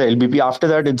around the LBP. After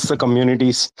that, it's the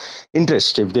community's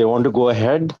interest. If they want to go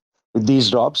ahead with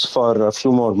these drops for a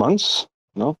few more months,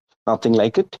 nothing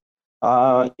like it.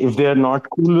 If they're not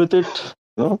cool with it,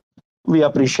 we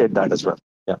appreciate that as well.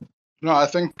 Yeah. No, I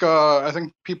think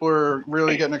people are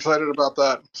really getting excited about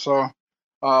that. So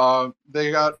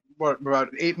they got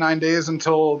about 8-9 days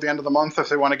until the end of the month if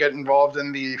they want to get involved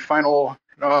in the final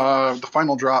the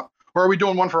final drop, or are we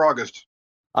doing one for August?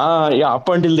 Yeah, up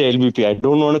until the LBP. I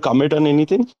don't want to commit on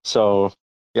anything. So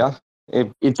yeah,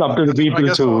 it's up to the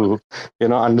people to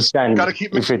understand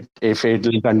if it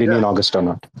will continue in August or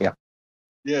not. Yeah.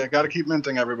 Yeah, got to keep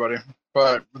minting, everybody.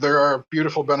 But there are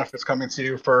beautiful benefits coming to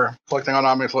you for collecting on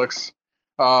OmniFlix,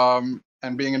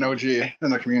 and being an OG in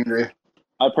the community.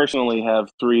 I personally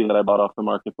have 3 that I bought off the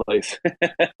marketplace.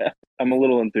 I'm a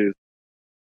little enthused.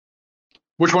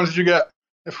 Which ones did you get,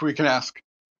 if we can ask?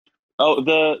 Oh,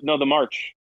 the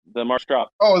March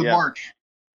drop. Oh, March.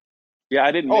 Yeah,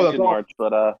 I didn't mention March,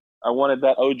 but I wanted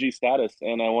that OG status,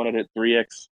 and I wanted it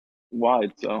 3x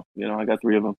wide. So I got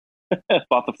 3 of them.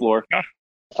 Bought the floor.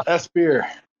 S beer,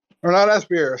 or not S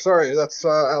beer? Sorry, that's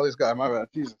Ali's guy. My bad.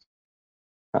 Jesus.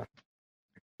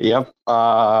 Yep.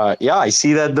 Yeah, I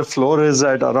see that the floor is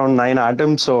at around 9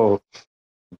 atoms. So,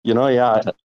 yeah,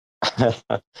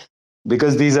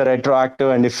 because these are retroactive,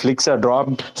 and if flicks are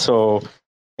dropped, so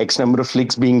X number of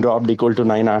flicks being dropped equal to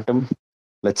 9 atom.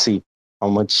 Let's see how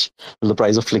much will the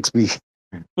price of flicks be.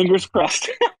 Fingers crossed.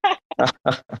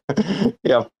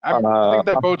 Yeah. I think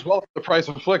that bodes well for the price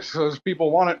of flicks because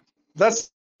people want it. That's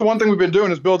the one thing we've been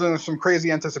doing is building some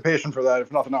crazy anticipation for that,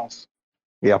 if nothing else.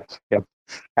 Yep.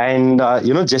 And,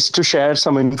 just to share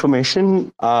some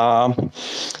information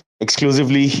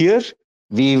exclusively here,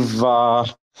 we've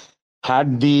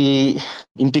had the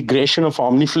integration of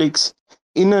OmniFlix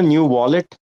in a new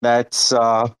wallet that's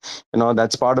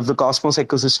that's part of the Cosmos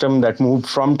ecosystem that moved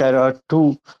from Terra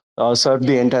to serve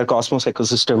the entire Cosmos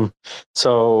ecosystem.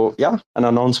 So yeah, an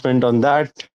announcement on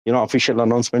that, official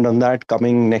announcement on that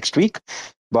coming next week.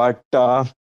 But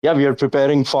yeah, we are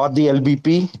preparing for the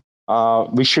LBP.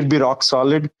 We should be rock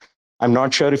solid. I'm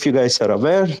not sure if you guys are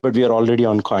aware, but we are already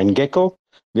on CoinGecko.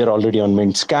 We are already on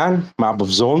MintScan, Map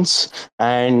of Zones,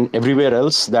 and everywhere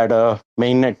else that a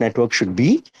mainnet network should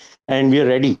be. And we are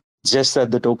ready, just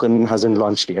that the token hasn't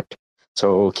launched yet.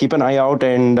 So keep an eye out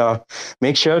and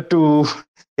make sure to,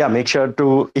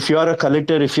 if you are a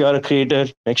collector, if you are a creator,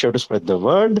 make sure to spread the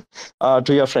word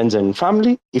to your friends and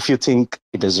family if you think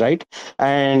it is right.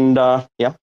 And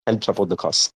help support the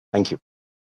cause. Thank you.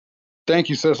 Thank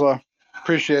you, Sisla.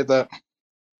 Appreciate that.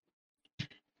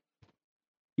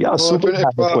 Yeah, well, Super.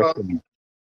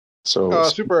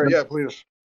 Super, yeah, please.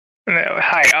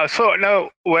 Hi. So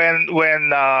now, when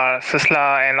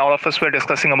Sisla and all of us were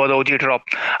discussing about the OG drop,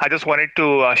 I just wanted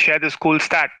to share this cool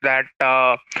stat that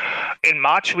in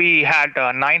March we had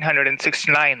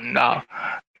 969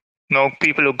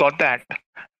 people who got that.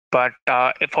 But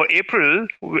for April,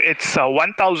 it's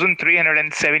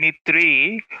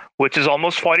 1,373, which is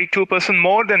almost 42%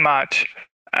 more than March.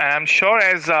 And I'm sure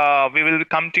as we will be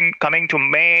coming to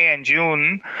May and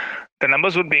June, the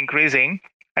numbers would be increasing.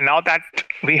 And now that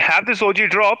we have this OG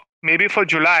drop, maybe for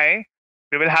July,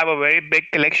 we will have a very big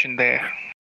collection there.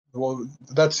 Well,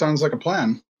 that sounds like a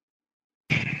plan.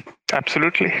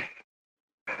 Absolutely.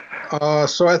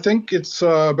 So I think it's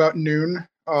about noon.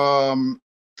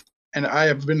 And I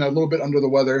have been a little bit under the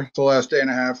weather the last day and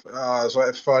a half. So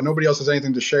if nobody else has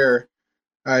anything to share,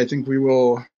 I think we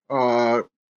will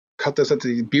cut this at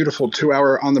the beautiful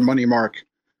 2-hour on the money mark.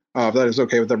 If that is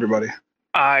okay with everybody.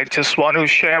 I just want to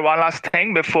share one last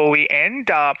thing before we end.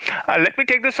 Let me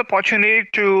take this opportunity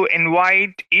to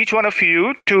invite each one of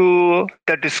you to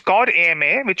the Discord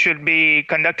AMA, which will be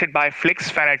conducted by Flix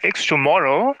Fanatics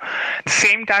tomorrow,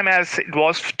 same time as it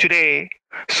was today.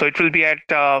 So it will be at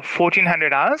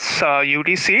 1400 hours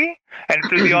UTC, and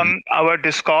it will be on our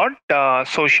Discord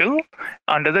social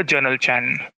under the journal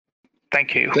channel.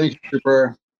 Thank you. Thank you,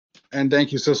 Super. And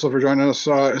thank you, Sisla, for joining us.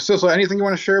 Sisla, anything you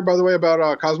want to share, by the way, about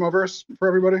Cosmoverse for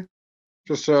everybody?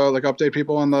 Just like update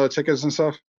people on the tickets and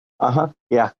stuff?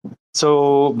 Yeah.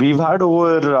 So we've had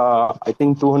over, I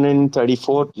think,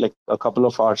 234, like a couple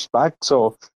of hours back.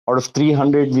 So out of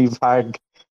 300, we've had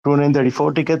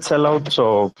 234 tickets sell out.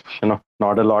 So,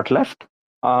 not a lot left.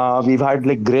 We've had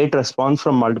like great response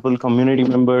from multiple community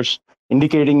members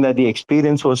indicating that the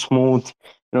experience was smooth.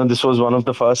 This was one of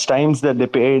the first times that they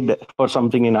paid for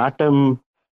something in Atom.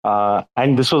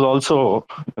 And this was also,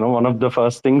 one of the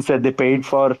first things that they paid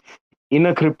for in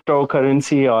a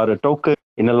cryptocurrency or a token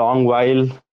in a long while.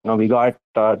 We got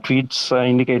tweets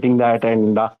indicating that,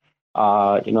 and,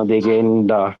 they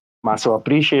gained massive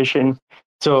appreciation.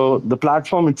 So the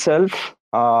platform itself,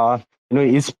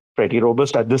 is pretty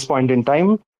robust at this point in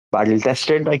time. Battle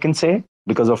tested, I can say,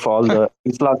 because of all the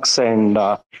influx and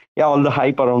all the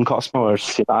hype around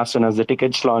Cosmoverse. As soon as the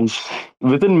tickets launched,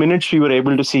 within minutes we were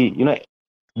able to see,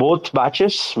 both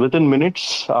batches within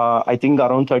minutes. I think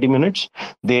around 30 minutes,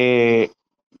 they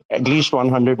at least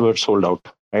 100 were sold out.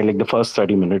 Right, like the first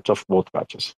 30 minutes of both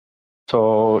batches.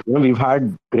 So we've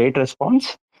had great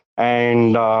response,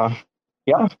 and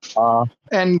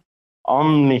And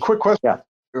Omni. quick question.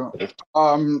 Yeah.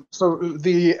 So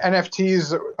the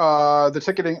NFTs, the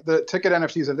ticket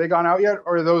NFTs, have they gone out yet,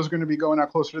 or are those going to be going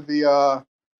out closer to the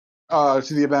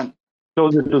event?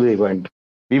 Closer to the event.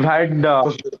 We've had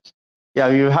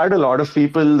we've had a lot of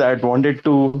people that wanted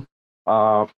to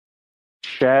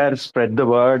share, spread the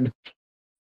word,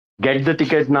 get the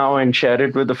ticket now and share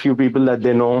it with a few people that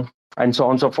they know, and so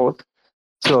on and so forth.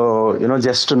 So,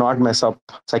 just to not mess up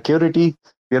security,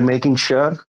 we are making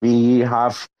sure we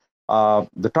have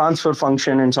the transfer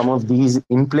function and some of these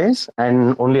in place.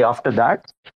 And only after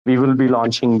that, we will be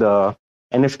launching the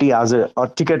NFT or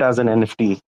ticket as an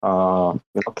NFT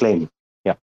claim.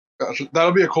 Yeah. Gotcha.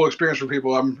 That'll be a cool experience for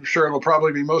people. I'm sure it'll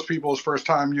probably be most people's first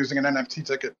time using an NFT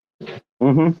ticket.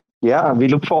 Mm-hmm. Yeah, we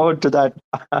look forward to that.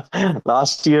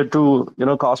 Last year too,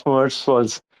 Cosmoverse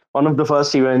was one of the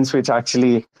first events which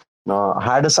actually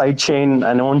had a side chain,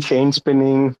 an own chain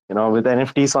spinning, with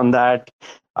NFTs on that.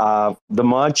 The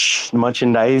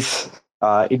merchandise,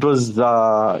 it was they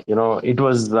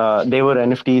were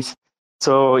NFTs.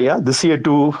 So yeah, this year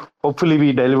too, hopefully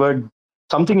we delivered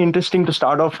something interesting to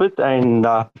start off with, and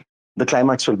the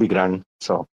climax will be grand.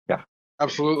 So yeah.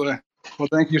 Absolutely. Well,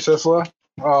 thank you, Sisla.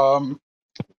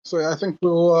 So yeah, I think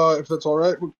we'll, if that's all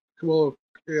right, we'll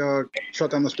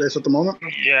shut down the space at the moment.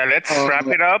 Yeah, let's wrap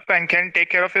it up, and Ken,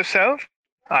 take care of yourself.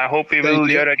 I hope we will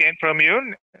hear again from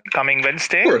you coming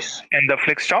Wednesday in the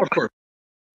Flix Talk.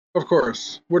 Of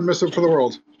course. Wouldn't miss it for the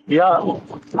world. Yeah,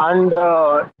 and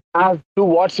as to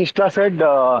what Sishla said,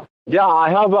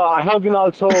 I have been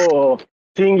also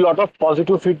seeing a lot of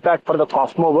positive feedback for the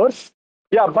Cosmoverse.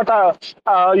 Yeah, but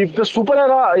if the Super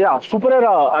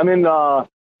Era, I mean,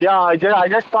 I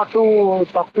just talked to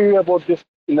you about this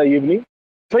in the evening.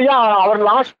 So yeah, our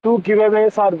last two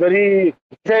giveaways are they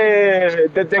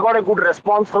got a good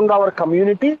response from our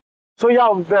community. So yeah,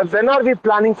 when are we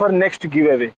planning for next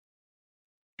giveaway?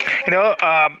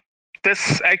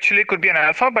 This actually could be an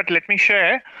alpha, but let me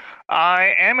share.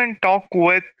 I am in talk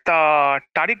with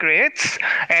Tardigrades,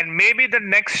 and maybe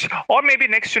next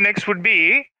to next would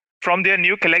be from their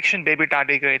new collection, Baby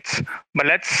Tardigrades. But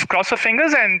let's cross our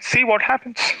fingers and see what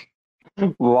happens.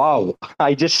 Wow.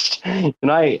 I just,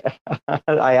 I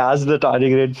asked the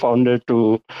Tardigrade founder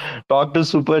to talk to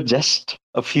Super just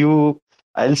a few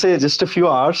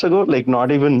hours ago, like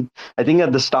not even, I think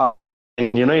at the start,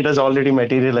 it has already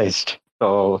materialized.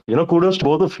 So, kudos to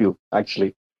both of you,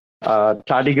 actually.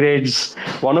 Tardigrades,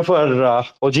 one of our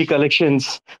OG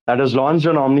collections that has launched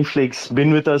on OmniFlix,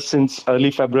 been with us since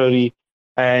early February,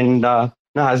 and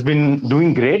has been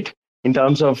doing great in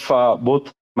terms of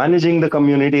both managing the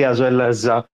community as well as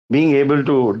being able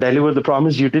to deliver the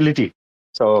promised utility.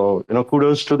 So,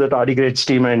 kudos to the Tardigrades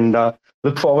team, and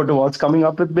look forward to what's coming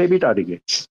up with Baby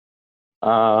Tardigrades.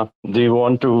 Do you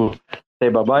want to say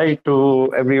bye-bye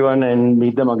to everyone and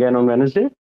meet them again on Wednesday?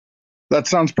 That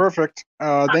sounds perfect.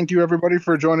 Thank you, everybody,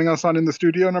 for joining us on In the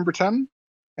Studio number 10.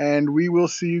 And we will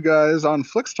see you guys on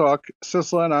Flix Talk.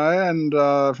 Sisla and I and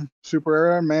Super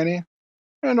Era, Manny,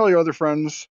 and all your other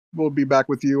friends will be back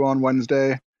with you on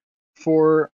Wednesday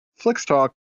for Flix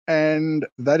Talk. And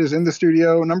that is In the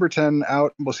Studio number 10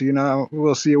 out. We'll see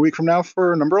you a week from now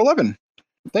for number 11.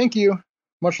 Thank you.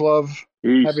 Much love.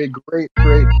 Peace. Have a great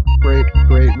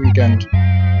weekend.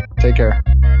 Take care.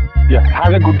 Yeah,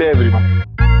 have a good day, everyone.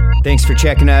 Thanks for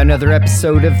checking out another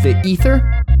episode of The Ether.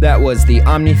 That was the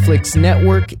OmniFlix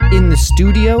Network In the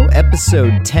Studio,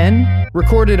 episode 10,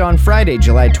 recorded on Friday,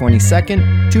 July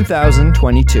 22nd,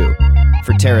 2022.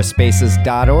 For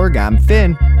TerraSpaces.org, I'm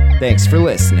Finn. Thanks for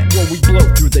listening. When we blow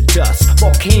through the dust,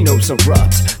 volcanoes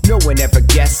erupt. No one ever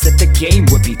guessed that the game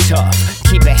would be tough.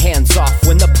 Keep it hands off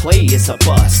when the play is a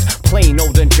bust. Plain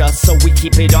old and just, so we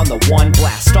keep it on the 1.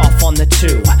 Blast off on the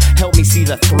 2. Help me see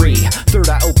the 3. Third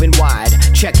eye open wide,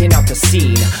 checking out the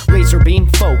scene. Laser beam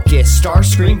focus,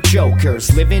 Starscream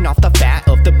jokers, living off the fat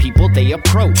of the people they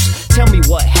approach. Tell me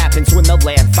what happens when the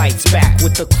land fights back.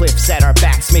 With the cliffs at our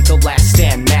backs, make the last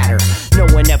stand matter. No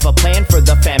one ever planned for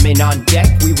the famine on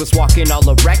deck. We was walking all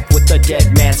erect with the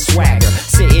dead man swagger.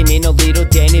 Sitting in a little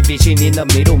den, envision in the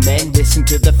middle men. Listen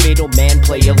to the fatal man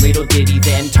play a little ditty,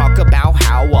 then talk about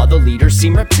how all the leaders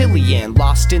seem reptilian.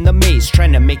 Lost in the maze,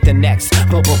 trying to make the next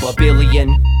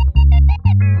billion.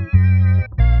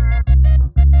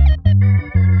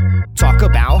 Talk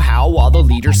about how all the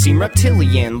leaders seem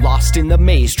reptilian. Lost in the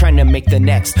maze, trying to make the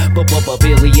next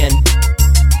billion.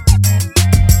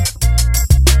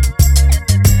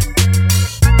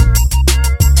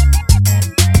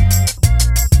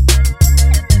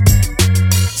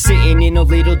 Sitting in a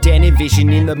little den,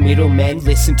 envisioning the middlemen.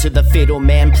 Listen to the fiddle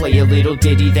man play a little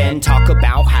ditty, then talk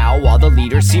about how all the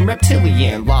leaders seem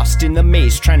reptilian, lost in the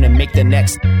maze trying to make the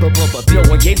next No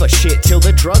one gave a shit till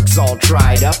the drugs all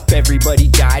dried up. Everybody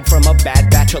died from a bad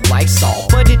batch of Lysol,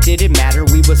 but it didn't matter,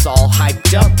 we was all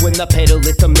hyped up. When the pedal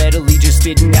lit the metal, he just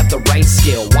didn't have the right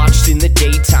skill. Watched in the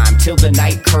daytime till the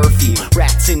night curfew,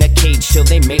 rats in a cage till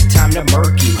they make time to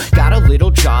murk you. Got a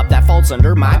little job that falls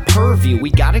under my purview. We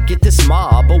gotta get this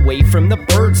mob away from the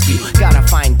bird's view. Gotta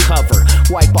find cover,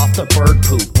 wipe off the bird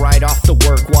poop right off the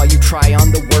work while you try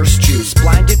on the worst juice.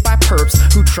 Blinded by perps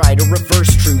who try to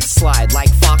reverse truth, slide like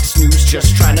Fox News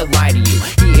just trying to lie to you.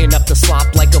 Eating up the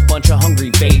slop like a bunch of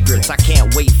hungry vagrants. I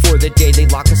can't wait for the day they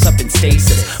lock us up in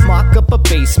stasis. Mock up a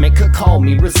basement, could call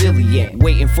me resilient.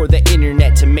 Waiting for the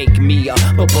internet to make me a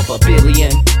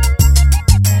billion.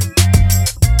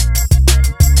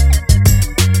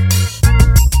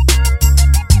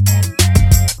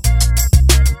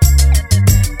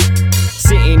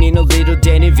 Sitting in a little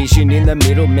den, envisioning the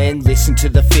middlemen. Listen to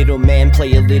the fiddle man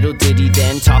play a little ditty,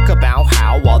 then talk about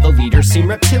how all the leaders seem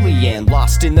reptilian,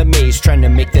 lost in the maze trying to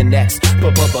make the next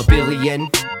billion.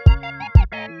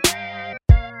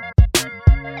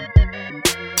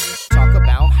 Talk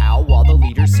about how all the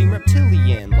leaders seem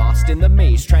reptilian, lost in the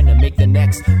maze trying to make the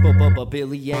next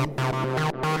billion.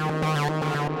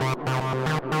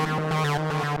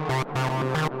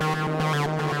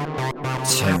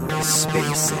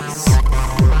 TerraSpaces.